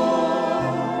yore.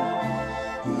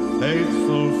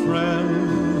 Faithful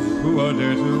friends who are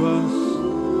dear to us,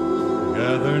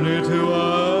 gather near to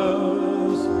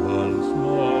us once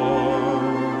more.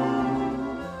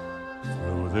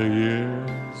 Through the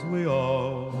years we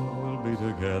all will be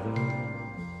together,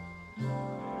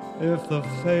 if the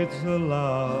fates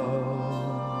allow.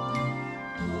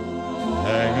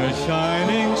 Hang a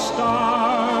shining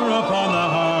star upon the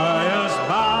highest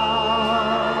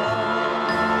bough,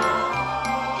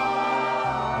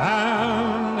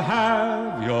 and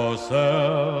have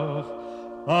yourself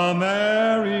a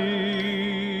merry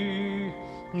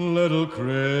little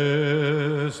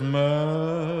Christmas